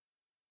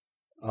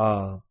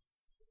 That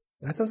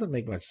doesn't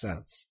make much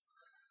sense.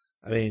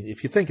 I mean,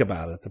 if you think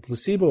about it, the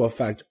placebo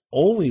effect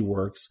only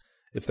works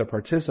if the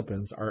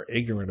participants are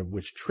ignorant of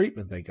which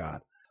treatment they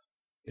got.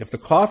 If the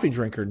coffee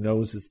drinker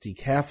knows it's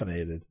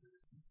decaffeinated,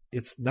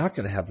 it's not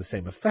going to have the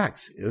same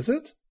effects, is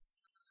it?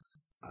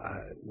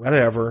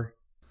 Whatever.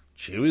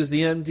 Chu is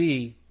the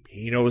MD.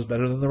 He knows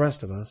better than the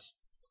rest of us.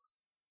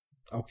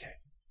 Okay.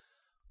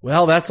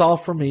 Well, that's all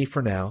from me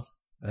for now.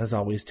 As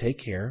always, take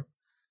care.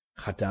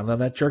 Cut down on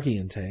that jerky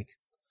intake.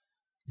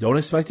 Don't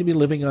expect to be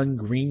living on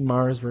green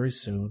Mars very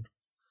soon.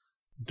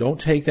 Don't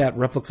take that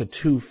Replica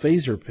 2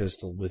 phaser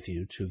pistol with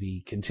you to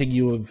the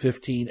Continuum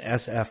 15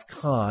 SF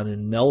Con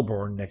in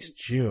Melbourne next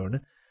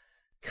June.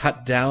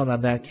 Cut down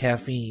on that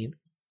caffeine.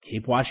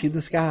 Keep watching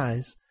the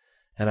skies.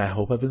 And I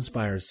hope I've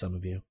inspired some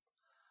of you.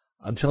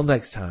 Until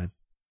next time,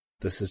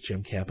 this is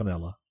Jim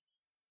Campanella.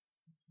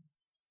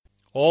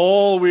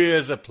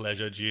 Always a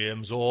pleasure,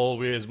 James.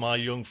 Always, my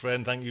young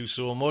friend. Thank you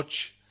so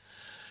much.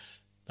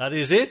 That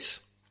is it.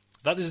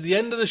 That is the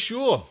end of the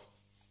show.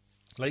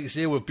 Like I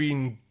say, we've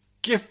been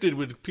gifted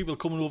with people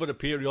coming over to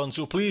Patreon,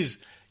 so please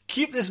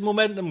keep this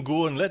momentum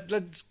going.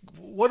 Let's.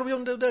 What are we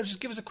on to there? Just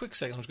give us a quick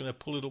second. I'm just going to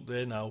pull it up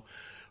there now.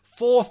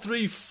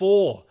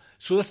 434.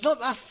 So that's not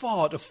that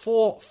far to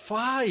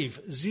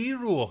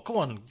 450. Come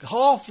on,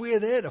 halfway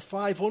there to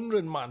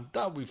 500, man.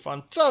 That would be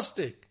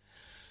fantastic.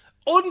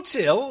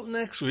 Until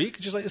next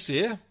week, just like to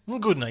say,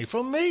 good night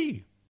from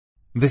me.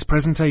 This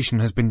presentation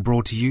has been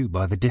brought to you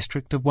by the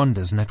District of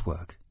Wonders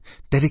Network,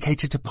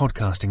 dedicated to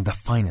podcasting the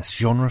finest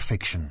genre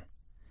fiction.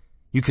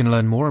 You can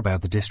learn more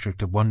about the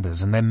District of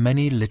Wonders and their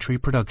many literary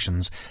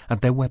productions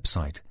at their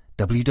website,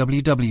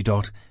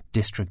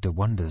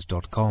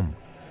 www.districtofwonders.com.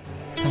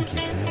 Thank you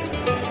for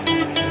listening.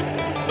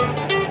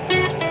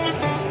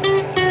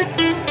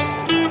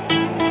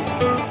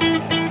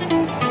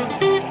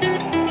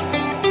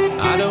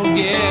 I don't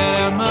get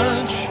out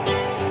much.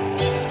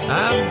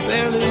 I've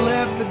barely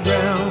left the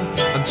ground.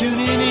 I'm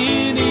tuning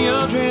into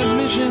your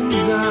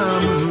transmissions.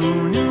 I'm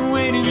marooned and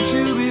waiting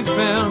to be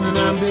found. And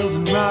I'm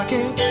building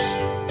rockets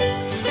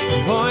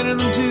and pointing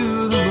them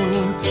to the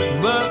moon.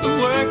 But the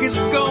work is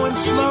going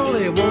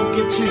slowly. It won't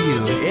get to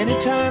you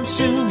anytime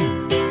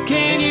soon.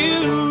 Can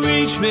you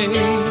reach me?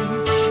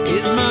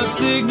 Is my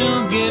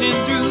signal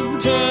getting through?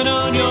 Turn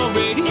on your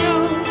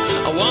radio.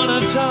 I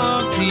wanna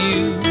talk to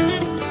you.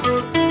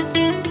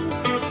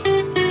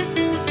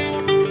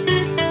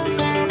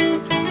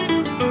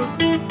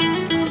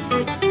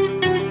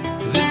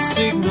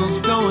 Signals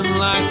going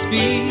light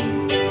speed.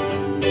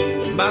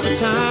 By the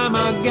time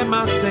I get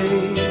my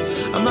say,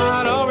 I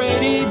might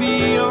already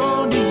be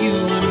on to you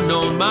and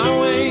on my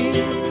way.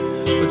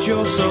 But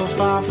you're so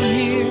far from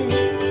here,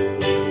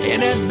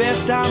 and at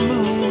best I'm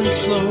moving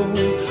slow.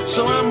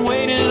 So I'm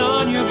waiting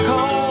on your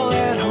call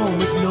at home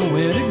with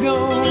nowhere to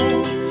go.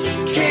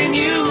 Can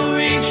you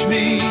reach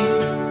me?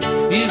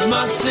 Is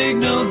my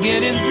signal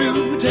getting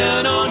through.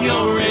 Turn on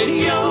your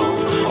radio.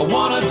 I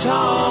wanna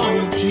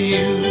talk to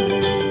you.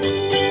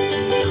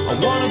 I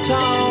wanna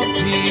talk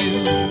to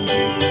you.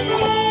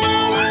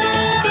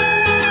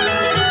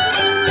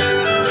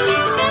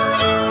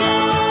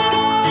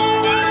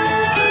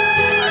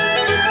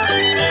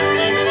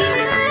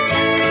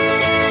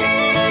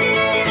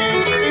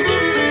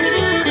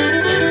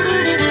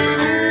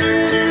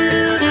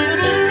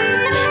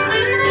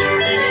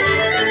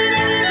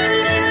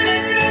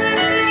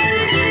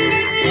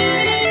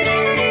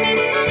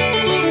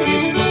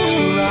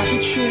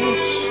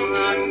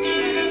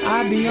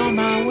 I'd be on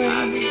my way.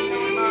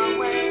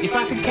 If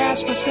I could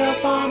cast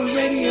myself on a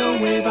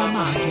radio wave, I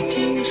might get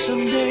to you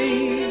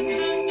someday.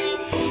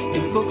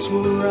 If books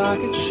were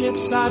rocket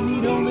ships, I'd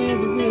need only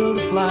the will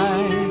to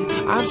fly.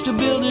 I'm still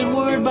building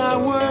word by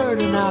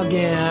word, and I'll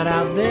get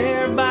out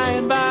there by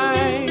and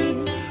by.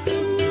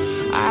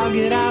 I'll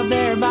get out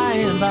there by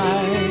and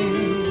by.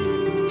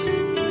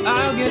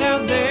 I'll get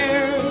out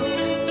there.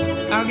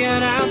 I'll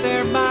get out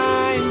there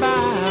by and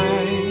by.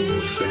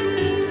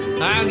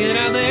 I'll get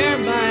out there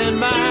by and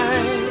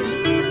by.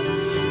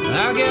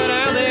 I'll get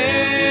out there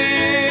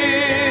by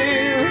and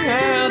by. I'll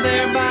get out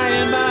there by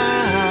and by.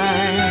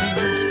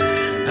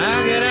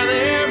 I'll get out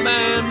there by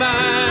and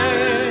by.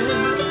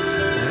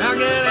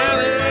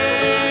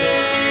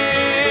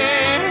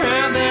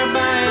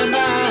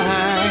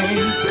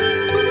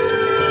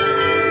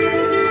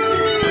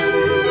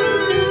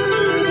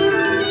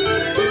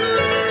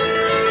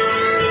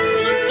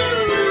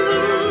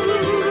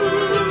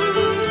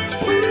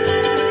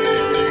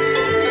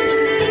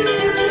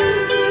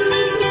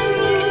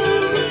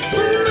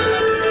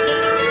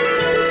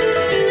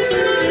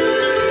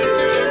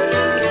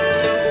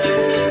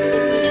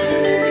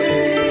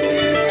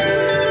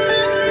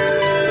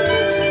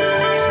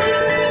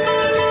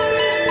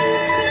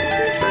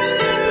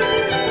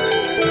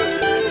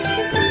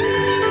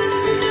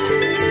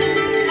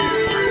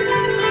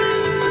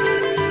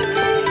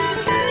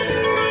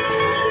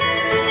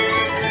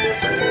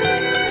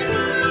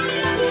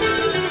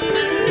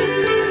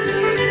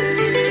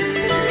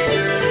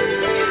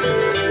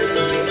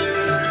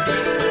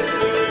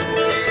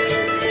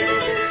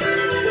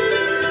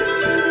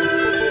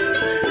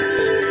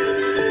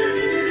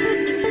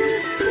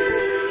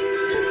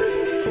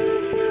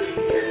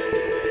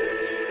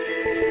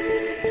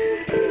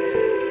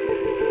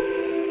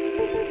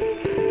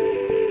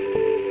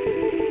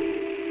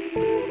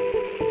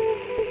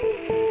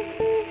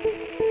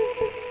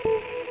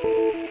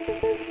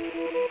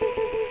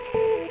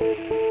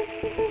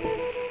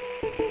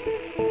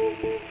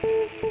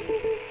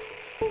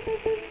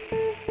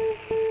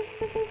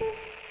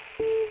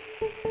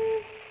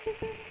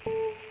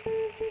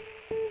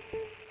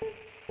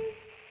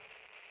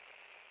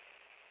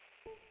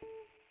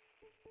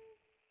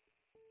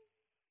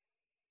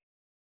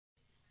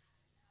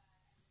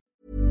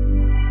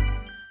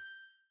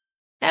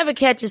 Ever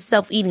catch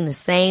yourself eating the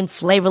same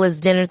flavorless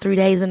dinner 3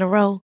 days in a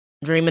row?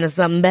 Dreaming of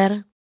something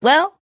better?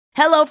 Well,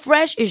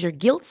 HelloFresh is your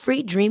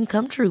guilt-free dream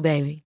come true,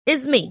 baby.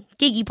 It's me,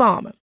 Keke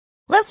Palmer.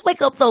 Let's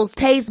wake up those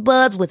taste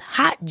buds with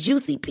hot,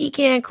 juicy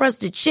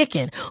pecan-crusted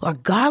chicken or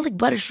garlic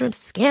butter shrimp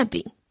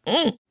scampi.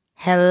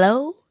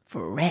 Hello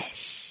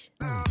Fresh.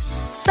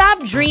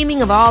 Stop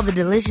dreaming of all the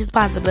delicious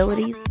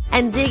possibilities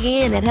and dig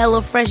in at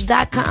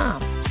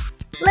HelloFresh.com.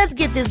 Let's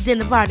get this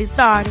dinner party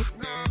started.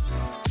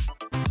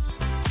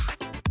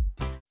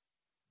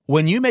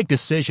 When you make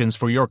decisions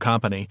for your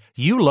company,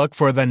 you look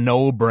for the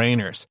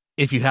no-brainers.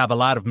 If you have a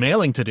lot of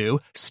mailing to do,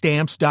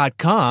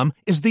 Stamps.com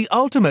is the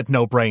ultimate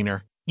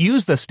no-brainer.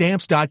 Use the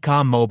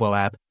Stamps.com mobile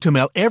app to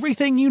mail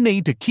everything you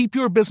need to keep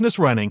your business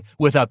running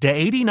with up to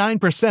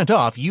 89%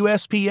 off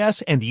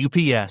USPS and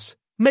UPS.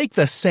 Make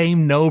the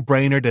same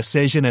no-brainer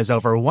decision as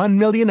over 1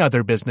 million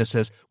other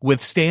businesses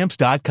with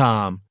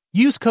Stamps.com.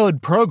 Use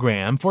code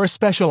PROGRAM for a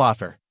special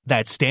offer.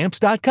 That's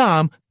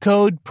Stamps.com,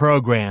 code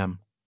PROGRAM.